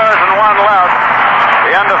 no errors, and 1 left.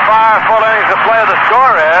 The end of 5 full innings of play. The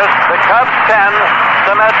score is the Cubs 10,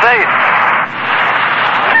 the Mets 8.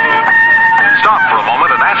 Stop for a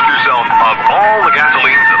moment and ask yourself, of all the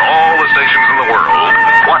gasolines at all the stations in the world,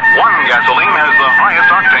 what one gasoline has the highest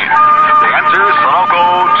octane? The answer is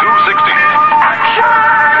Sunoco 260.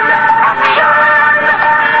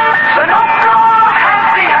 Sunoco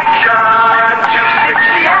has the action.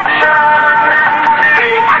 260 action.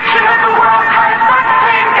 The action of the world has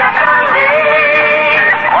octane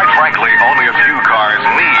gasoline. Quite frankly, only a few cars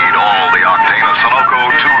need all the octane of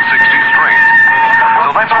Sunoco 260 strength. So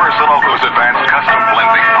that's where Sunoco's advanced custom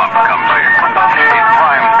blending pump comes in. It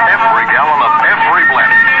primes every gallon of every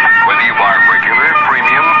blend, whether you buy regular,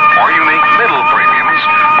 premium, or unique middle premiums,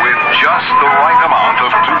 with just the right amount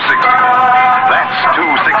of 260. That's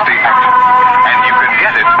 260 action. And you can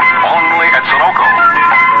get it only at Sunoco.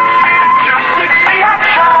 260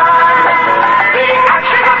 action. The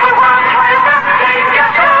action of the world has octane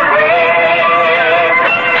gasoline.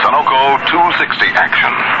 Sunoco 260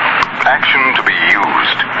 action. Action to be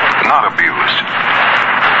used, not abused.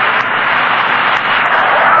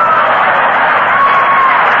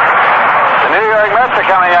 The New York Mets are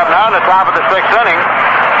coming up now in the top of the 6th inning.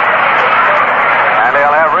 And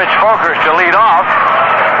they'll have Rich Folkers to lead off.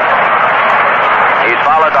 He's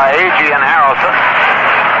followed by Agee and Harrelson.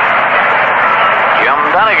 Jim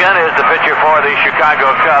Dunnigan is the pitcher for the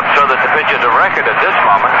Chicago Cubs, so that the pitchers of record at this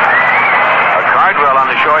moment are Cardwell on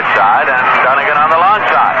the short side and Dunnigan on the long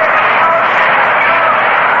side.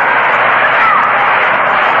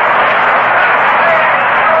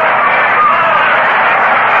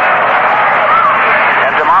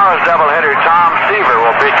 In tomorrow's doubleheader, Tom Seaver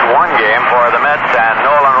will pitch 1 game for the Mets and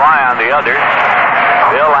Nolan Ryan the other.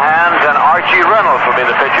 Bill Hands and Archie Reynolds will be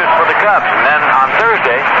the pitchers for the Cubs. And then on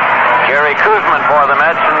Thursday, Gary Kuzman for the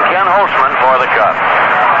Mets and Ken Holtzman for the Cubs.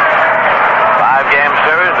 5-game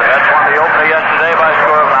series. The Mets won the opener yesterday by a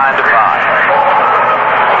score of 9-5.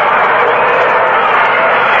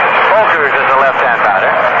 Folkers is the left-hand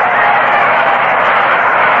batter.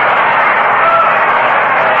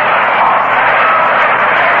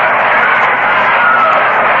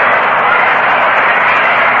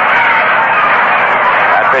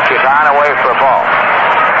 That pitch is on away for a ball.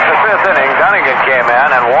 In the 5th inning, Dunnigan came in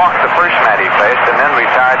and walked the first man he faced and then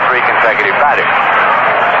retired 3 consecutive batters.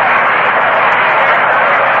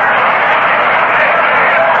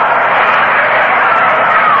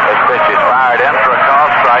 pitch is fired in for a call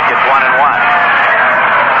strike. It's 1-1.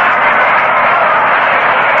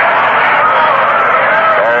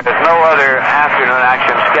 There is no other afternoon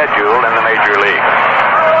action scheduled in the major league.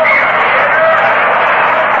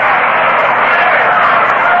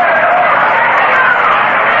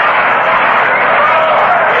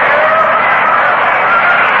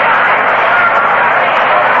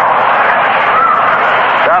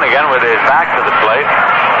 Dunnigan with his back to the plate,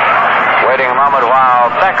 waiting a moment while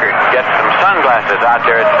Becker gets some sunglasses out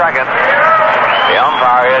there at second. The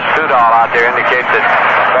umpire is Tudal out there, indicates that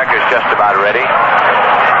Becker's just about ready.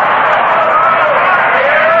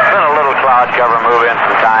 Then a little cloud cover move in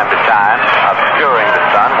from time to time, obscuring the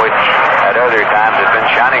sun, which at other times has been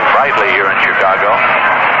shining brightly here in Chicago.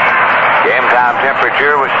 Game time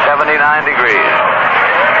temperature was 79 degrees.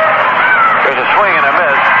 There's a swing and a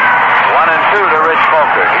miss. 1-2 to Rich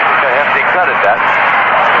Folker. He took a hefty cut at that.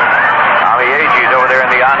 Tommy Agee's over there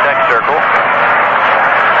in the on-deck circle.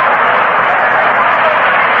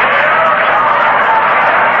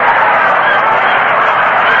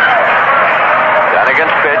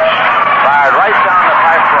 Dunnigan's pitch fired right down the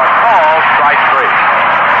pipe for a call, strike 3.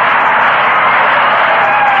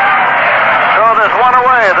 So there's one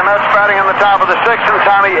away. The Mets batting in the top of the 6th, and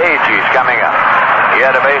Tommy Agee's coming up. He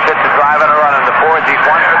had a base hit to drive and a run in the 4th. He's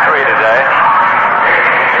 1 for 3 today.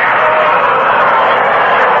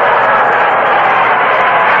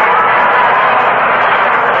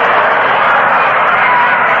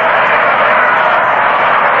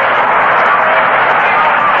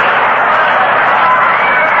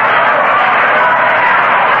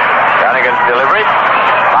 Dunnigan's delivery.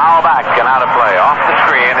 Foul back and out of play. Off the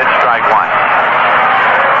screen, it's strike 1.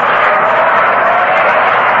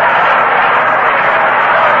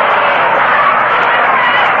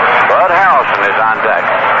 Is on deck.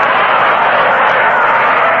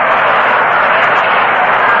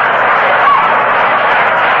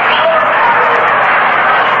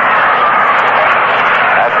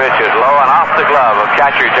 That pitch is low and off the glove of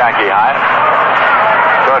catcher Jackie Hyde.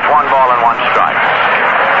 So it's 1 ball and 1 strike.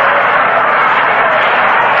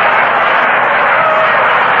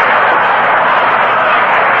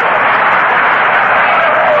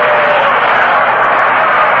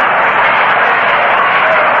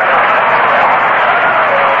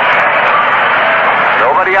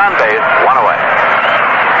 On base, 1 away.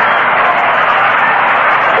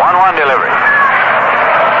 1-1 delivery.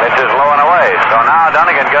 This is low and away. So now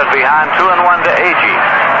Dunnigan goes behind 2-1 to Agee.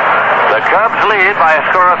 The Cubs lead by a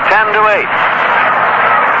score of 10-8.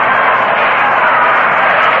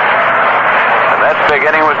 The Mets'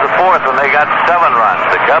 beginning was the 4th when they got 7 runs.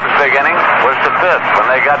 The Cubs' beginning was the 5th when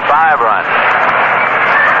they got 5 runs.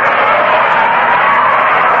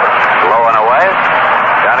 Low and away.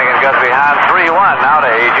 Dunnigan goes behind 3-1 now to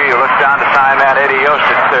Agee, who looks down to sign man Eddie Yost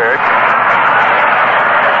at third.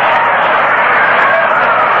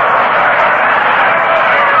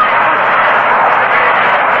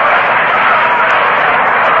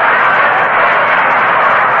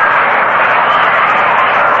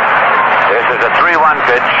 This is a 3-1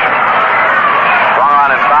 pitch. Swung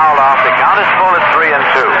on and fouled off. The count is full at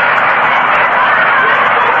 3-2.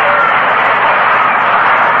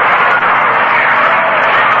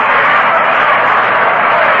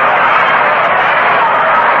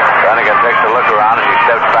 Takes a look around as he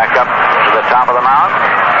steps back up to the top of the mound.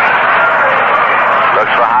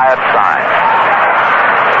 Looks for Hyatt's sign.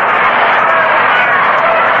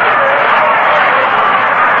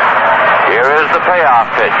 Here is the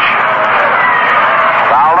payoff pitch.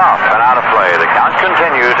 Fouled off and out of play. The count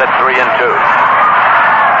continues at 3-2.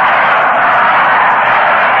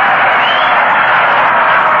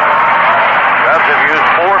 Cubs have used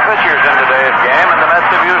 4 pitchers in today's game, and the Mets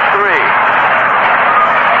have used 3.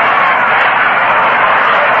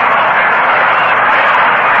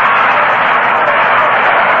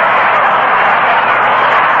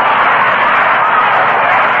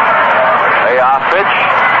 Pitch.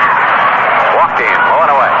 Walked in, low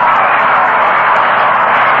and away.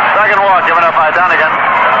 Second walk given up by Dunnigan.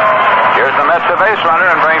 Here's the Mets a base runner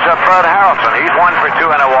and brings up Bud Harrelson. He's 1 for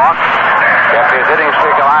 2 in a walk. Kept his hitting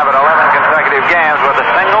streak alive at 11 consecutive games with a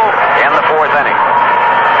single in the 4th inning.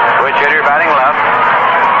 Switch hitter batting left.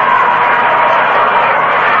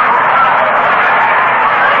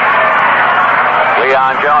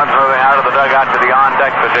 Leon Jones moving out of the dugout to the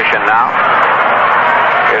on-deck position now.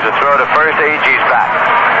 Here's a throw to first. Agee's back.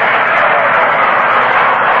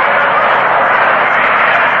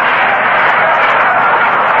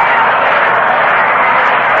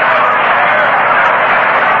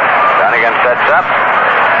 Dunnigan sets up.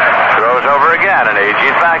 Throws over again, and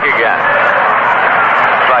Agee's back again.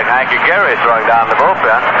 It's like Hanky Gary throwing down the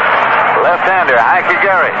bullpen. Left-hander, Hank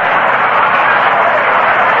Gary.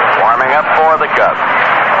 Warming up for the Cubs.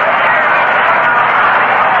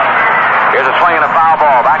 Here's a swing and a foul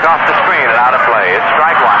ball. Back off the screen and out of play. It's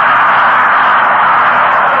strike one.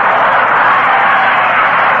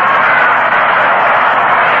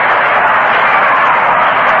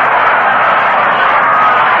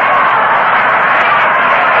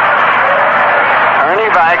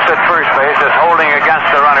 Ernie Banks at first base is holding against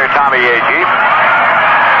the runner, Tommy Agee.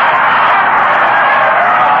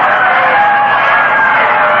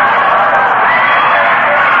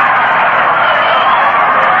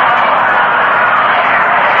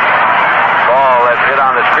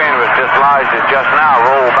 Dislodged it just now,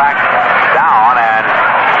 rolled back down, and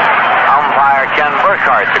umpire Ken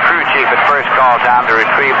Burkhart, the crew chief at first, call time to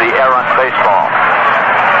retrieve the errant baseball.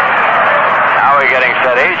 Now we're getting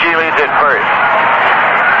set. Agee leads at first.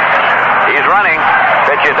 He's running.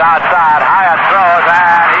 Pitches outside. Hyatt throws,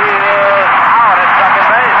 and he is out at second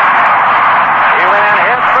base. He went in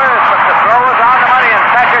hit first, but the throw was on the money, and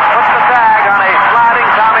Peckert put the tag on a sliding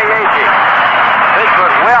Tommy Agee. Pitch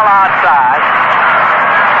was well outside.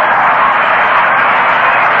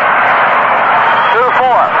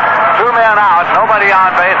 2 men out, nobody on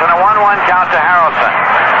base, and a 1-1 count to Harrelson.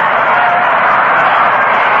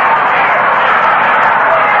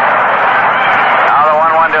 Now the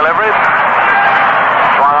 1-1 delivery.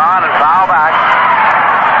 Swung on and foul back.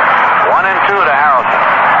 1-2 to Harrelson.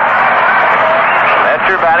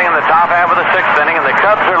 Letcher batting in the top half of the 6th inning, and the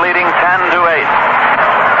Cubs are leading 10-8.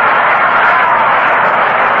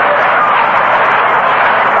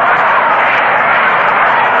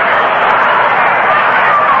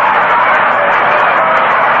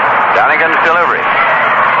 Delivery.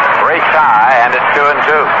 Breaks high, and it's 2-2.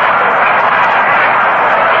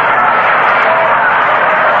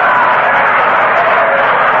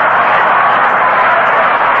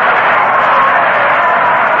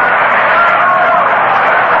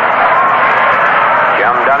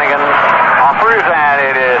 Jim Dunnigan offers, and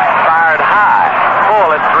it is fired high.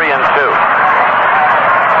 Full at 3-2.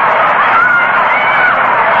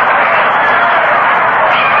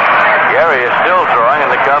 Gary is still throwing in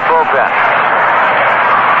the Cub bullpen.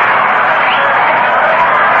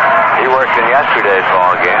 He worked in yesterday's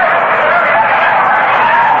ball game.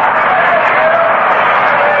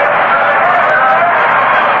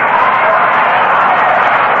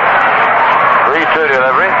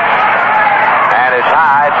 Delivery, and it's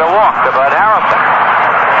high. It's a walk to Bud Harrelson.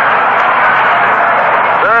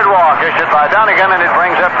 Third walk issued by Dunnigan, and it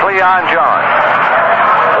brings up Cleon Jones.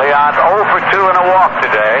 Cleon's 0 for 2 in a walk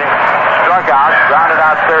today. Struck out, grounded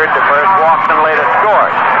out third to first, walked and later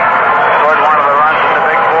scored. Scored one of the runs in the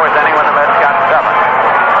big 4th inning when the Mets got 7.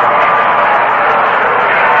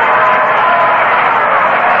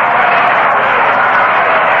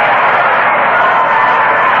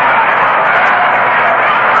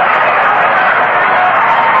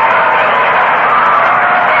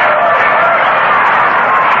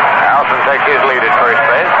 His lead at first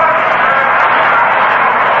base.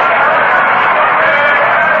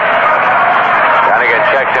 Dunnigan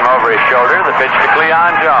checks him over his shoulder. The pitch to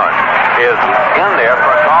Cleon Jones is in there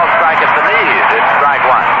for a call strike at the knees. It's strike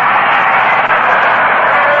one.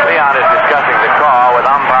 Cleon is discussing the call with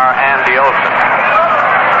umpire Andy Olson.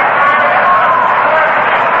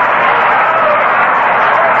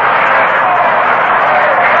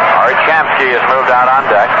 Art Shamsky has moved out on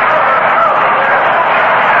deck.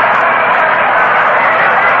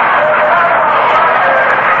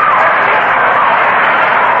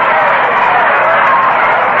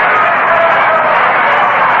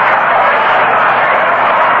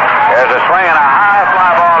 Swing and a high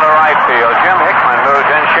fly ball to right field. Jim Hickman moves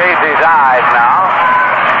in, shades his eyes now,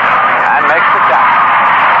 and makes the catch.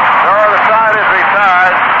 So the side is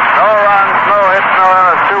retired. No runs, no hits, no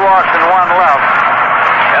errors, 2 walks and 1 left.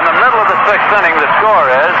 In the middle of the 6th inning, the score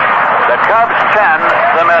is the Cubs 10,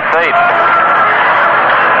 the Mets 8.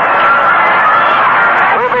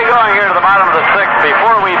 We'll be going here to the bottom of the 6th.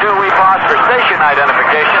 Before we do, we pause for station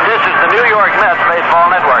identification. This is the New York Mets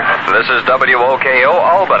Baseball Network. This is WOKO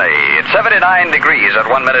Albany. It's 79 degrees at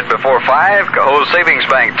 1 minute before 5. Cohoes Savings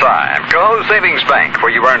Bank time. Cohoes Savings Bank,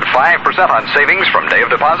 where you earned 5% on savings from day of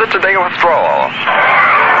deposit to day of withdrawal.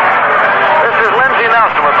 This is Lindsey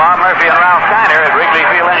Nelson with Bob Murphy and Ralph Kiner at Wrigley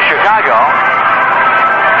Field in Chicago.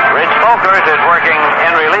 Rich Folkers is working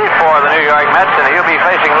in relief for the New York Mets, and he'll be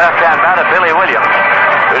facing left-hand batter Billy Williams,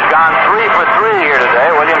 who's gone 3 for 3 here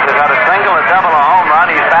today. Williams has had a single, a double, a home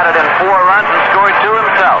run. He's batted in 4 runs and scored 2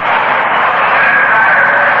 himself.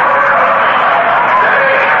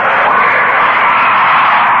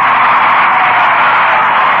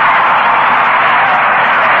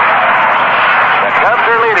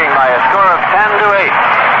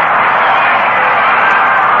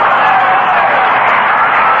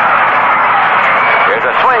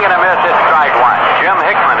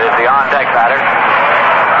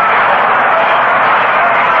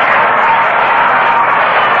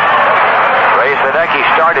 Hideki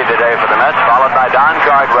started today for the Mets, followed by Don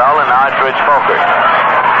Cardwell, and now it's Rich Folkers.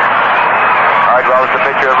 Cardwell is the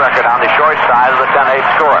pitcher of record on the short side of the 10-8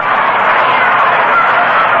 score.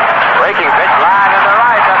 Breaking pitch, line in the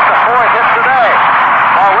right. That's the fourth hit today.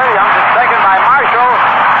 Paul Williams is taken by Marshall,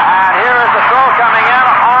 and here is the throw coming in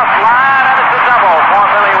off line, and it's a double for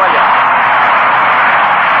Billy Williams.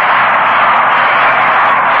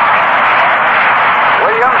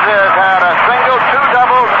 Williams has had a single, two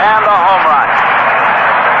doubles, and a home run.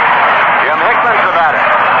 Jim Hickman's the batter.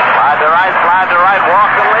 Slide to right,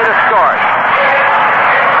 walked and later scored.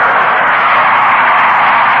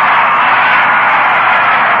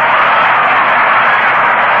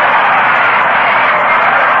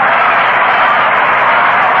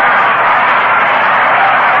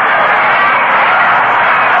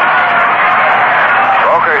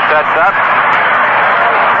 Sets up.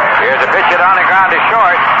 Here's a pitch hit on the ground to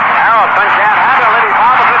short. Harrelson can't handle it. He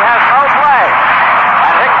bobbles it, has no play.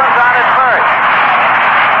 And Hickman's on at first.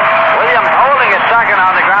 Williams holding at second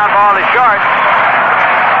on the ground ball to short.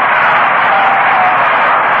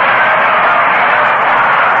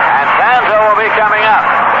 And Sanzo will be coming up.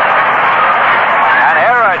 And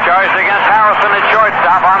Hera charged against Harrelson at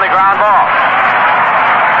shortstop on the ground ball.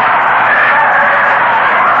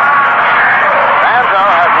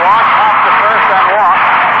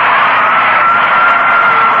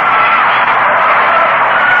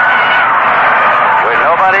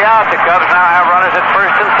 The Cubs now have runners at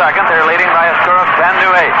first and second. They're leading by a score of 10-8.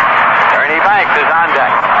 Ernie Banks is on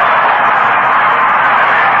deck.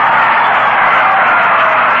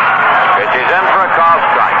 Pitch is in for a call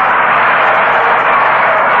strike.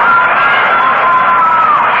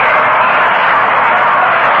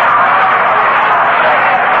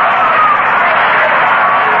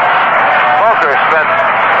 Folkers spent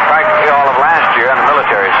practically all of last year in the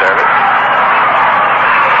military service.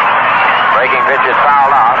 Breaking pitch is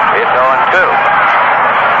fouled off. It's 0-2.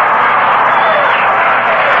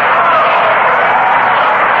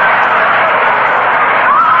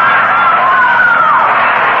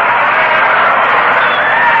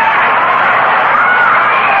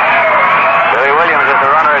 Billy Williams is the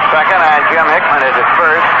runner at second, and Jim Hickman is at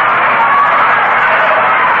first.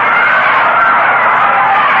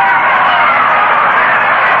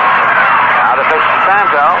 Now the pitch to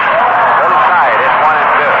Santo. Little side. It's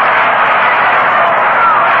 1-2.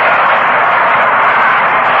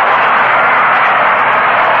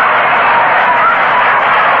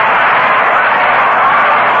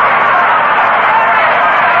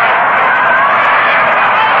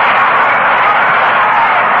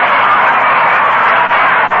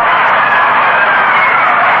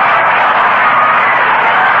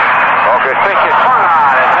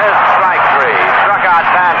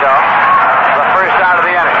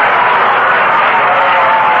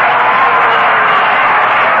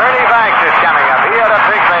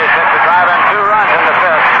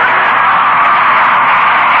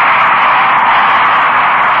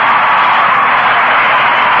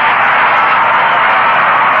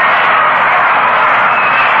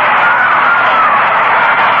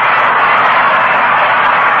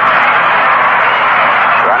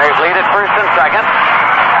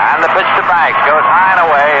 Goes high and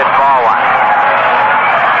away. It's ball one.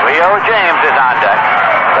 Leo James is on deck.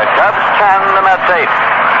 The Cubs 10, the Mets 8.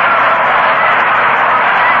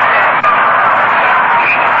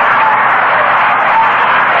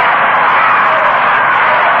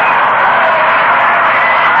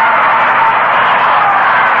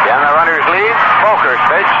 Again, the runners lead. Folkers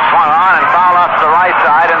pitch swung on and fouled off to the right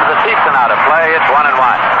side into the seats and out of play. It's 1-1.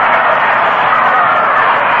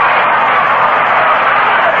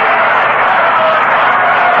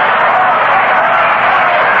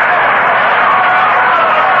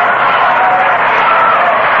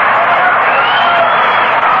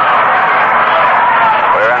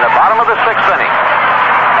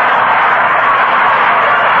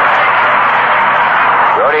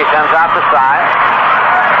 Sends out the side.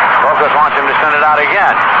 Folkers wants him to send it out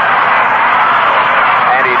again.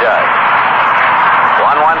 And he does.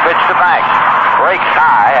 1-1 pitch to Banks. Breaks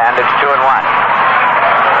high, and it's 2-1.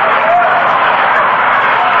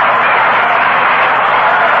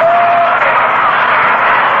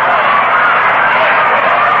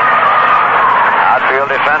 Outfield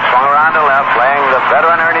defense swung around to left, playing the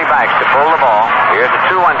veteran Ernie Banks to pull the ball. Here's a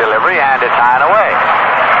 2-1 delivery, and it's high and away.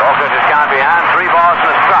 Folkers has gone behind, 3 balls and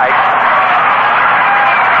a strike.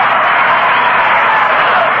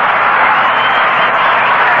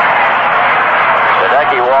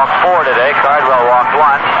 Hideki walked 4 today. Cardwell walked 1.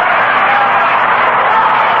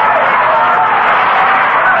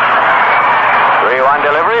 3-1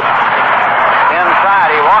 delivery. Inside,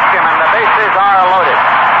 he walked him, and the bases are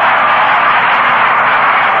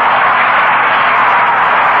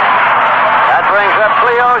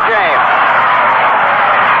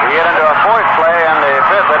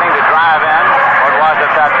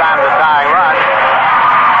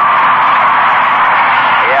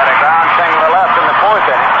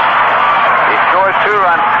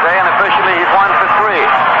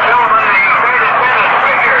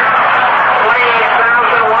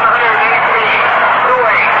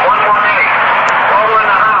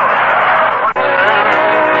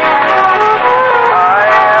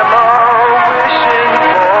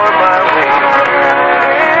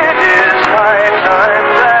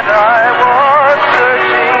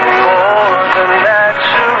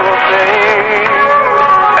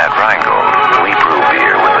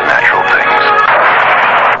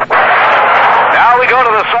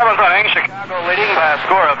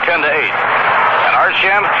score of 10-8. And Art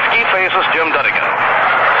Shamsky faces Jim Dunnigan.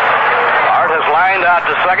 Art has lined out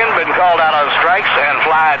to second, been called out on strikes, and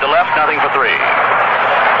flied to left, nothing for 3.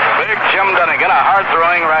 Big Jim Dunnigan, a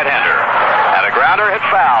hard-throwing right-hander. And a grounder hit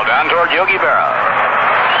foul down toward Yogi Berra.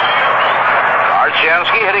 Art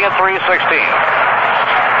Shamsky hitting at .316.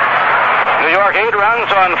 New York 8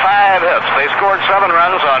 runs on 5 hits. They scored 7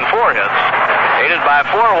 runs on 4 hits, aided by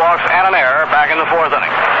 4 walks and an error back in the 4th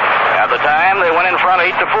inning. At the time, they went in front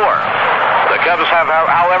 8-4. The Cubs have,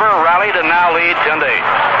 however, rallied and now lead 10-8.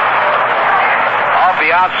 Off the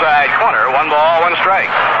outside corner, 1 ball, 1 strike.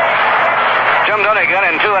 Jim Dunnigan,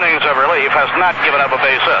 in 2 innings of relief, has not given up a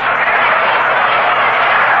base hit.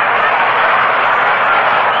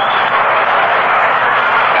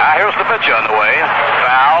 Now here's the pitch on the way.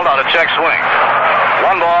 Fouled on a check swing.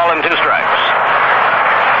 1 ball and 2 strikes.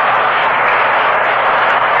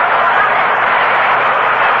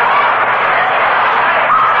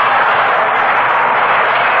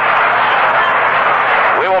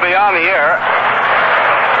 We will be on the air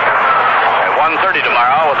at 1:30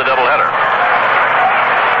 tomorrow with a doubleheader.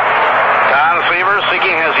 Don Seaver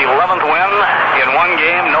seeking his 11th win in 1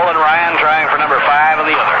 game. Nolan Ryan trying for number 5 in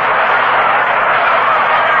the other.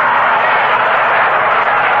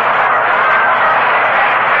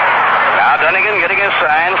 Now Dunnigan getting his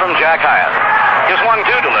sign from Jack Hyatt. His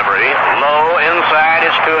 1-2 delivery. Low inside.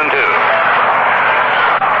 It's 2-2.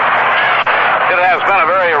 It has been a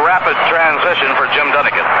very rapid transition for Jim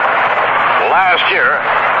Dunnigan. Last year,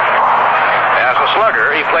 as a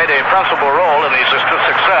slugger, he played a principal role in the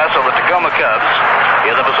success of the Tacoma Cubs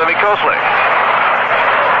in the Pacific Coast League.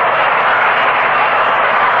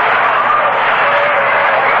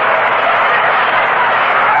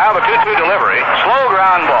 Now the 2-2 delivery. Slow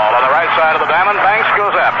ground ball on the right side of the diamond. Banks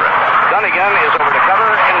goes after it. Dunnigan is over to cover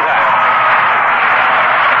in time.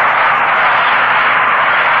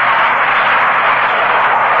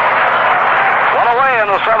 In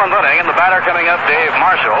the 7th inning, and the batter coming up, Dave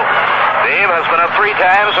Marshall. Dave has been up 3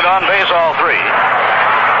 times and on base all 3.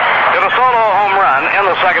 Did a solo home run in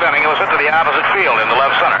the 2nd inning. It was hit to the opposite field in the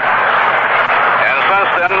left center. And since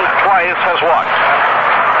then, twice has walked.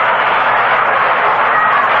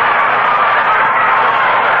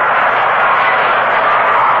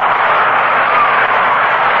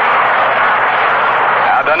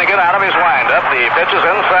 Now Dunnigan out of his windup. The pitch is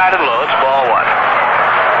inside and low. It's ball 1.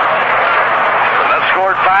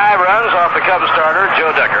 Scored 5 runs off the Cubs starter,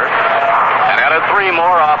 Joe Decker, and added 3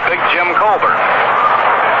 more off big Jim Colbert.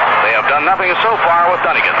 They have done nothing so far with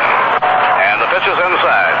Dunnigan. And the pitch is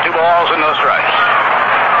inside. 2 balls and no strikes.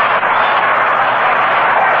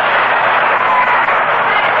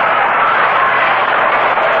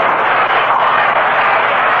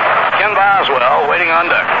 Ken Boswell waiting on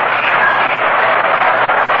deck.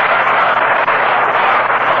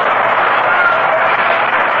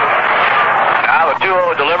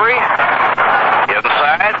 Delivery.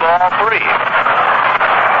 Inside, ball 3. The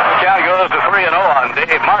count goes to 3-0 on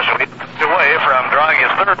Dave Marshall. He's away from drawing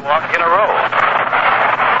his 3rd walk in a row.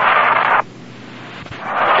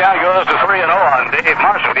 The count goes to 3-0 on Dave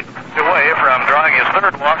Marshall. He's away from drawing his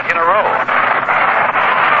 3rd walk in a row.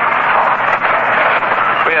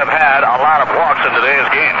 We have had a lot of walks in today's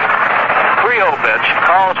game. 3-0 pitch.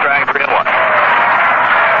 Call strike 3-1.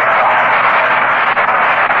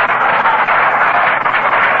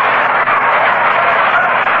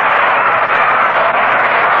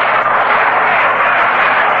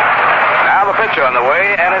 On the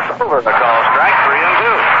way, and it's over. The call strike 3-2.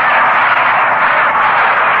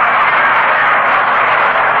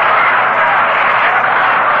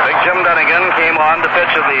 Big Jim Dunnigan came on to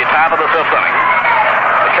pitch in the top of the 5th inning.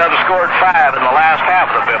 The Cubs scored 5 in the last half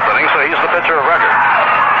of the 5th inning, so he's the pitcher of record.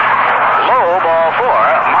 Low, ball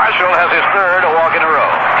 4. Marshall has his 3rd, a walk in a row.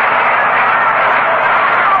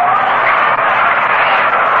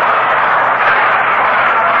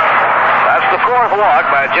 The 4th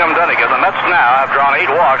walk by Jim Dunnigan. The Mets now have drawn 8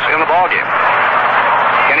 walks in the ballgame.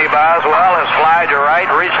 Kenny Boswell has flied to right,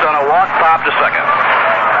 reached on a walk, popped to second.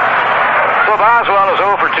 So Boswell is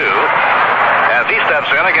 0 for 2 as he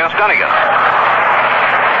steps in against Dunnigan.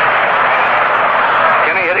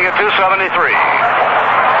 Kenny hitting at .273.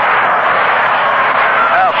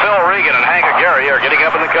 Now Phil Regan and Hank Aguirre are getting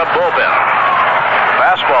up in the Cub bullpen.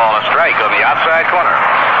 Fastball, a strike on the outside corner.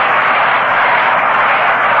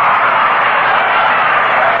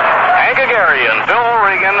 Hank Aguirre and Phil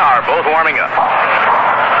Regan are both warming up.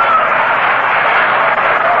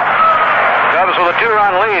 Cubs with a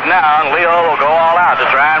 2-run lead now, and Leo will go all out to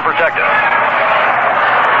try and protect it.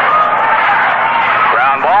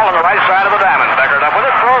 Ground ball on the right side of the diamond. Beckert up with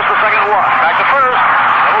it, throws the second walk. Back to first.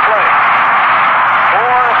 Double play. 4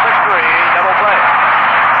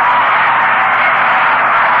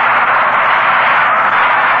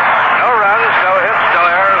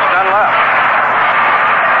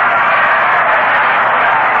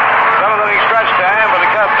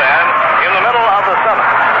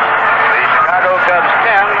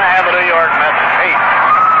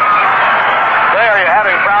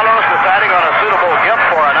 problems deciding on a suitable gift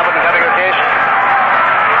for an up-and-coming occasion?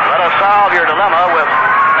 Let us solve your dilemma with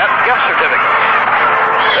Met gift certificates.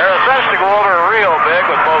 They're a cinch to go over real big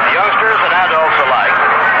with both youngsters and adults alike,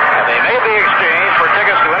 and they may be exchanged for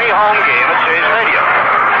tickets to any home game at Shea Stadium.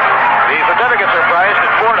 These certificates are priced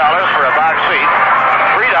at $4 for a box seat,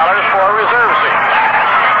 $3 for a reserve seat.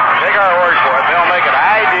 Take our word for it, they'll make an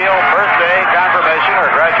ideal birthday, confirmation, or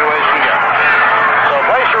graduation gift. So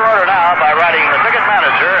place your order now by writing the ticket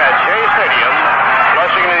manager at Shea Stadium,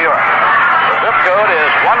 Flushing, New York. The zip code is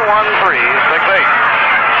 11368.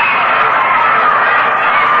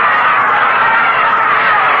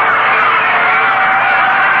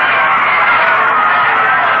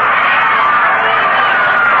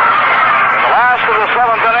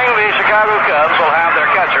 Chicago Cubs will have their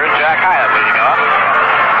catcher, Jack Hyatt, leading off,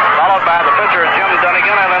 followed by the pitcher, Jim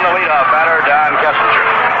Dunnigan, and then the leadoff batter, Don Kessinger.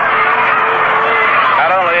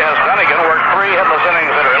 Not only has Dunnigan worked 3 hitless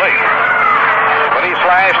innings in relief, but he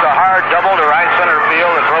slashed a hard double to right center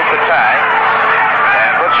field that broke the tie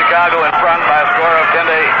and put Chicago in front by a score of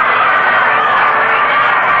 10-8.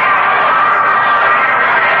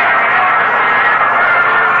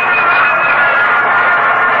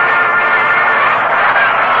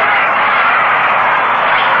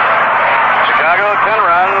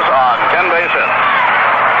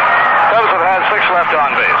 Left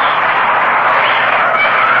on base.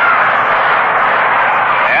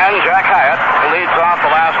 And Jack Hyatt leads off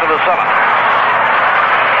the last of the 7th.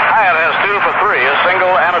 Hyatt has 2 for 3, a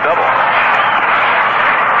single and a double.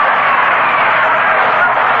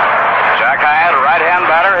 Jack Hyatt, right-hand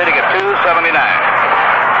batter, hitting at .279.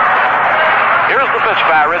 Here's the pitch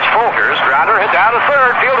by Rich Folkers. Grounder hit down to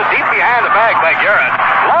third, fielded deep behind the bag by Garrett.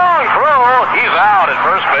 Long throw, he's out at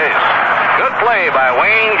first base. Good play by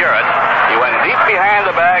Wayne Garrett. He went deep behind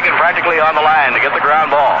the bag and practically on the line to get the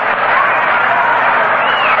ground ball.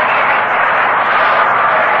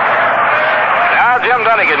 Now Jim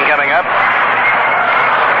Dunnigan coming up.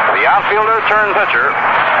 The outfielder turned pitcher.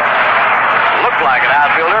 Looked like an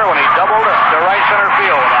outfielder when he doubled to right center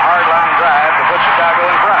field with a hard line drive to put Chicago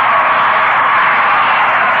in front.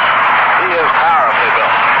 He is powerfully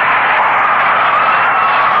built.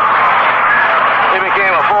 He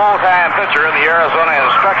became a full-time pitcher in the Arizona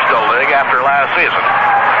Instructional League after last season.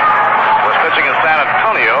 Was pitching in San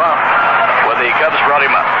Antonio when the Cubs brought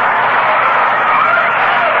him up.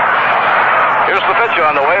 Here's the pitch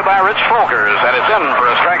on the way by Rich Folkers, and it's in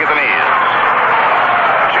for a strike at the knees.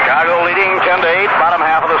 Chicago leading 10-8, bottom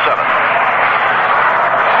half of the 7th.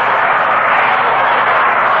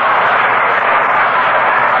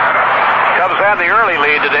 Cubs had the early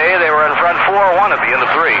lead today. They were in front 4-1 at the end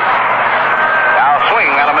of 3.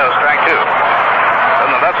 Swing on a miss, strike 2.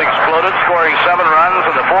 Then the Mets exploded, scoring 7 runs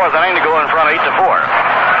in the 4th inning to go in front 8-4. The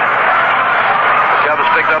Cubs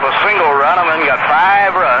picked up a single run and then got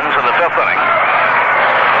 5 runs in the 5th inning.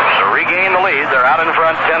 To regain the lead, they're out in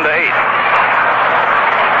front 10-8.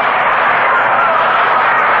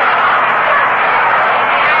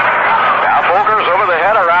 Now Folkers over the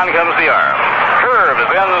head, around comes the arm. Curve is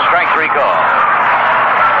in, strike 3 call.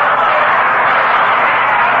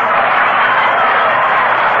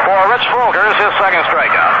 Rich Folkers, his second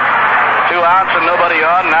strikeout. 2 outs and nobody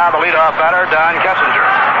on. Now the leadoff batter, Don Kessinger.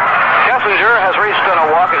 Kessinger has reached on a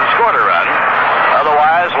walk and scored a run.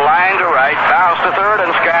 Otherwise, line to right, bounce to third,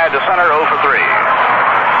 and skied to center 0 for 3.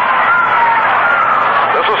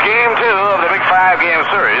 This is game 2 of the big 5-game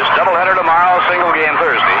series. Doubleheader tomorrow, single game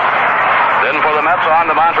Thursday. Then for the Mets on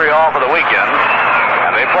to Montreal for the weekend.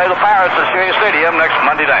 And they play the Pirates at Shea Stadium next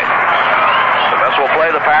Monday night. The Mets will play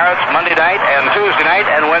the Pirates Monday night and Tuesday night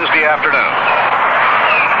and Wednesday afternoon.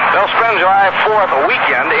 They'll spend July 4th a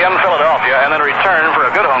weekend in Philadelphia and then return for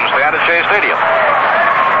a good homestand at Shea Stadium.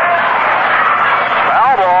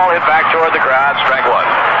 Foul ball hit back toward the crowd, strike 1.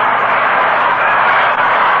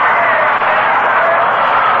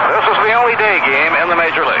 This is the only day game in the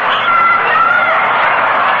major leagues.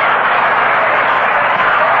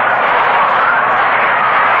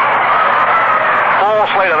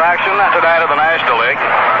 Slate of action tonight in the National League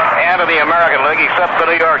and in the American League, except the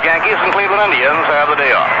New York Yankees and Cleveland Indians have the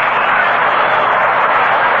day off.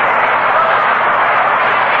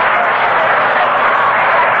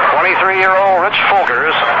 23-year-old Rich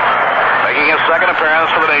Folkers making his second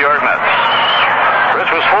appearance for the New York Mets.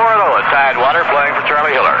 Rich was 4-0 at Tidewater playing for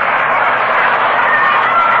Charlie Hiller.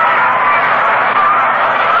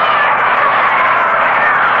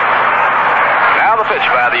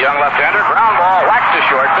 Pitch by the young left-hander. Ground ball whacked to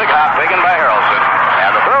short. Big hop taken by Harrelson.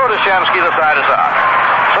 And the throw to Shamsky. The side is out.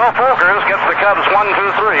 So Folkers gets the Cubs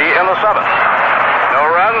 1-2-3 in the 7th. No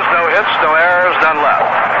runs, no hits, no errors, none left.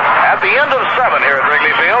 At the end of 7 here at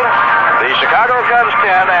Wrigley Field. The Chicago Cubs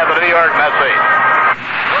 10 and the New York Mets 8.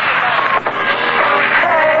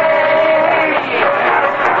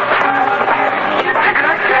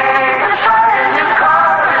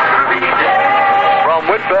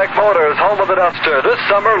 Whitbeck Motors, home of the Duster. This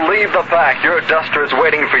summer, leave the pack. Your Duster is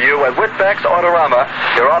waiting for you at Whitbeck's Autorama,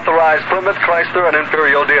 your authorized Plymouth, Chrysler, and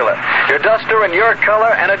Imperial dealer. Your Duster in your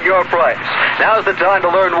color and at your price. Now's the time to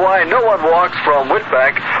learn why no one walks from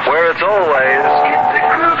Whitbeck, where it's always...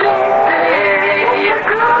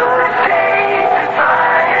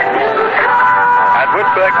 At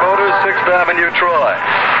Whitbeck Motors, 6th Avenue, Troy.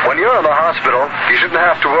 When you're in the hospital, you shouldn't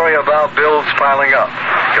have to worry about bills piling up.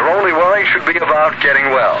 Your only worry should be about getting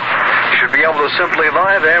well. You should be able to simply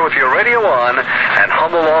lie there with your radio on and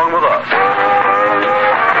hum along with us.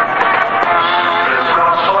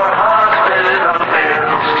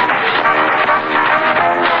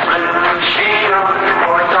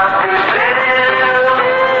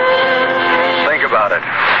 Think about it.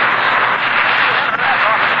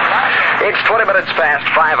 It's 20 minutes past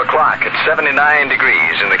 5 o'clock. It's 79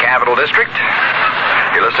 degrees in the Capital District.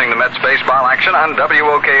 You're listening to Mets baseball action on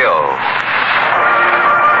WOKO.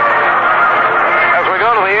 As we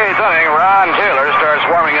go to the 8th inning, Ron Taylor starts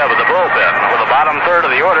warming up at the bullpen with the bottom third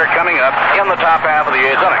of the order coming up in the top half of the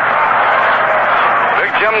 8th inning.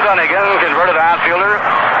 Big Jim Dunnigan, converted outfielder,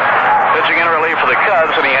 pitching in relief for the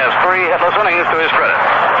Cubs, and he has 3 hitless innings to his credit.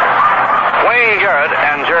 Wayne Garrett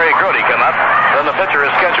and Jerry Grody come up, then the pitcher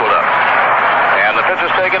is scheduled up. And the pitch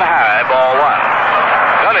is taken high, ball 1.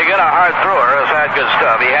 Dunnigan, a hard thrower, has had good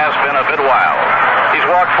stuff. He has been a bit wild. He's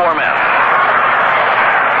walked 4 men.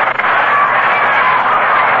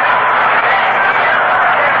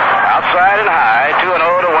 Outside and high, 2-0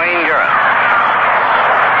 to Wayne Garrett.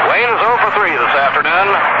 Wayne is 0 for 3 this afternoon.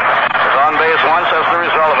 Is on base once as the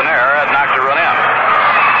result of an error that knocked a run in.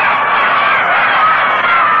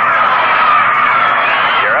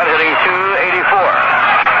 Garrett hitting .284.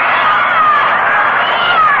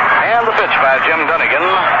 And the pitch by Jim Dunnigan.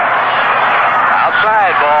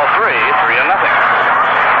 Outside, ball 3, 3-0.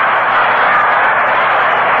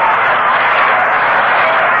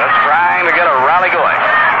 That's trying to get a rally going.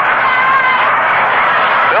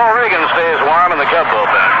 Bill Regan stays warm in the Cub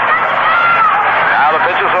bullpen. Now the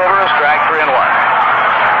pitch is over, a strike, 3-1.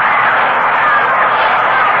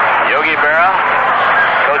 Yogi Berra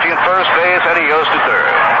coaching at first base, Eddie Yost at third.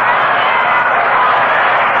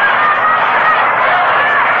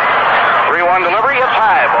 3-1 delivery, it's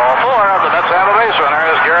high, ball 4. The Mets have a base runner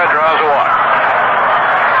as Garrett draws a walk.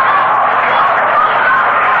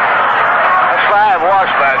 That's 5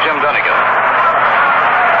 walks by Jim Dunnigan.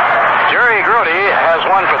 Jerry Grody has 1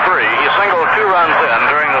 for 3. He singled 2 runs in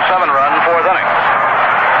during the 7-run 4th inning.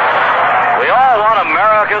 We all want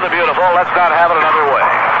America the Beautiful. Let's not have it another way.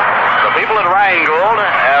 The people at Rheingold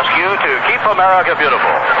ask you to keep America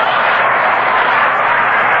beautiful.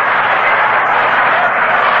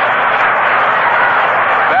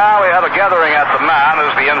 Now we have a gathering at the mound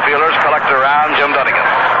as the infielders collect around Jim Dunnigan.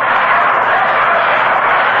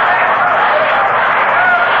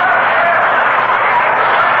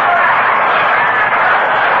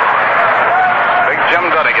 Big Jim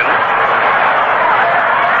Dunnigan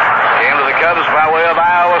came to the Cubs by way of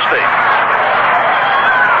Iowa State.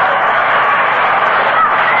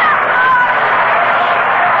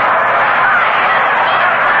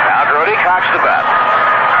 Now Grody cocks the bat.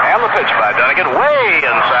 And the pitch by Dunnigan way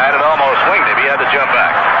inside. It almost winged him. He had to jump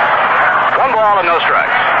back. 1 ball and no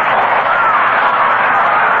strikes.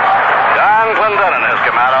 Don Clendenin has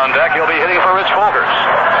come out on deck. He'll be hitting for Rich Folkers.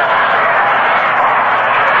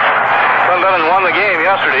 Clendenin won the game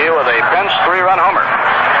yesterday with a bench 3-run homer.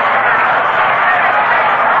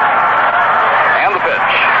 And the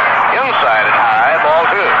pitch. Inside and high, ball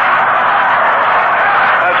 2.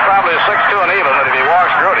 That's probably 6-2 and even, but if he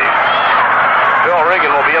walks Grody, Bill Regan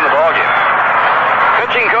will be in the ballgame.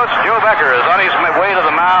 Pitching coach Joe Becker is on his way to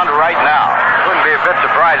the mound right now. Wouldn't be a bit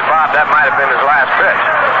surprised, Bob. That might have been his last pitch.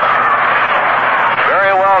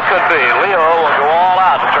 Very well could be. Leo will go all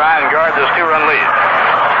out to try and guard this 2-run lead.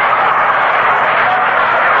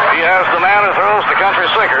 He has the man who throws the country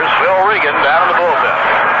sinkers, Phil Regan, down in the bullpen.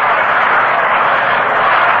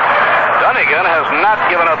 Dunnigan has not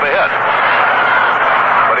given up a hit,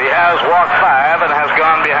 but he has walked 5 and has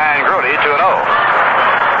gone behind Grody 2-0.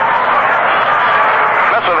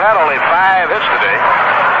 Mets have had only 5 hits today.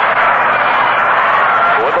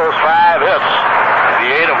 With those 5 hits,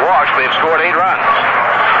 the 8 of walks, they've scored 8 runs.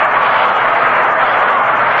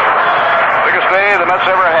 Biggest day the Mets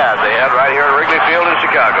ever had. They had right here at Wrigley Field in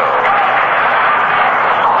Chicago.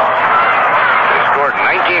 They scored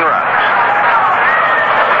 19 runs.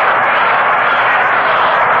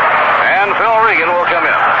 Phil Regan will come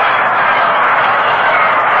in.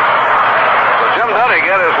 So Jim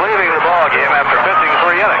Dunnigan is leaving the ball game after pitching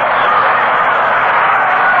 3 innings.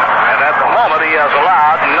 And at the moment, he has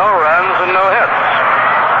allowed no runs and no hits.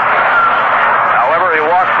 However, he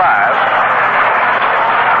walked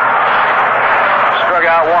 5, struck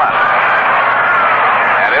out 1,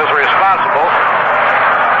 and is responsible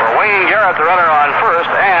for Wayne Garrett, the runner on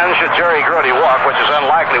first, and should Jerry Grody walk, which is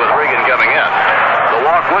unlikely with Regan coming in, the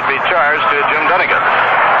walk would be charged to Jim Dunnigan.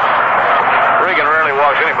 Regan rarely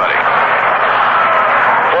walks anybody.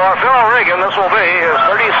 For Phil Regan, this will be his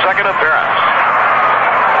 32nd appearance.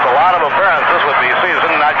 It's a lot of appearances with the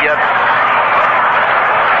season not yet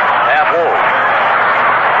half old.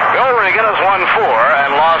 Bill Regan has won 4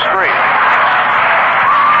 and lost 3.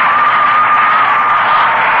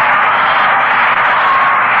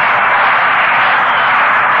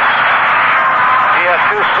 He had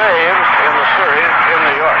 2 saves in the series in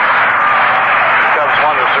New York. The Cubs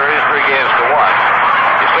won the series 3 games to 1.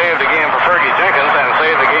 He saved a game for Fergie Jenkins and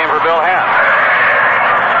saved a game for Bill Hand.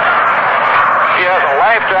 He has a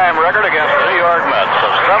lifetime record against the New York Mets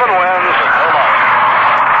of 7 wins and no losses.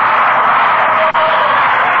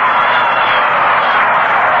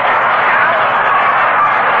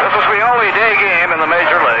 This is the only day game in the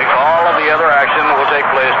Major League. All of the other action will take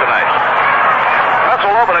place tonight. Mets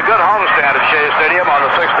will open a good homestand at Shea Stadium on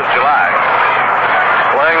the 6th of July.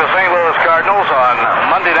 Playing the St. Louis Cardinals on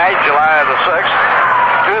Monday night, July the 6th,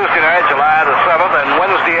 Tuesday night, July the 7th, and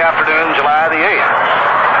Wednesday afternoon, July the 8th.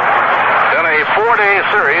 Then a 4-day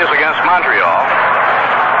series against Montreal.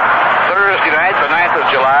 Thursday night, the 9th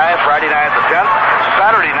of July, Friday night, the 10th,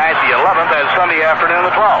 Saturday night, the 11th, and Sunday afternoon,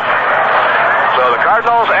 the 12th. So the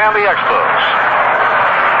Cardinals and the Expos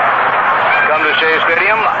come to Shea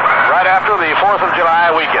Stadium right after the 4th of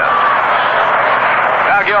July weekend.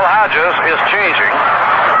 Now Gil Hodges is changing,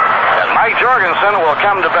 and Mike Jorgensen will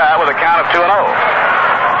come to bat with a count of 2-0.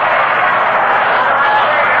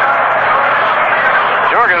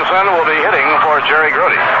 Jorgensen will be hitting for Jerry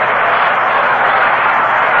Grody.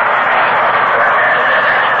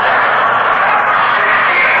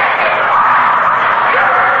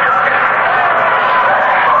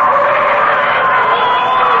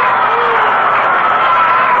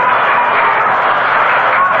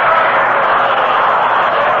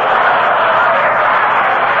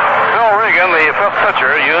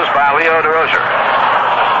 Pitcher used by Leo DeRozier. The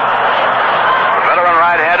veteran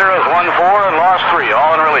right-hander has won 4 and lost 3,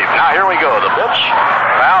 all in relief. Now here we go. The pitch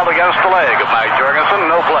fouled against the leg of Mike Jorgensen.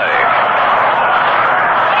 No play.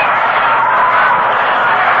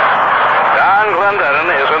 Don Glendennen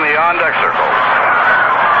is in the on-deck circle.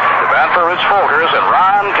 The bat for Rich Folkers, and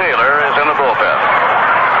Ron Taylor is in the bullpen.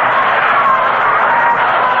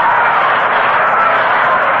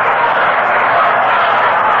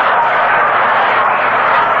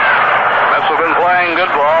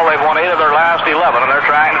 Good ball. They've won 8 of their last 11, and they're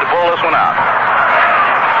trying to pull this one out.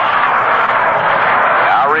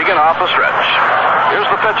 Now Regan off the stretch. Here's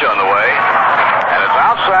the pitch on the way, and it's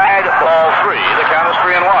outside ball 3. The count is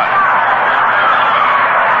 3-1.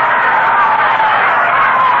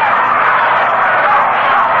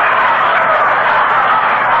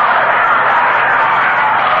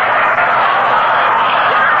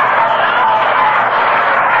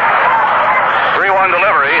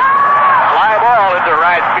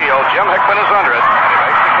 Jim Hickman is under it. He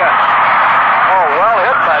makes the catch. Oh, well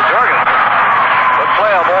hit by Jorgensen. But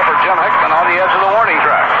playable for Jim Hickman on the edge of the warning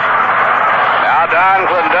track. Now Don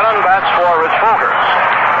Glendennen bats for Rich Folkers.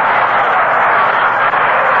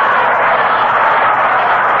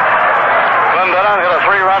 Glendennen hit a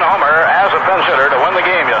 3-run homer as a pinch hitter to win the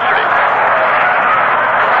game yesterday.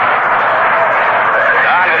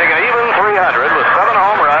 Don hitting an even 300 with 7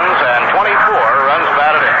 home runs and 24 runs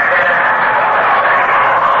batted in.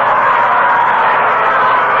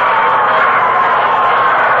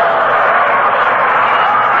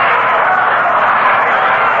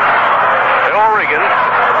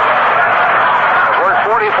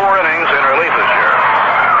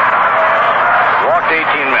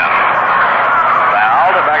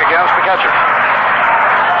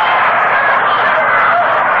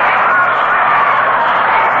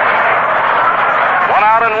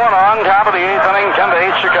 Top of the 8th inning,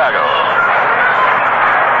 10-8 Chicago.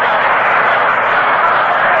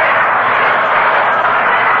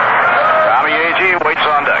 Tommy Agee waits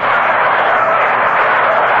on deck.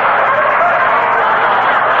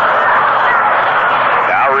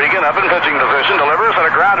 Now Regan up in pitching position, delivers, and a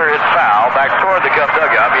grounder hit foul back toward the Cub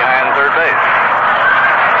dugout behind third base.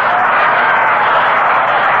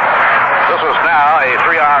 This was now a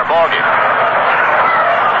 3-hour ballgame.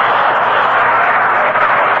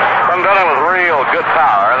 Glendennen with showed good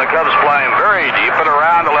power, and the Cubs flying very deep and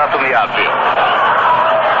around the left in the outfield.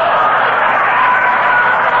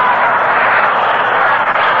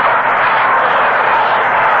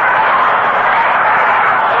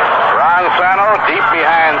 Ron Santo deep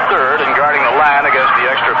behind third and guarding the line against the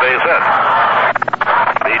extra base hit.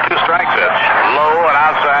 The 2-strike pitch, low and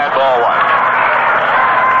outside, ball 1.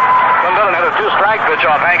 Dillon hit a 2-strike pitch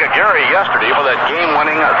off Hank Aguirre yesterday for that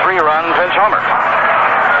game-winning 3-run pinch homer.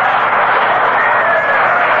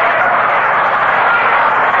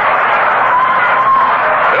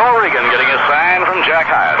 Bill Regan getting his sign from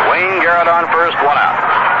Jack Hyatt. Wayne Garrett on first, 1 out.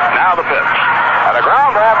 Now the pitch. And a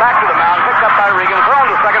ground ball back to the mound, picked up by Regan,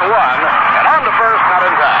 thrown to second, 1, and on to first, not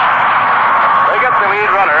in time. They get the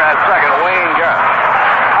lead runner at second, Wayne Garrett.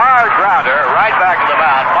 Hard grounder right back to the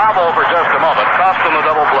mound. Bobble for just a moment, cost them the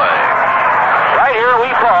double play. Right here we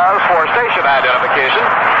pause for station identification.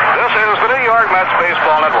 This is the New York Mets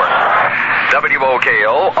Baseball Network.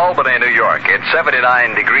 WOKO, Albany, New York. It's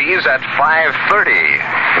 79 degrees at 5:30.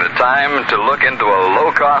 The time to look into a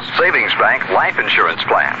low-cost savings bank life insurance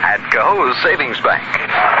plan at Cahoe's Savings Bank.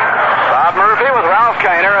 Bob Murphy with Ralph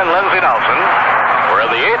Kiner and Lindsey Nelson. We're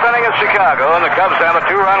in the 8th inning at Chicago, and the Cubs have a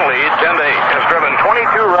 2-run lead, 10-8. Has driven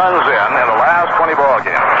 22 runs in the last 20 ball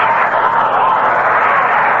games.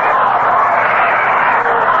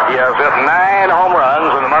 He has hit 9 home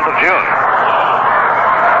runs in the month of June.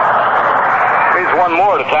 Needs one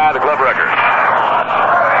more to tie the club record.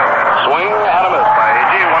 Swing and a miss by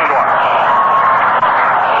A.G., 1-1.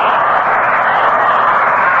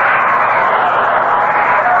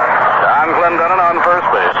 Don Clendenon on first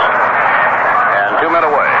base. And 2 men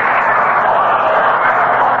away.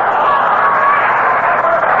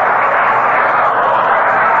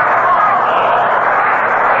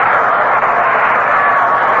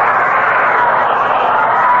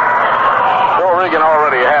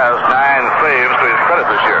 Already has 9 saves to his credit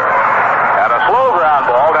this year. And a slow ground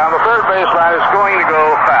ball down the third baseline is going to go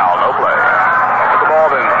foul. No play. If the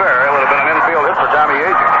ball been fair, it would have been an infield hit for Tommy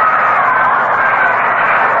Agee.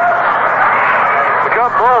 The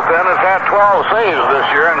Cub bullpen has had 12 saves this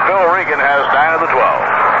year, and Phil Regan has 9 of the 12.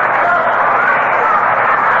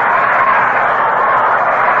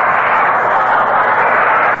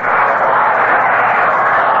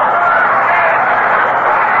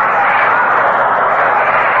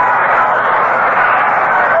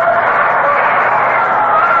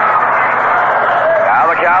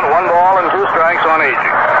 On Agee.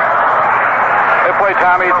 They play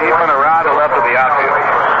Tommy deep and around the left of the outfield.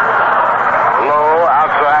 Low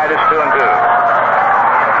outside is 2-2.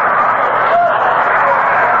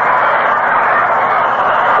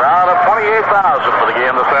 Crowd of 28,000 for the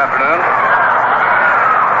game this afternoon.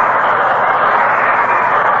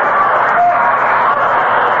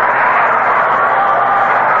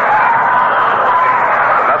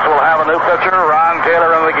 The Mets will have a new pitcher, Ron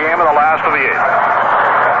Taylor, in the game in the last of the 8th.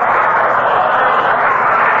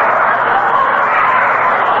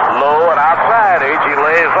 Agee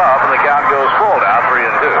lays off, and the count goes full now, 3-2.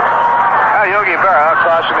 Now Yogi Berra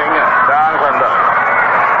cautioning Don Clendenon.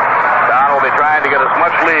 Don will be trying to get as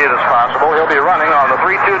much lead as possible. He'll be running on the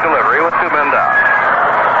 3-2 delivery with 2 men down.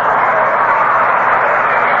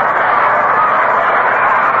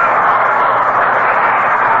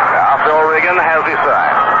 Now Phil Regan has his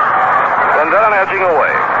sign. Clendenon edging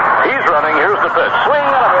away. He's running. Here's the pitch. Swing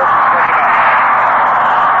and a miss.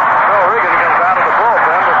 Phil Regan comes out of the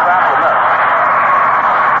bullpen to stop the Mets.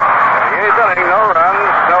 Inning, no runs,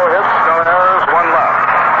 no hits, no errors, 1 left.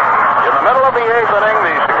 In the middle of the 8th inning,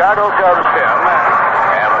 the Chicago Cubs 10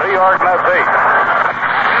 and the New York Mets 8.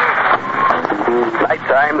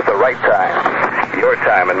 Nighttime's the right time. Your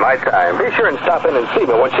time and my time. Be sure and stop in and see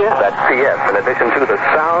me, won't you? That's CF, in addition to the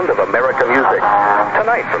sound of American music.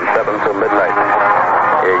 Tonight from 7 till midnight.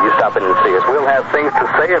 You stop in and see us. We'll have things to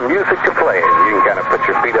say and music to play. And you can kind of put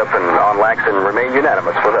your feet up and on lax and remain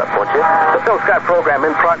unanimous with us, won't you? The Phil Scott program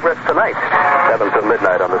in progress tonight. 7 till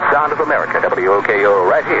midnight on the Sound of America. WOKO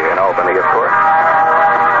right here in Albany, of course.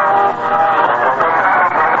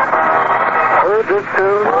 Heard this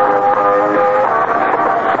tune?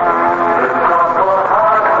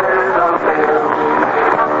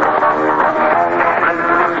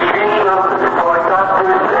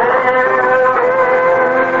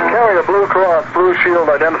 Blue Cross Blue Shield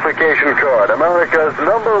identification card, America's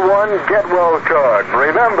 #1 Get Well card.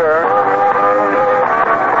 Remember,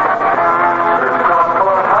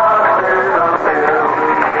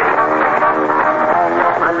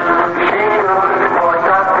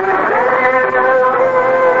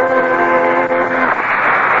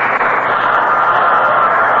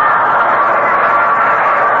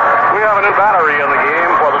 we have a new battery in the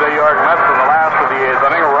game for the New York Mets in the last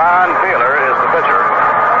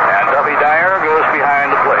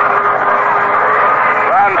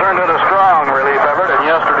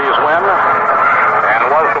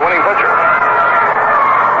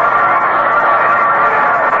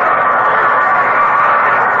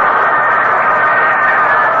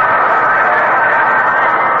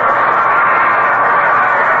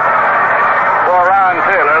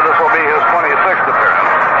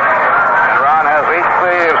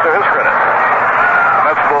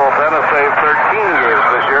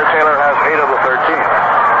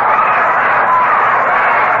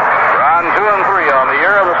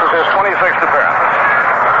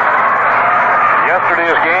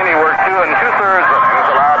yesterday's game, he worked 2 2/3 innings,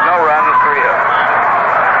 allowed no runs, 3 hits.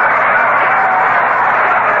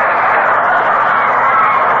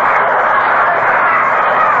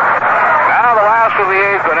 Now the last of the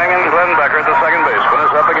 8th inning, and Glenn Beckert, the second baseman,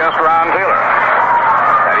 is up against Ron Taylor.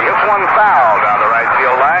 And he hits one foul down the right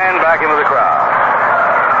field line, back into the crowd.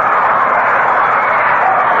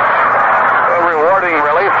 A rewarding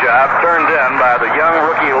relief job turned in by the young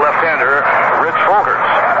rookie left-hander, Rich Folkers.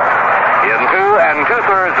 In 2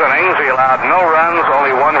 2/3 innings, he allowed no runs,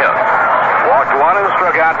 only 1 hit. Walked 1 and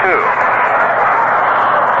struck out 2.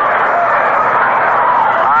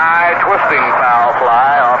 High twisting foul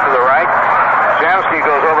fly off to the right. Shamsky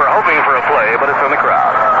goes over hoping for a play, but it's in the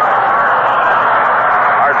crowd.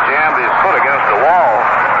 Hart jammed his foot against the wall,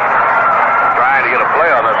 trying to get a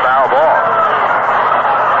play on this foul ball.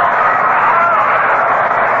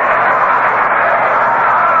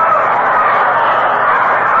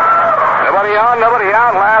 Nobody on, nobody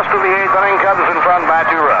out. Last of the 8th inning, Cubs in front by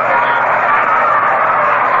 2 runs.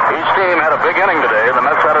 Each team had a big inning today. The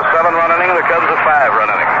Mets had a 7-run inning, the Cubs a 5-run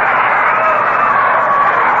inning.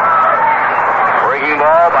 Breaking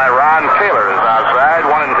ball by Ron Taylor is outside,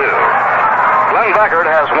 1-2. Glenn Beckert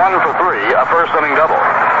has 1 for 3, a first-inning double.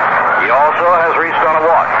 He also has reached on a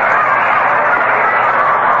walk.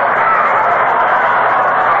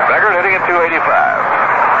 Beckert hitting at 285.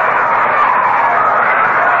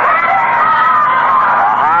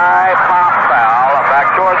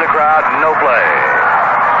 Toward the crowd, no play.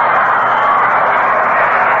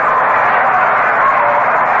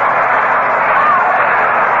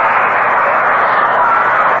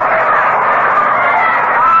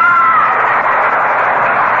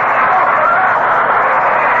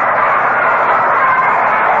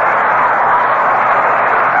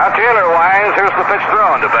 Now Taylor winds. Here's the pitch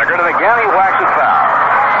thrown to Beckert, and again he whacks it foul.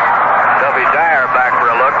 Duffy Dyer back for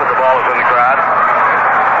a look, but the ball is in the crowd.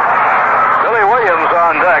 Billy Williams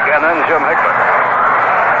on deck, and then Jim Hickman.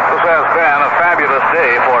 This has been a fabulous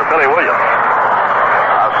day for Billy Williams.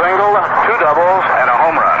 A single, 2 doubles, and a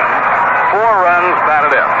home run. 4 runs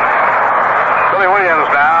batted in. Billy Williams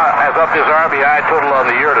now has upped his RBI total on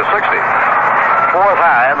the year to 60. 4th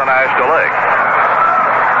high in the National League.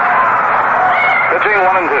 Pitching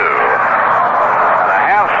 1-2. And a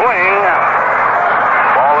half swing.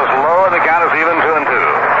 Ball is low, and the count is even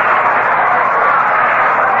 2-2.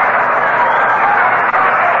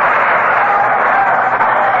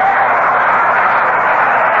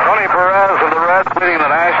 Perez of the Reds leading the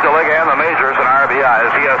National League and the majors in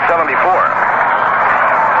RBIs. He has 74. A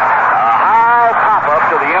high pop-up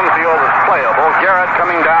to the infield is playable. Garrett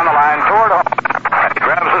coming down the line toward home. And he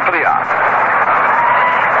grabs it for the out.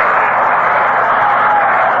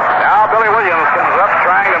 Now Billy Williams comes up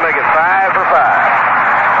trying to make it 5 for 5.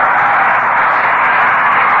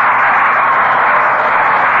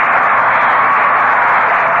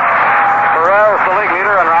 Perez, the league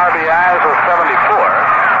leader in RBIs, with 74.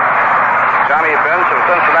 Johnny Bench of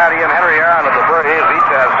Cincinnati and Henry Aaron of the Braves each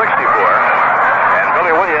have 64. And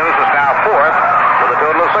Billy Williams is now 4th with a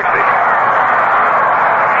total of 60.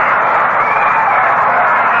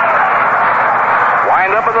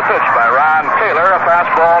 Wind up of the pitch by Ron Taylor, a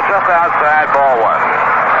fastball just outside ball 1.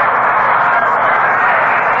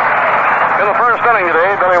 In the first inning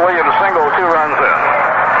today, Billy Williams singled 2 runs in.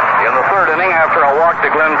 In the 3rd inning, after a walk to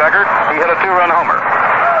Glenn Beckert, he hit a 2-run homer.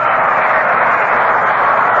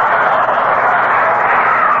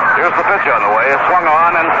 Here's the pitch on the way. It's swung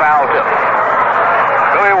on and foul tip.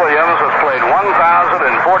 Billy Williams has played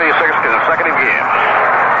 1,046 consecutive games.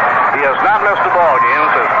 He has not missed a ball game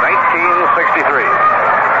since 1963.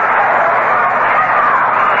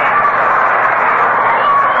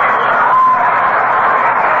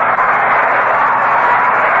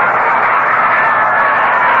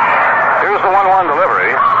 Here's the 1-1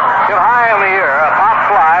 delivery. Hit high in the air, a pop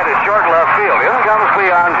fly to short left field. In comes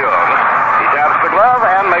Cleon Jones. He taps the glove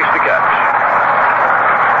and makes the catch.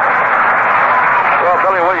 Well,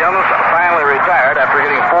 Billy Williams finally retired after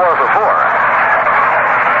getting 4 for 4.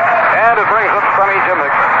 And it brings up funny Jim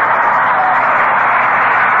Hickman.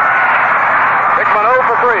 Hickman 0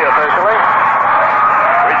 for 3 officially.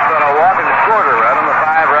 Reached on a walk and scored a run in the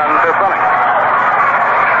 5-run 5th inning.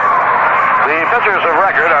 The pitchers of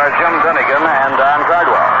record are Jim Dunnigan and Don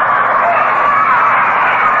Cardwell.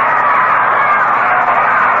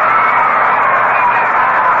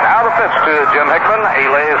 Now the pitch to Jim Hickman. He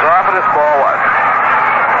lays off and it's ball 1.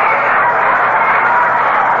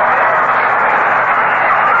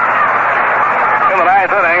 In the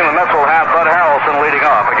 9th inning, the Mets will have Bud Harrelson leading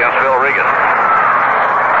off against Phil Regan.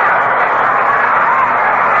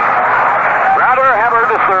 Grounder, Hammer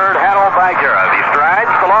to third, handled by Garrett. He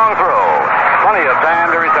strides the long throw. Plenty of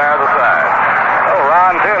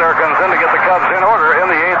in to get the Cubs in order in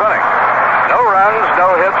the 8th inning. No runs,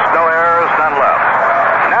 no hits, no errors, none left.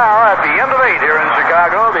 Now, at the end of 8 here in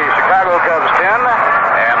Chicago, the Chicago Cubs 10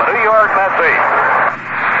 and the New York Mets 8.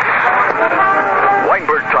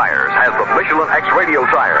 Weinberg Tires has the Michelin X Radio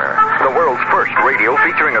tire, the world's first radio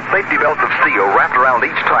featuring a safety belt of steel wrapped around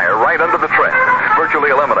each tire right under the tread. Virtually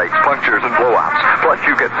eliminates punctures and blowouts. Plus,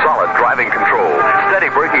 you get solid driving control, steady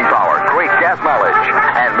braking power, great gas mileage.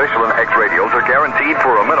 And Michelin X Radios are guaranteed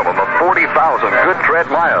for a minimum of 40,000 good tread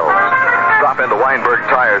miles. Stop into Weinberg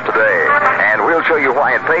Tires today, and we'll show you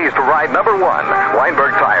why it pays to ride number 1.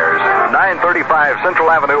 Weinberg Tires, 935 Central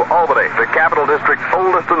Avenue, Albany, the Capital District's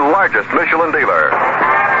oldest and largest Michelin dealer.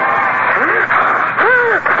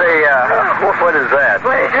 Say, what is that?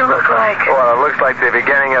 What does it look like? Well, it looks like the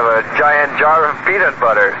beginning of a giant jar of peanut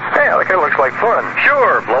butter. Hey, it looks like fun.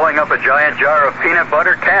 Sure, blowing up a giant jar of peanut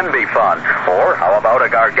butter can be fun. Or how about a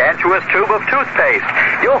gargantuous tube of toothpaste?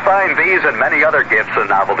 You'll find these and many other gifts and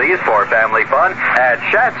novelties for family fun at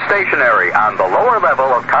Schatz Stationery on the lower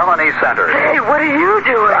level of Colony Center. Hey, what are you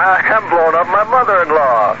doing? I'm blowing up my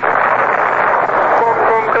mother-in-law.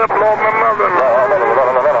 I'm going to blow up my mother-in-law.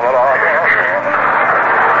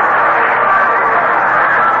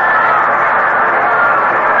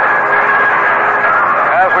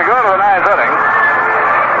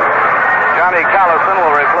 Johnny Collison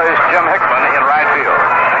will replace Jim Hickman in right field.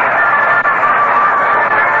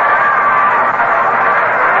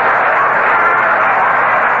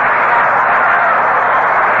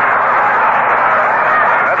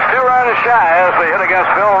 That's 2 runs shy as they hit against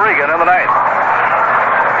Phil Regan in the 9th.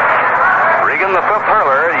 Regan, the 5th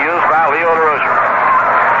hurler used by Leo DeRozier.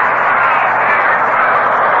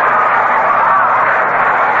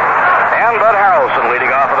 And Bud Harrelson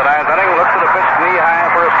leading off of the 9th inning looks at a pitch knee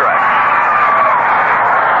high for a strike.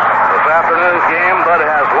 This afternoon's game, Bud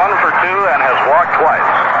has 1 for 2 and has walked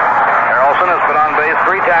twice. Harrelson has been on base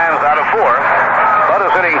 3 times out of 4. Bud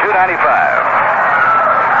is hitting .295.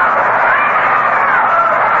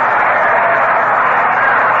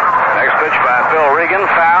 Next pitch by Phil Regan,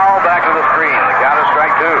 foul, back to the screen. The count is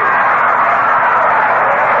strike 2.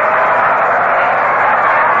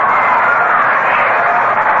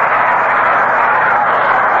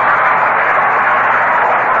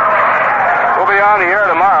 On the air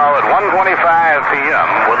tomorrow at 1:25 p.m.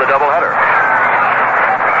 with a doubleheader.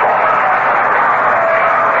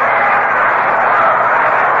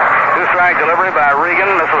 2-strike delivery by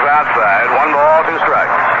Regan. This is outside. 1 ball, 2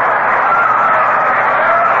 strikes.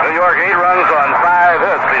 New York 8 runs on 5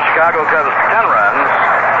 hits. The Chicago Cubs 10 runs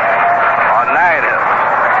on 9 hits.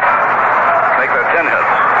 Make that 10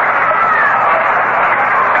 hits.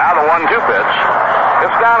 Now the 1-2 pitch.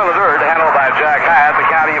 It's down in the dirt, handled by Jack Hyatt. The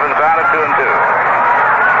count evens out at 2-2.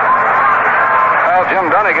 Well, Jim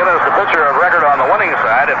Dunnigan is the pitcher of record on the winning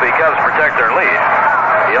side if the Cubs protect their lead.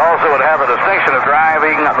 He also would have the distinction of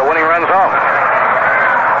driving the winning runs home.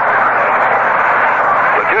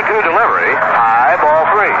 The 2-2 delivery, high, ball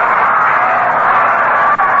 3.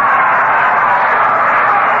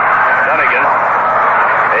 Dunnigan,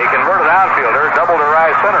 a converted outfielder, double to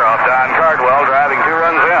right center off Don Cardwell, driving 2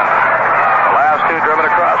 runs in. The last 2 driven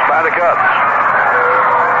across by the Cubs.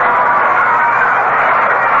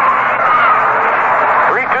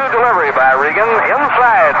 3-2 delivery by Regan.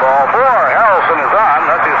 Inside, ball 4. Harrelson is on.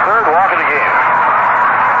 That's his 3rd walk of the game.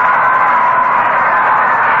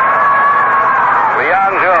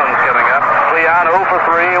 Leon Jones coming up. Leon 0 for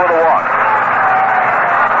 3 with a walk.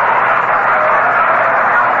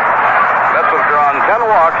 Mets have drawn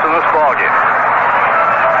 10 walks in this ballgame.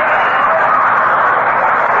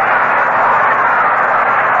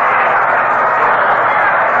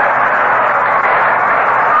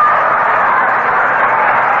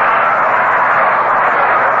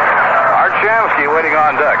 Waiting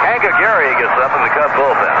on deck. Hank Aguirre gets up in the Cub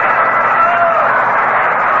bullpen.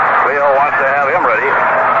 Leo wants to have him ready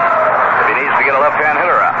if he needs to get a left-hand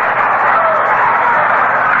hitter out.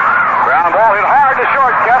 Ground ball hit hard to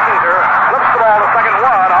short. Kessinger flips the ball to second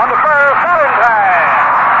 1 on the first. Not in time.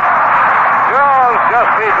 Jones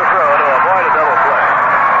just beat the throw to avoid a double play.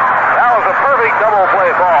 That was a perfect double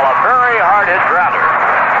play ball. A very hard hit grounder.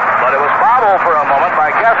 But it was bobbled for a moment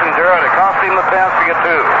by Kessinger and it cost him the chance to get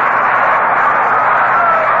 2.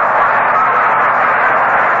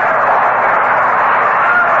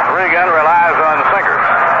 Relies on sinkers.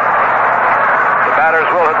 The batters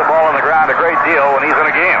will hit the ball on the ground a great deal when he's in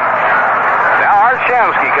a game. Now Art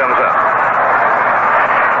Shamsky comes up.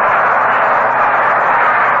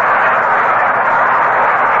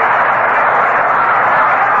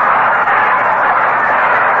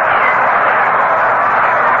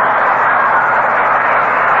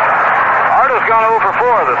 Art has gone 0 for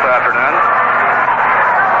 4 this afternoon,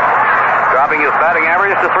 dropping his batting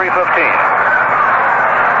average to .315.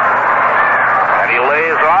 And he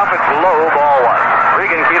lays off. It's low, ball 1.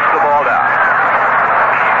 Regan keeps the ball down.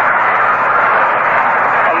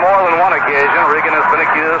 On more than one occasion, Regan has been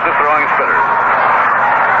accused of throwing spinners.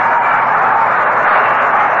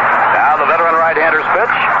 Now the veteran right-hander's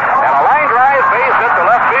pitch, and a line drive base hit to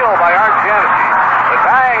left field by Art Shamsky. The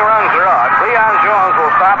tying runs are on. Leon Jones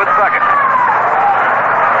will stop at second.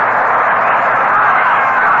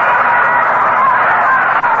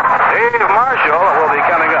 Dave Marshall will be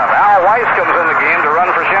coming up. Al Weiss comes in the game to run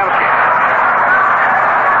for Shamsky.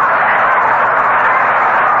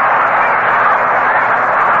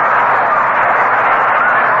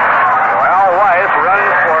 So Al Weiss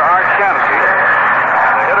runs for Art Shamsky.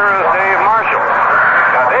 The hitter is Dave Marshall.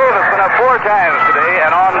 Now Dave has been up 4 times today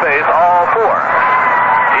and on base all 4.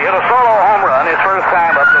 He hit a solo home run his first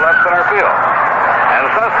time up to left center field. And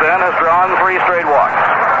since then has drawn 3 straight walks.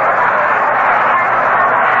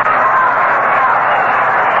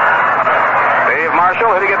 Dave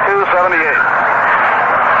Marshall hitting at .278.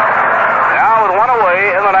 Now with 1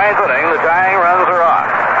 away in the 9th inning, the tying runs are on.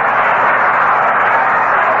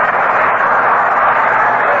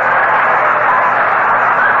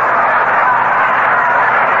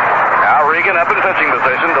 Now Regan up in pitching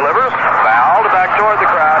position, delivers, fouled, back toward the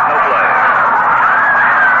crowd, no play.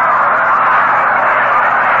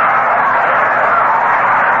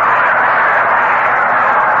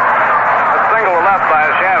 A single left by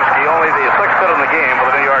Shamsky, only the 6th hit in the game for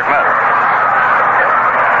the New York Mets.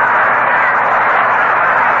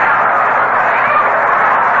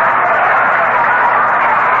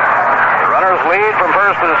 The runners lead from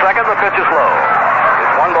first and second. The pitch is low.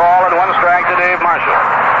 It's 1 ball and 1 strike to Dave Marshall.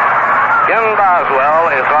 Ken Boswell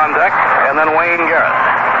is on deck, and then Wayne Garrett.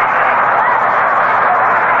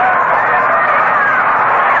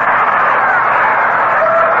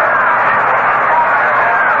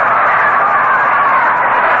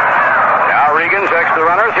 Now Regan checks the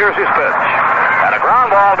runners. Here's his pitch. And a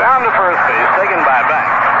ground ball down to first base, taken by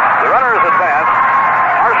Banks. The runners advance.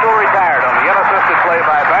 Marshall retired on the unassisted play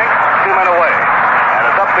by Banks, 2 men away. And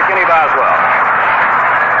it's up to Kenny Boswell.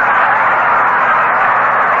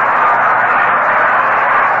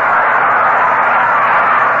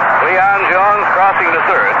 Leon Jones crossing to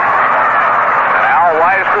third. And Al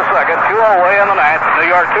Weiss to second. 2 away in the 9th. New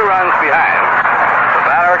York 2 runs behind. The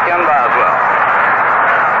batter, Ken Boswell.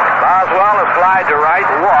 Boswell has flied to right,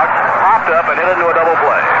 walked, popped up, and hit into a double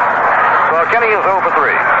play. So Kenny is 0 for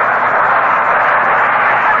 3.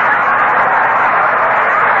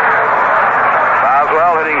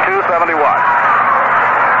 Boswell hitting .271.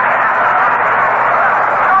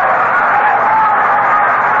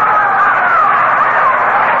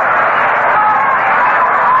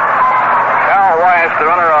 The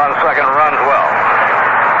runner on second runs well.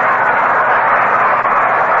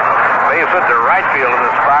 Base hit to right field in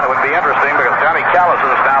this spot. It would be interesting because Johnny Callison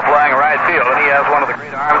is now playing right field, and he has one of the great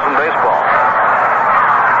arms in baseball.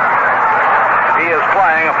 He is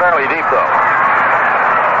playing fairly deep, though.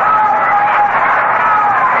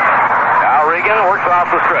 Now Regan works off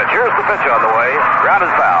the stretch. Here's the pitch on the way. Grounded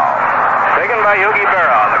foul. Taken by Yogi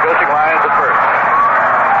Berra on the coaching lines at first.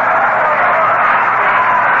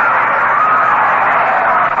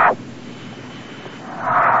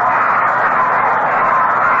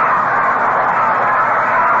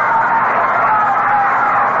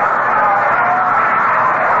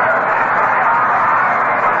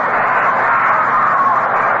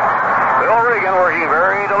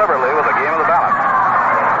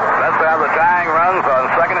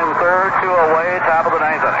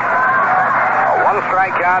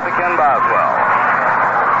 Count to Ken Boswell.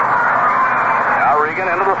 Now Regan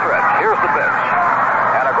into the stretch. Here's the pitch.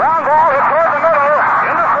 And a ground ball hit toward the middle.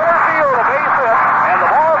 Into center field, a base hit. And the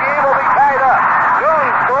ball game will be tied up.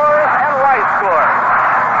 Jones scores and Weiss scores.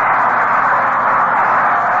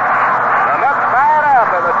 The Mets tied up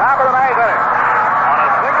at the top of the 9th inning. On a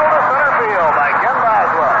single to center field by Ken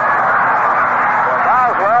Boswell. For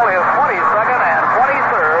Boswell, his 22nd and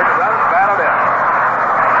 23rd runs batted in.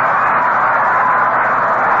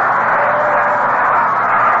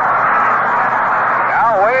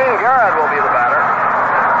 Garrett will be the batter.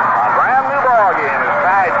 A brand new ball game is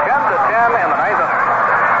tied 10-10 in the 9th inning.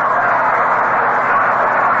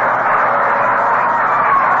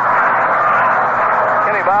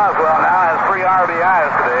 Kenny Boswell now has 3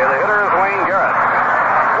 RBIs today. The hitter is Wayne Garrett.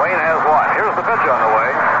 Wayne has 1. Here's the pitch on the way.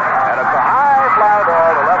 And it's a high fly ball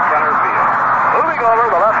to left center field. Moving over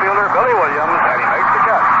the left fielder, Billy Williams, and he makes the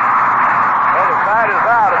catch. So the side is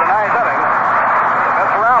out in the 9th inning. The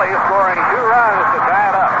Mets rally, scoring 2 runs to tie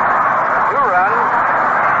it up. 2 runs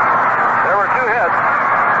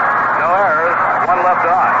left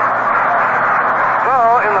on.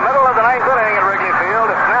 So, in the middle of the ninth inning at Wrigley Field,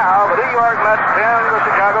 it's now the New York Mets 10, the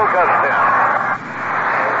Chicago Cubs 10.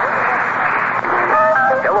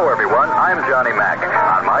 Hello, everyone. I'm Johnny Mack.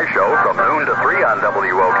 On my show, from noon to 3 on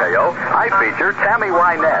WOKO, I feature Tammy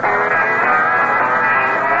Wynette.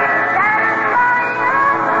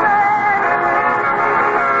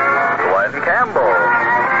 Glenn Campbell.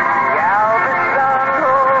 Galveston,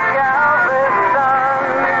 oh Galveston.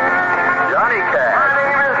 Johnny Cash. My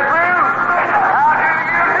name is Bruce. How do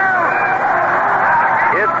you do?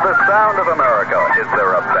 It's the sound of America. Is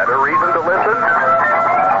there a better reason to listen?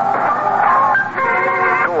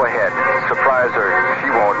 Go ahead. Surprise her. She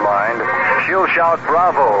won't mind. She'll shout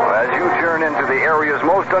bravo as you turn into the area's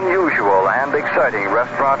most unusual and exciting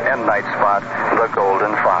restaurant and night spot, the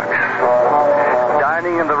Golden Fox.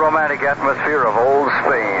 Dining in the romantic atmosphere of old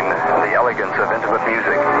Spain, the elegance of intimate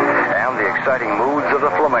music, and the exciting moods of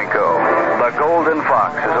the flamenco, the Golden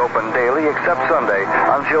Fox is open daily except Sunday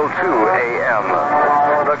until 2 a.m.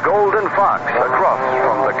 The Golden Fox, across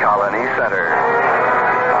from the Colony Center.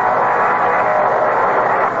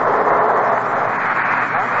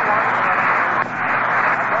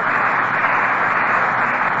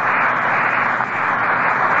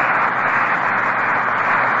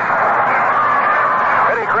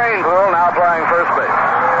 Cranepool now playing first base.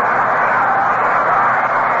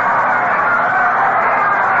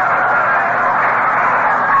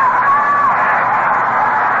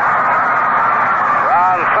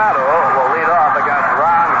 Ron Santo will lead off against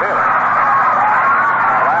Ron Taylor.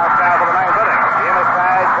 The last half of the ninth inning. The game is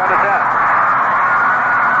tied 10-10.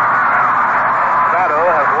 Santo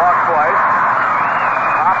has walked twice,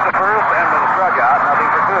 hopped to first, and been struck out, nothing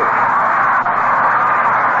for two.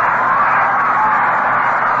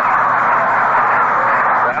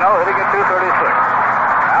 Hitting at 236.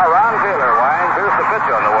 Now Ron Taylor winds. Here's the pitch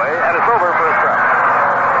on the way, and it's over for a strike.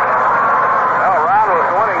 Well, Ron was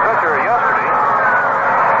the winning pitcher yesterday.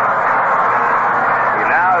 He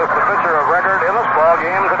now is the pitcher of record in this ball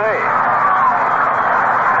game today.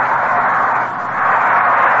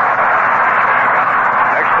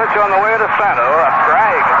 Next pitch on the way to Santo. A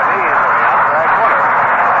strike at the knees on the outside corner.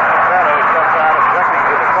 Santo steps out, objecting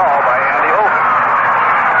to the call by Andy Olson.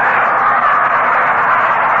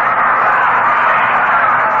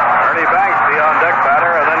 Banks, the on-deck batter,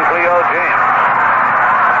 and then Cleo James.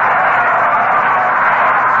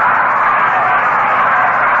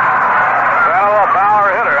 Santo, a power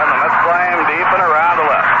hitter, and the Mets play him deep and around the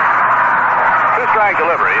left. Two-strike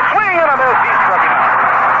delivery. Swing and a miss. He struck him out.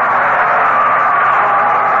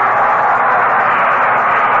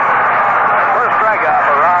 First strikeout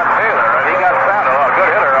for Ron Taylor, and he got Santo, a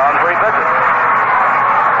good hitter, on 3 pitches.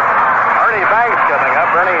 Ernie Banks coming up.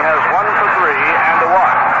 Ernie has 1 for 3 and a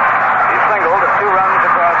walk. He singled at 2 runs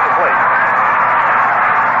across the plate.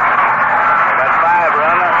 That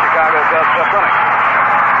 5-run Chicago Cubs just running.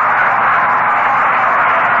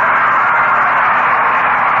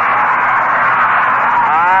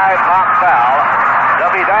 High pop foul.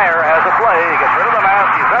 Duffy Dyer has a play. He gets rid of the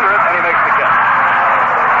mask. He's under it, and he makes the catch.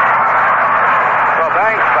 So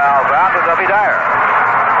Banks fouls out to Duffy Dyer.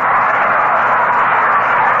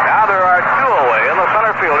 Now there are 2 away, and the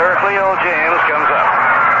center fielder, Cleo James, comes up.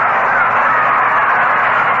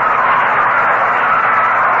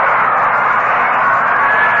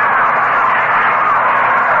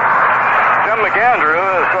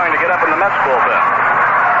 McAndrew is going to get up in the Mets bullpen.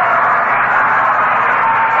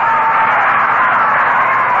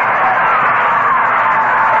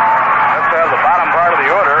 Let's have the bottom part of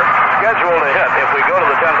the order scheduled to hit if we go to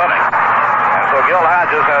the 10th inning. And so Gil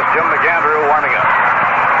Hodges has Jim McAndrew warming up.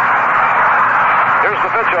 Here's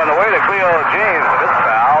the pitch on the way to Cleo James. If it's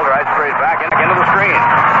fouled, right straight back into the screen.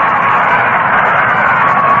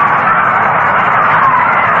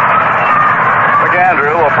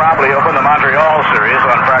 McAndrew will probably open the Montreal series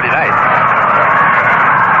on Friday night.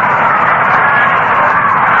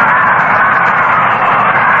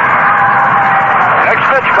 Next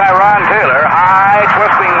pitch by Ron Taylor. High,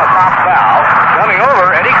 twisting the pop foul. Coming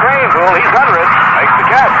over, Eddie Cranepool. He's under it. Makes the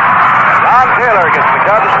catch. And Ron Taylor gets the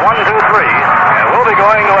Cubs 1-2-3. And we'll be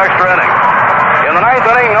going to extra innings. In the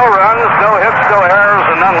ninth inning, no runs, no hits, no errors,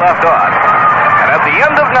 and none left on. And at the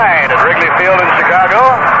end of 9 at Wrigley Field in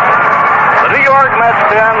Chicago, the New York Mets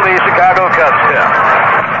 10, the Chicago Cubs 10.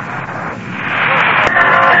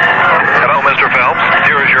 Hello, Mr. Phelps.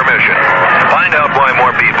 Here is your mission. Find out why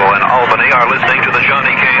more people in Albany are listening to the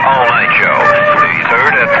Johnny K. All-Night Show. He's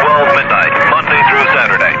heard at 12 midnight, Monday through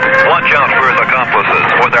Saturday. Watch out for his accomplices,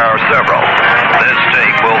 for there are several. This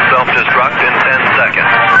tape will self-destruct in 10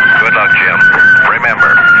 seconds. Good luck, Jim.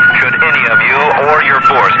 Remember, should any of you or your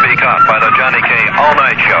force be caught by the Johnny K.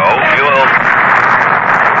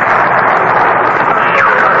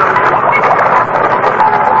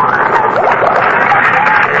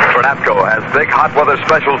 FNAPCO has big hot weather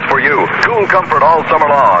specials for you. Cool comfort all summer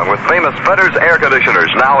long with famous Fetters air conditioners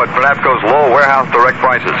now at FNAPCO's low warehouse direct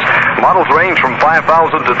prices. Models range from 5,000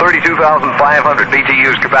 to 32,500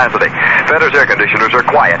 BTUs capacity. Fetters air conditioners are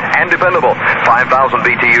quiet and dependable. 5,000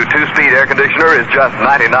 BTU 2-speed air conditioner is just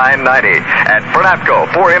 $99.90 at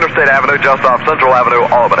FNAPCO, 4 Interstate Avenue, just off Central Avenue,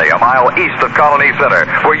 Albany, a mile east of Colony Center,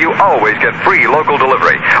 where you always get free local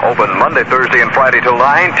delivery. Open Monday, Thursday, and Friday till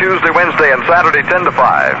 9, Tuesday, Wednesday, and Saturday 10 to 5.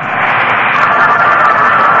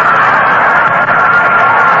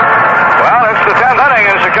 Well, it's the 10th inning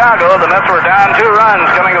in Chicago. The Mets were down 2 runs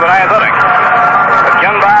coming to the 9th inning. But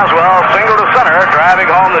Ken Boswell singled to center, driving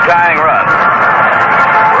home the tying run.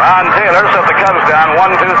 Ron Taylor set the Cubs down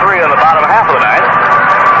 1-2-3 in the bottom half of the ninth.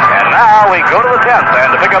 And now we go to the 10th,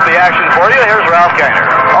 and to pick up the action for you, here's Ralph Kiner.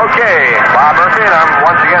 Okay, Bob Murphy, and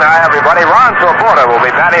once again, hi everybody. Ron Swoboda will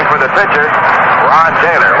be batting for the pitcher, Ron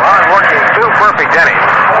Taylor. Ron working 2 perfect innings.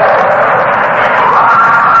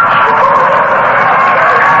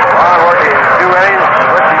 Ron working 2 innings,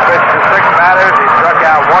 which he pitched to 6 batters. He struck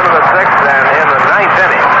out 1 of the 6, and in the 9th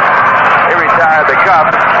inning, he retired the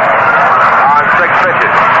Cubs on 6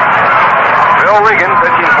 pitches. Bill Regan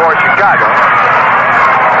pitching for Chicago.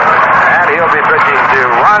 And he'll be pitching to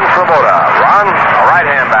Ron Swoboda. Ron, a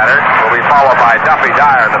right-hand batter, will be followed by Duffy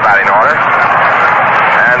Dyer in the batting order.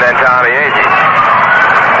 And then Tommy Agee.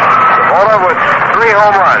 Swoboda with 3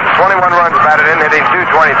 home runs, 21 runs batted in, hitting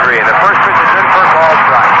 .223. And the first pitch is in for a called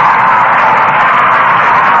strike.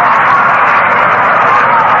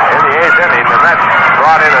 In the 8th inning, the Mets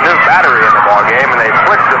brought in a new battery in the ballgame, and they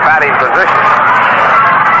switched the batting position.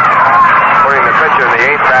 Putting the pitcher in the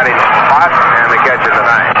 8th batting spot and the catcher in the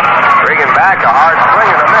 9th. Regan back, a hard swing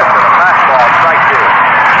and a miss, and a fastball, strike 2.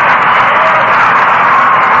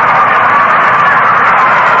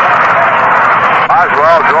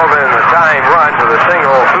 Boswell drove in the tying run to the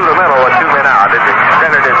single through the middle with 2 men out. It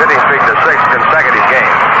extended his hitting streak to 6 consecutive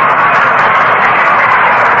games.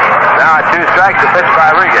 Now at 2 strikes, the pitch by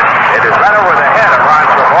Regan. It is right over the head of Ron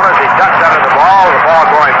Swoboda as he ducks under the ball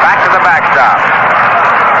going back to the backstop.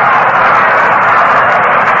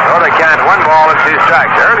 So they count 1 ball and 2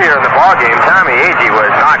 strikes. Earlier in the ballgame, Tommy Agee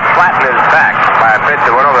was knocked flat in his back by a pitch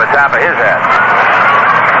that went over the top of his head.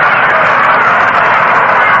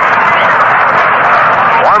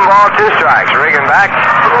 1 ball, 2 strikes. Regan back.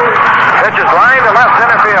 Pitch is lined to left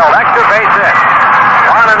center field. Extra base hit.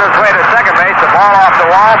 On his way to second base. The ball off the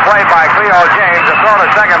wall. Played by Cleo James. The throw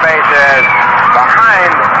to second base is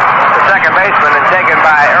behind the second baseman and taken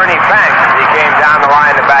by Ernie Banks as he came down the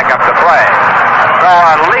line to back up the play. So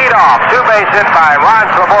a lead-off 2-base hit by Ron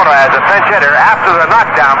Swoboda as a pinch hitter after the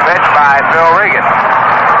knockdown pitch by Phil Regan.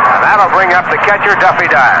 And that'll bring up the catcher, Duffy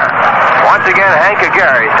Dyer. Once again, Hank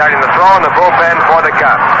Aguirre starting to throw in the bullpen for the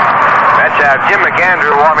Cubs. Mets have Jim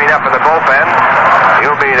McAndrew warming up in the bullpen.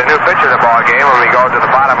 He'll be the new pitcher of the ball game when we go to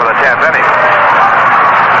the bottom of the 10th inning.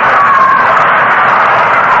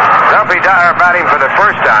 Duffy Dyer batting for the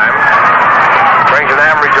first time brings an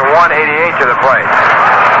average of 188 to the plate.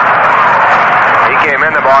 He came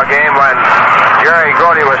in the ball game when Jerry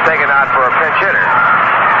Grody was taken out for a pinch hitter.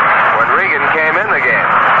 When Regan came in the game.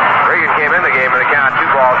 Regan came in the game with a count 2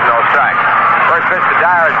 balls, no strikes. First pitch to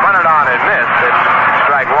Dyer is bunted on and missed. It's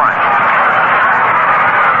strike 1.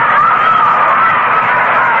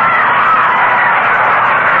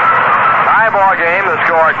 Tie ball game. The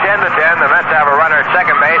score 10-10. The Mets have a runner at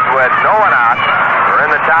second base with no one out. We're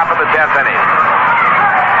in the top of the 10th inning.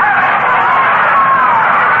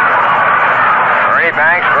 Ernie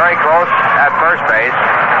Banks very close at first base.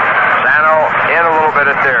 Sano in a little bit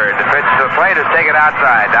at third. The pitch to the plate is taken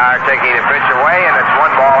outside. Dyer taking the pitch away, and it's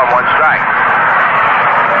 1 ball and 1 strike.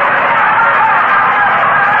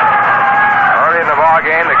 Early in the ball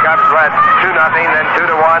game, the Cubs led 2-0, then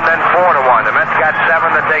 2-1, then 4-1. The Mets got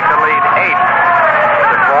 7 to take the lead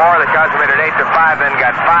 8-4. The Cubs made it 8-5, then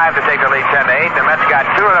got 5 to take the lead 10-8. The Mets got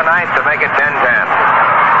 2 in the 9th to make it 10-10.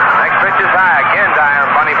 Next pitch is high. Again, Dyer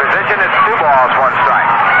in bunny position. It's 2 balls, 1 strike.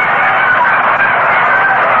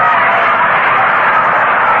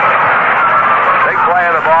 Big play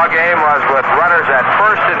of the ball game was with runners at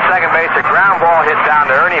first and second base. A ground ball hit down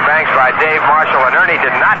to Ernie Banks by Dave Marshall, and Ernie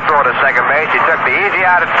did not throw to second base. He took the easy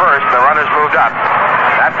out at first, and the runners moved up.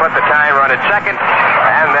 That put the tying run at second,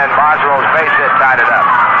 and then Boswell's base hit tied it up.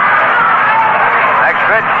 Next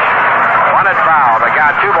pitch, 1 at foul. They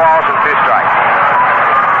got 2 balls and 2 strikes.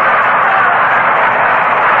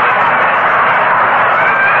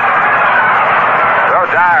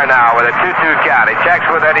 Dyer now with a 2-2 count. He checks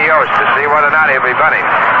with Eddie Yost to see whether or not he'll be bunting.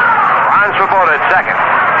 Ron Swoboda at second.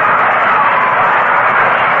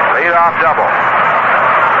 Lead-off double.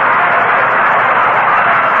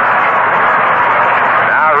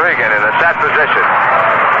 Regan in the set position.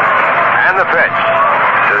 And the pitch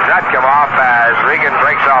does not come off as Regan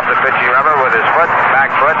breaks off the pitching rubber with his foot,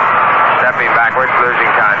 back foot, stepping backwards,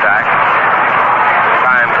 losing contact.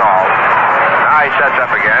 Time called. Now he sets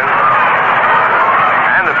up again.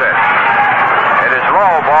 And the pitch. It is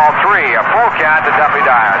low, ball 3, a full count to Duffy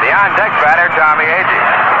Dyer. The on-deck batter, Tommy Agee.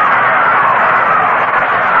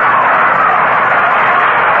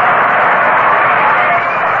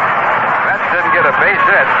 Mets didn't get a base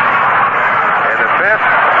hit in the 5th,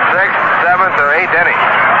 6th, 7th, or 8th inning.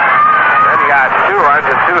 Then got 2 runs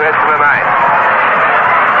and 2 hits in the 9th.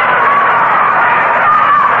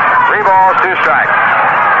 3 balls, 2 strikes.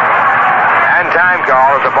 And time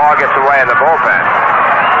call as the ball gets away in the bullpen.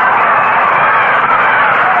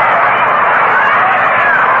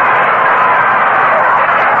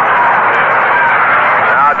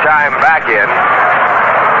 Now time back in.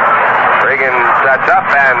 Regan sets up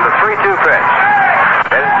and the 3-2 pitch.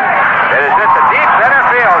 It is hit the deep center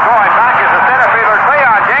field. Going back is the center fielder,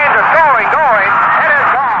 Cleon James, is going. It is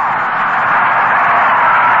gone.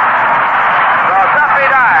 So Duffy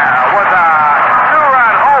Dyer with a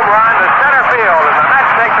 2-run home run to center field, and the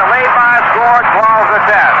Mets take the lead by a score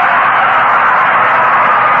 12-10.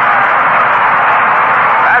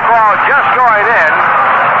 That ball just going in,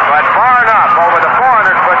 but far enough over the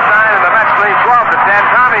 400-foot sign, and the Mets lead 12-10.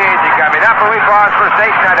 Tommy Agee coming up, and we pause for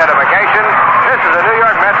station identification. This is the New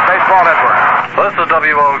York Mets Baseball Network. This is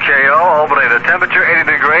WOKO, Albany. The temperature 80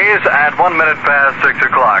 degrees at 1 minute past 6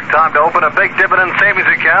 o'clock. Time to open a big dividend savings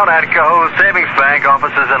account at Cohoes Savings Bank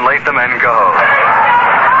offices in Latham and Cohoes.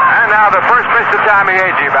 And now the first pitch to Tommy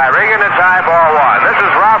Agee by Regan. It's high, ball 1. This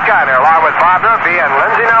is Ralph Kiner along with Bob Murphy and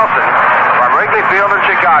Lindsey Nelson from Wrigley Field in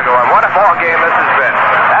Chicago. And what a ball game this has been.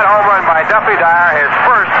 That home run by Duffy Dyer, his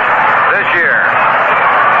first this year.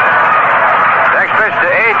 Next pitch to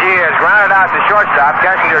Agee is grounded out to shortstop.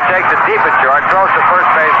 Kessinger takes it deep at short, throws to first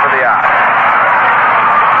base for the out.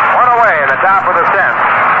 One away in the top of the 10th.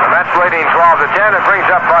 The Mets leading 12-10. It brings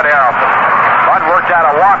up Bud Harrelson. Bud worked out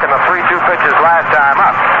a walk in the 3-2 pitches last time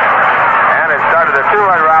up. And it started a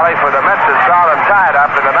 2-run rally for the Mets that saw them tied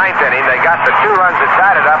up in the 9th inning. They got the 2 runs that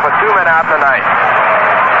tied it up with 2 men out in the 9th.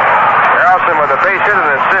 Harrelson with a base hit in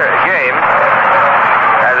the game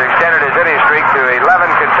has extended his hitting streak to 11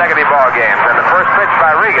 consecutive ball games. And the first pitch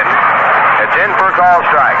by Regan, it's in for a call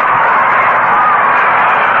strike.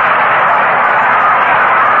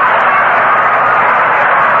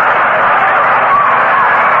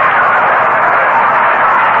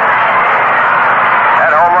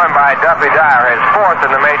 That home run by Duffy Dyer, his 4th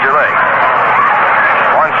in the major leagues.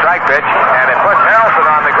 1 strike pitch, and it puts Harrelson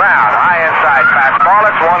on the ground. High inside fastball,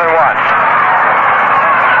 it's 1-1.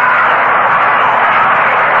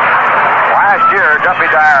 Last year,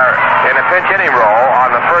 Duffy Dyer, in a pinch hitting role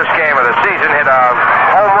on the first game of the season, hit a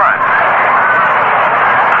home run.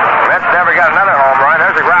 The Mets never got another home run.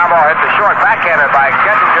 There's a ground ball hit to short, backhanded by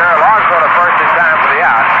Kessinger. Long throw to first in time for the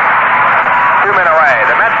out. 2 men away.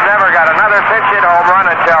 The Mets never got another pinch hit home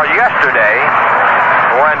run until yesterday,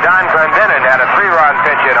 when Don Clendenin had a 3-run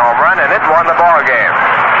pinch hit home run, and it won the ball game.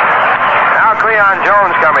 Now Cleon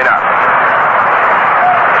Jones coming up.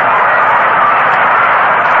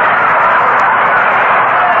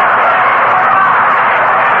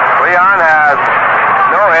 Has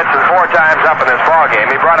no hits and 4 times up in this ball game.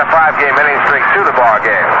 He brought a 5-game inning streak to the ball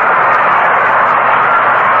game.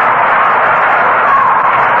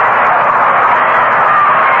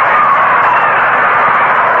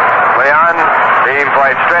 Leon being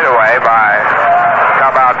played straight away by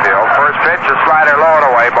Cub outfield. First pitch, a slider low and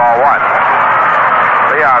away, ball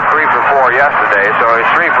 1. Leon 3 for 4 yesterday, so he's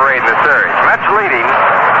 3 for 8 in the series. Mets leading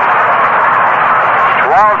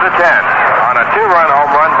 12-10. On a 2-run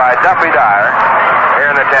home run by Duffy Dyer here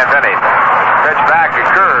in the 10th inning. Pitch back, a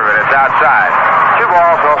curve, and it's outside. 2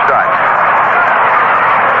 balls, no strikes.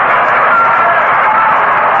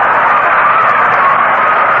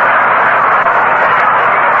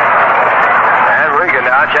 And Regan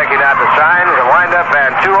now checking out the signs, a windup,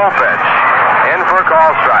 and 2-0 pitch. In for a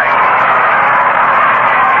call strike.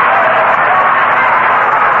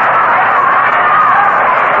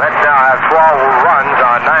 Let's now have 12 runs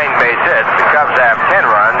on 9 base hits. The Cubs have 10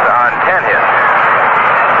 runs on 10 hits.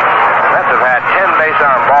 Mets have had 10 base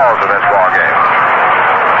on balls in this ball game.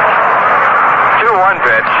 2-1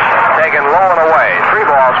 pitch, taken low and away. 3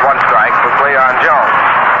 balls, 1 strike for Cleon Jones.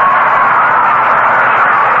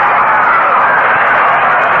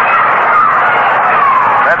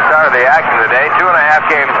 Mets started the action today, 2.5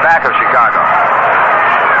 games back of Chicago.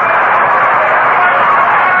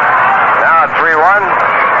 Now at 3-1.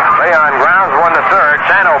 Leon grounds 1 to third.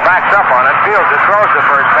 Sano backs up on it, fields it, throws to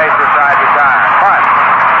first base to side to side. But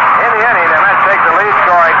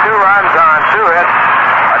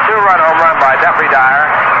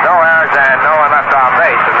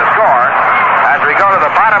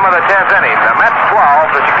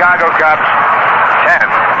Chicago Cubs, 10.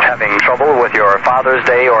 Having trouble with your Father's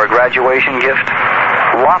Day or graduation gift?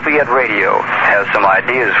 Lafayette Radio has some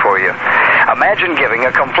ideas for you. Imagine giving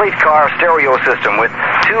a complete car stereo system with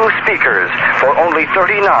 2 speakers for only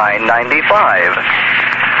 $39.95.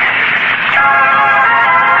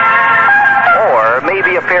 Or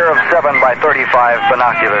maybe a pair of 7x35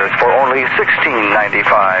 binoculars for only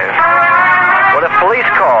 $16.95. But if police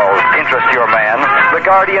calls interest your man, the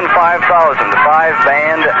Guardian 5000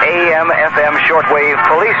 5-band AM/FM shortwave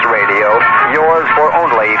police radio, yours for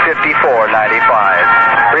only $54.95.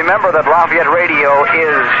 Remember that Lafayette Radio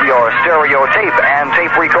is your stereo tape and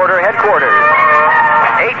tape recorder headquarters.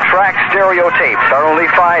 8-track stereo tapes are only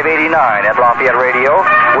 $5.89 at Lafayette Radio,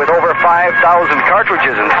 with over 5,000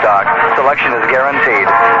 cartridges in stock. Selection is guaranteed.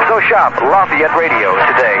 So shop Lafayette Radio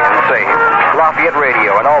today and save. Lafayette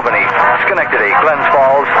Radio in Albany, Schenectady, Glens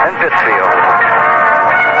Falls, and Pittsfield.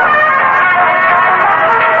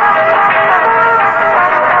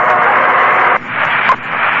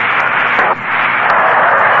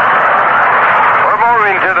 We're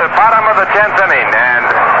moving to the bottom of the 10th inning, and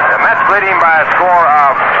the Mets leading by a score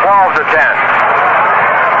of 12-10.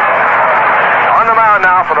 On the mound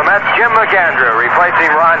now for the Mets, Jim McAndrew,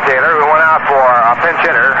 replacing Ron Taylor, who went out for a pinch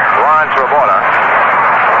hitter, Ron Swoboda.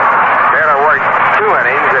 Taylor worked 2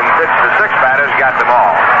 innings and pitched to 6 batters, got them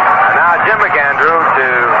all. And now Jim McAndrew to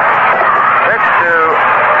pitch to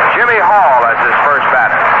Jimmy Hall as his first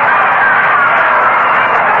batter.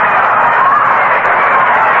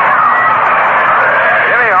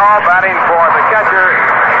 Jimmy Hall batting for the catcher,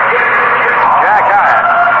 Jack Hyatt.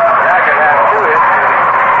 Jack had had 2 hits and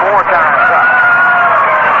 4 times up.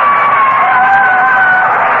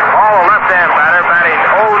 Hall, a left-hand batter, batting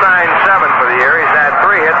 .097 for the year. He's had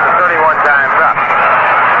 3 hits and 31 times up.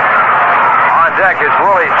 On deck is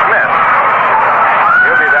Willie Smith.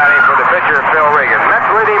 He'll be batting for the pitcher, Phil Regan. Mets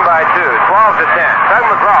leading by 2, 12-10. Doug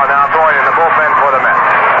McGraw now throwing in the bullpen for the Mets.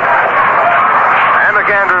 And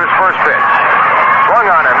McAndrew's first pitch. Swung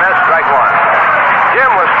on and missed, strike 1.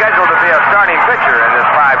 Jim was scheduled to be a starting pitcher in this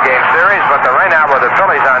 5-game series, but the rainout with the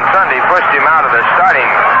Phillies on Sunday pushed him out of the starting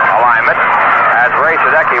alignment as Ray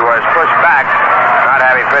Sadecki was pushed back, not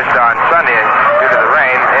having pitched on Sunday due to the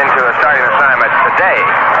rain, into a starting assignment today.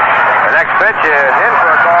 The next pitch is in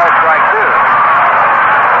for a call, strike 2.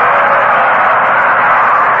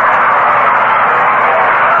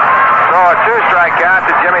 So a 2-strike count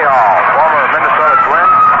to Jimmy Hall, former Minnesota Twin.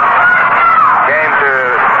 Came to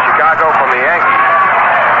Chicago from the Yankees.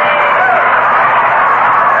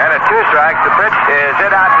 And at 2 strikes, the pitch is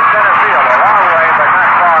hit out to center field. A long way, but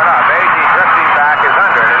not far enough. Agee drifting back is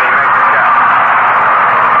under it, and he makes the catch.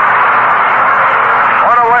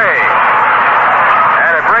 1 away.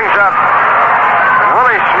 And it brings up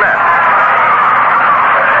Willie Smith.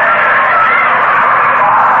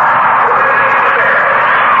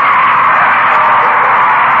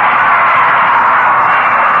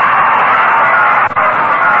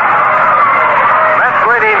 Mets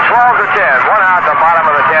leading 12-10. 1 out the bottom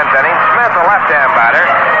of the 10th inning. Smith, a left-hand batter,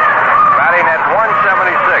 batting at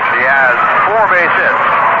 .176. He has 4 base hits,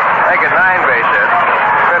 making 9 base hits,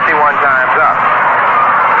 51 times up.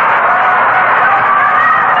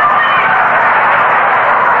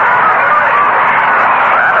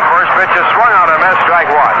 And the first pitch is swung on and missed, strike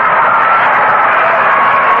 1.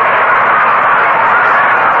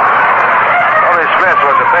 Willie Smith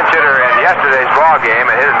was a pinch hitter in yesterday's ball game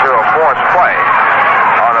and hit into a forced play.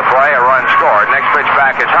 On the play, a run scored. Next pitch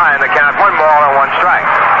back is high, and the count 1 ball and 1 strike.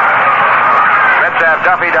 Mets have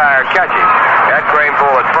Duffy Dyer catching. Ed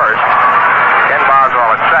Kranepool at first. Ken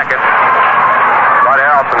Boswell at second. Bud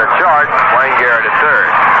Harrelson at short. Wayne Garrett at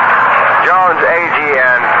third. Jones, Agee,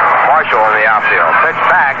 and Marshall in the outfield. Pitch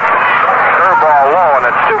back. Curveball low, and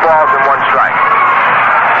it's 2 balls and 1 strike.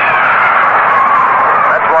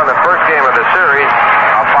 That's won the first game of the series,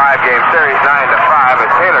 a 5-game series, 9-5,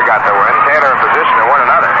 as Taylor got the win. Taylor in position to win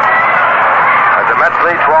another. As the Mets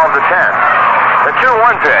lead 12-10. The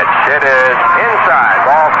 2-1 pitch. It is inside.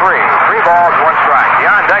 Ball 3. 3 balls, 1 strike. The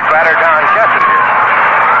on-deck batter, Don Kessinger.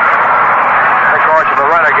 And of course, if a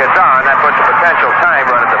runner gets on, that puts a potential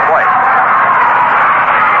time run at the plate.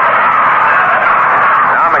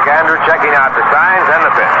 Now McAndrew checking out the signs and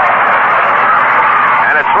the pitch.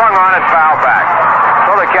 And it's swung on and fouled back.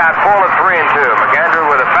 So the count full at 3-2. McAndrew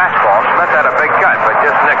with a fastball. Smith had a big cut, but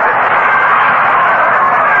just nicked it.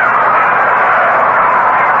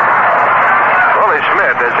 Willie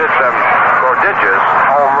Smith has hit some prodigious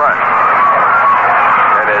home runs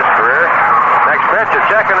in his career. Next pitch, a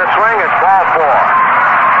check and a swing. It's ball 4.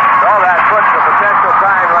 So that puts the potential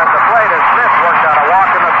time run at the plate as Smith worked out a walk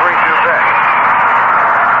in the 3-2 pitch.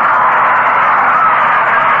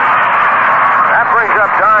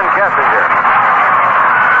 John Kessinger.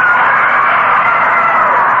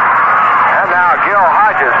 And now Gil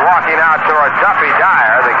Hodges walking out toward Duffy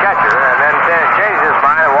Dyer, the catcher, and then changed his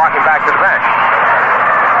mind and walking back to the bench.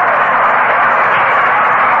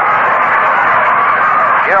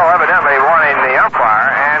 Gil evidently wanting the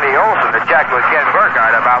umpire, Andy Olson, to check with Ken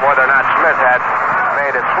Burkhardt about whether or not Smith had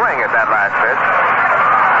made a swing at that last pitch.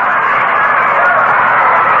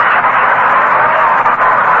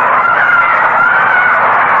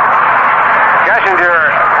 Kessinger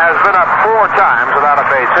has been up 4 times without a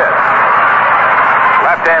base hit.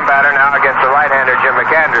 Left-hand batter now against the right-hander Jim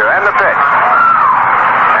McAndrew. And the pitch.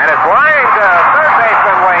 And it's lined to third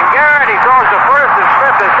baseman Wayne Garrett. He throws to first, and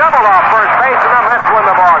Smith is doubled off first base, and the Mets win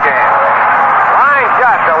the ball game. Line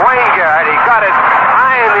shot to Wayne Garrett. He got it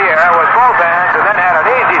high in the air with both hands, and then had an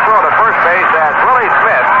easy throw to first base as Willie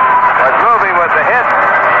Smith was moving with the hit,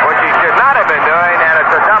 which he should not have been doing, and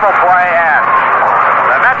it's a double play, and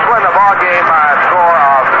the Mets win the ball game by a score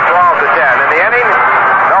of 12-10. In the inning,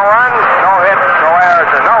 no runs, no hits, no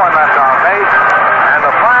errors, and no one left on base. And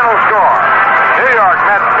the final score, New York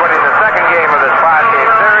Mets winning the second game of this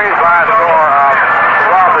 5-game series by a score of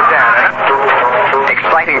 12-10.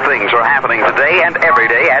 Exciting things are happening today and every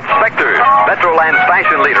day at Spectors, Metroland's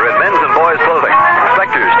fashion leader in men's and boys' clothing.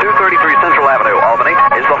 Spectors, 233 Central Avenue, Albany,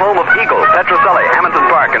 is the home of Eagle, Petrocelli, Hamilton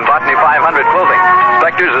Park, and Botany 500 clothing.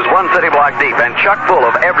 Spectors is one city block deep and chock full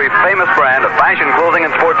of every famous brand of fashion clothing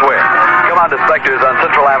and sportswear. Come on to Spectors on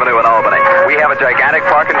Central Avenue in Albany. We have a gigantic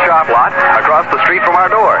park and shop lot across the street from our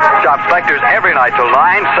door. Shop Spectors every night till 9,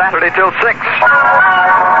 Saturday till 6.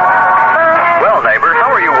 Well, neighbor,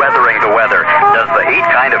 how are you weathering the weather? Does the heat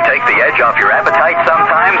kind of take the edge off your appetite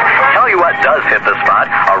sometimes? Tell you what does hit the spot,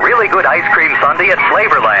 a really good ice cream sundae at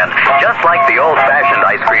Flavorland, just like the old-fashioned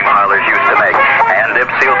ice cream parlors used to make. And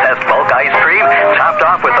Ipsil Test bulk ice cream, topped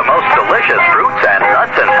off with the most delicious fruits and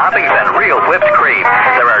nuts and toppings and real whipped cream.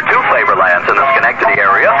 There are 2 Flavorlands in the Schenectady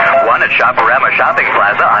area, one at Shoporama Shopping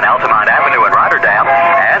Plaza on Altamont Avenue in Rotterdam,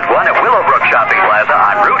 and one at Willowbrook Shopping Plaza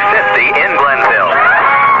on Route 50 in Glenville.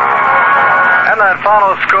 And that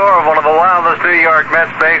final score of one of the wildest New York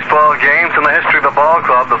Mets baseball games in the history of the ball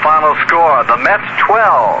club, the final score, the Mets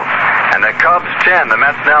 12 and the Cubs 10. The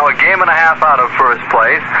Mets now a game and a half out of first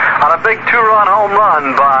place on a big 2-run home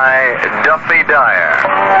run by Duffy Dyer.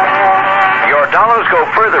 Your dollars go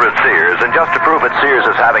further at Sears, and just to prove it, Sears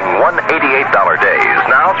is having $188 days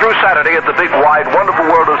now through Saturday at the big, wide, wonderful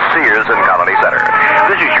world of Sears in Colony Center.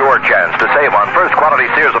 This is your chance to save on first quality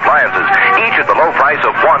Sears appliances, each at the low price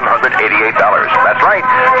of $188. That's right,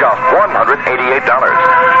 just $188.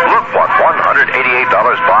 Look what $188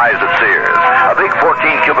 buys at Sears. A big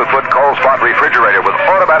 14 cubic foot cold spot refrigerator with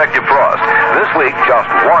automatic defrost. This week, just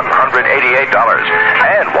 $188.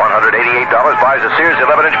 And $188 buys a Sears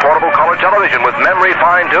 11-inch portable color television with memory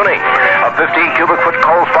fine tuning. A 15 cubic foot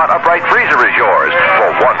cold spot upright freezer is yours for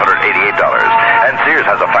 $188. And Sears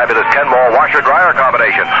has a fabulous Kenmore washer dryer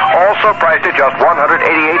combination, also priced at just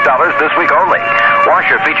 $188 this week only.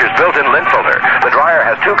 Washer features built-in lint filter. The dryer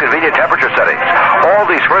has 2 convenient temperature settings. All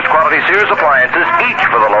these first quality Sears appliances, each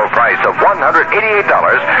for the low price of $188,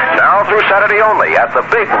 now through Saturday only at the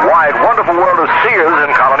big, wide, wonderful world of Sears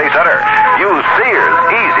in Colony Center. Use Sears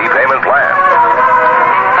Easy Payment Plan.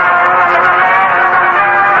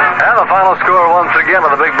 And the final score once again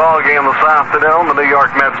of the big ball game this afternoon, the New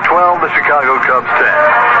York Mets 12, the Chicago Cubs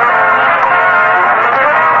 10.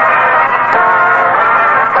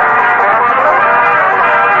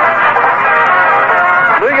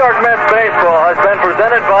 Mets baseball has been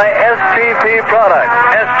presented by STP Products.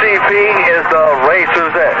 STP is the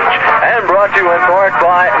racer's edge. And brought to you in part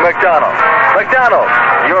by McDonald's. McDonald's,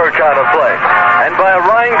 your kind of place. And by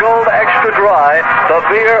Rheingold Extra Dry, the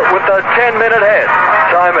beer with the 10-minute head.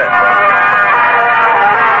 Time in.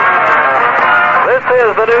 This is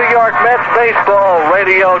the New York Mets Baseball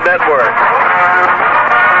Radio Network.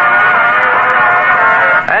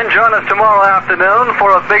 And join us tomorrow afternoon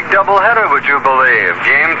for a big doubleheader, would you believe?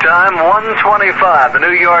 Game time, 1:25, the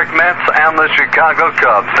New York Mets and the Chicago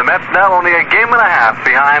Cubs. The Mets now only a game and a half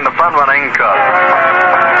behind the front-running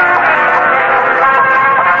Cubs.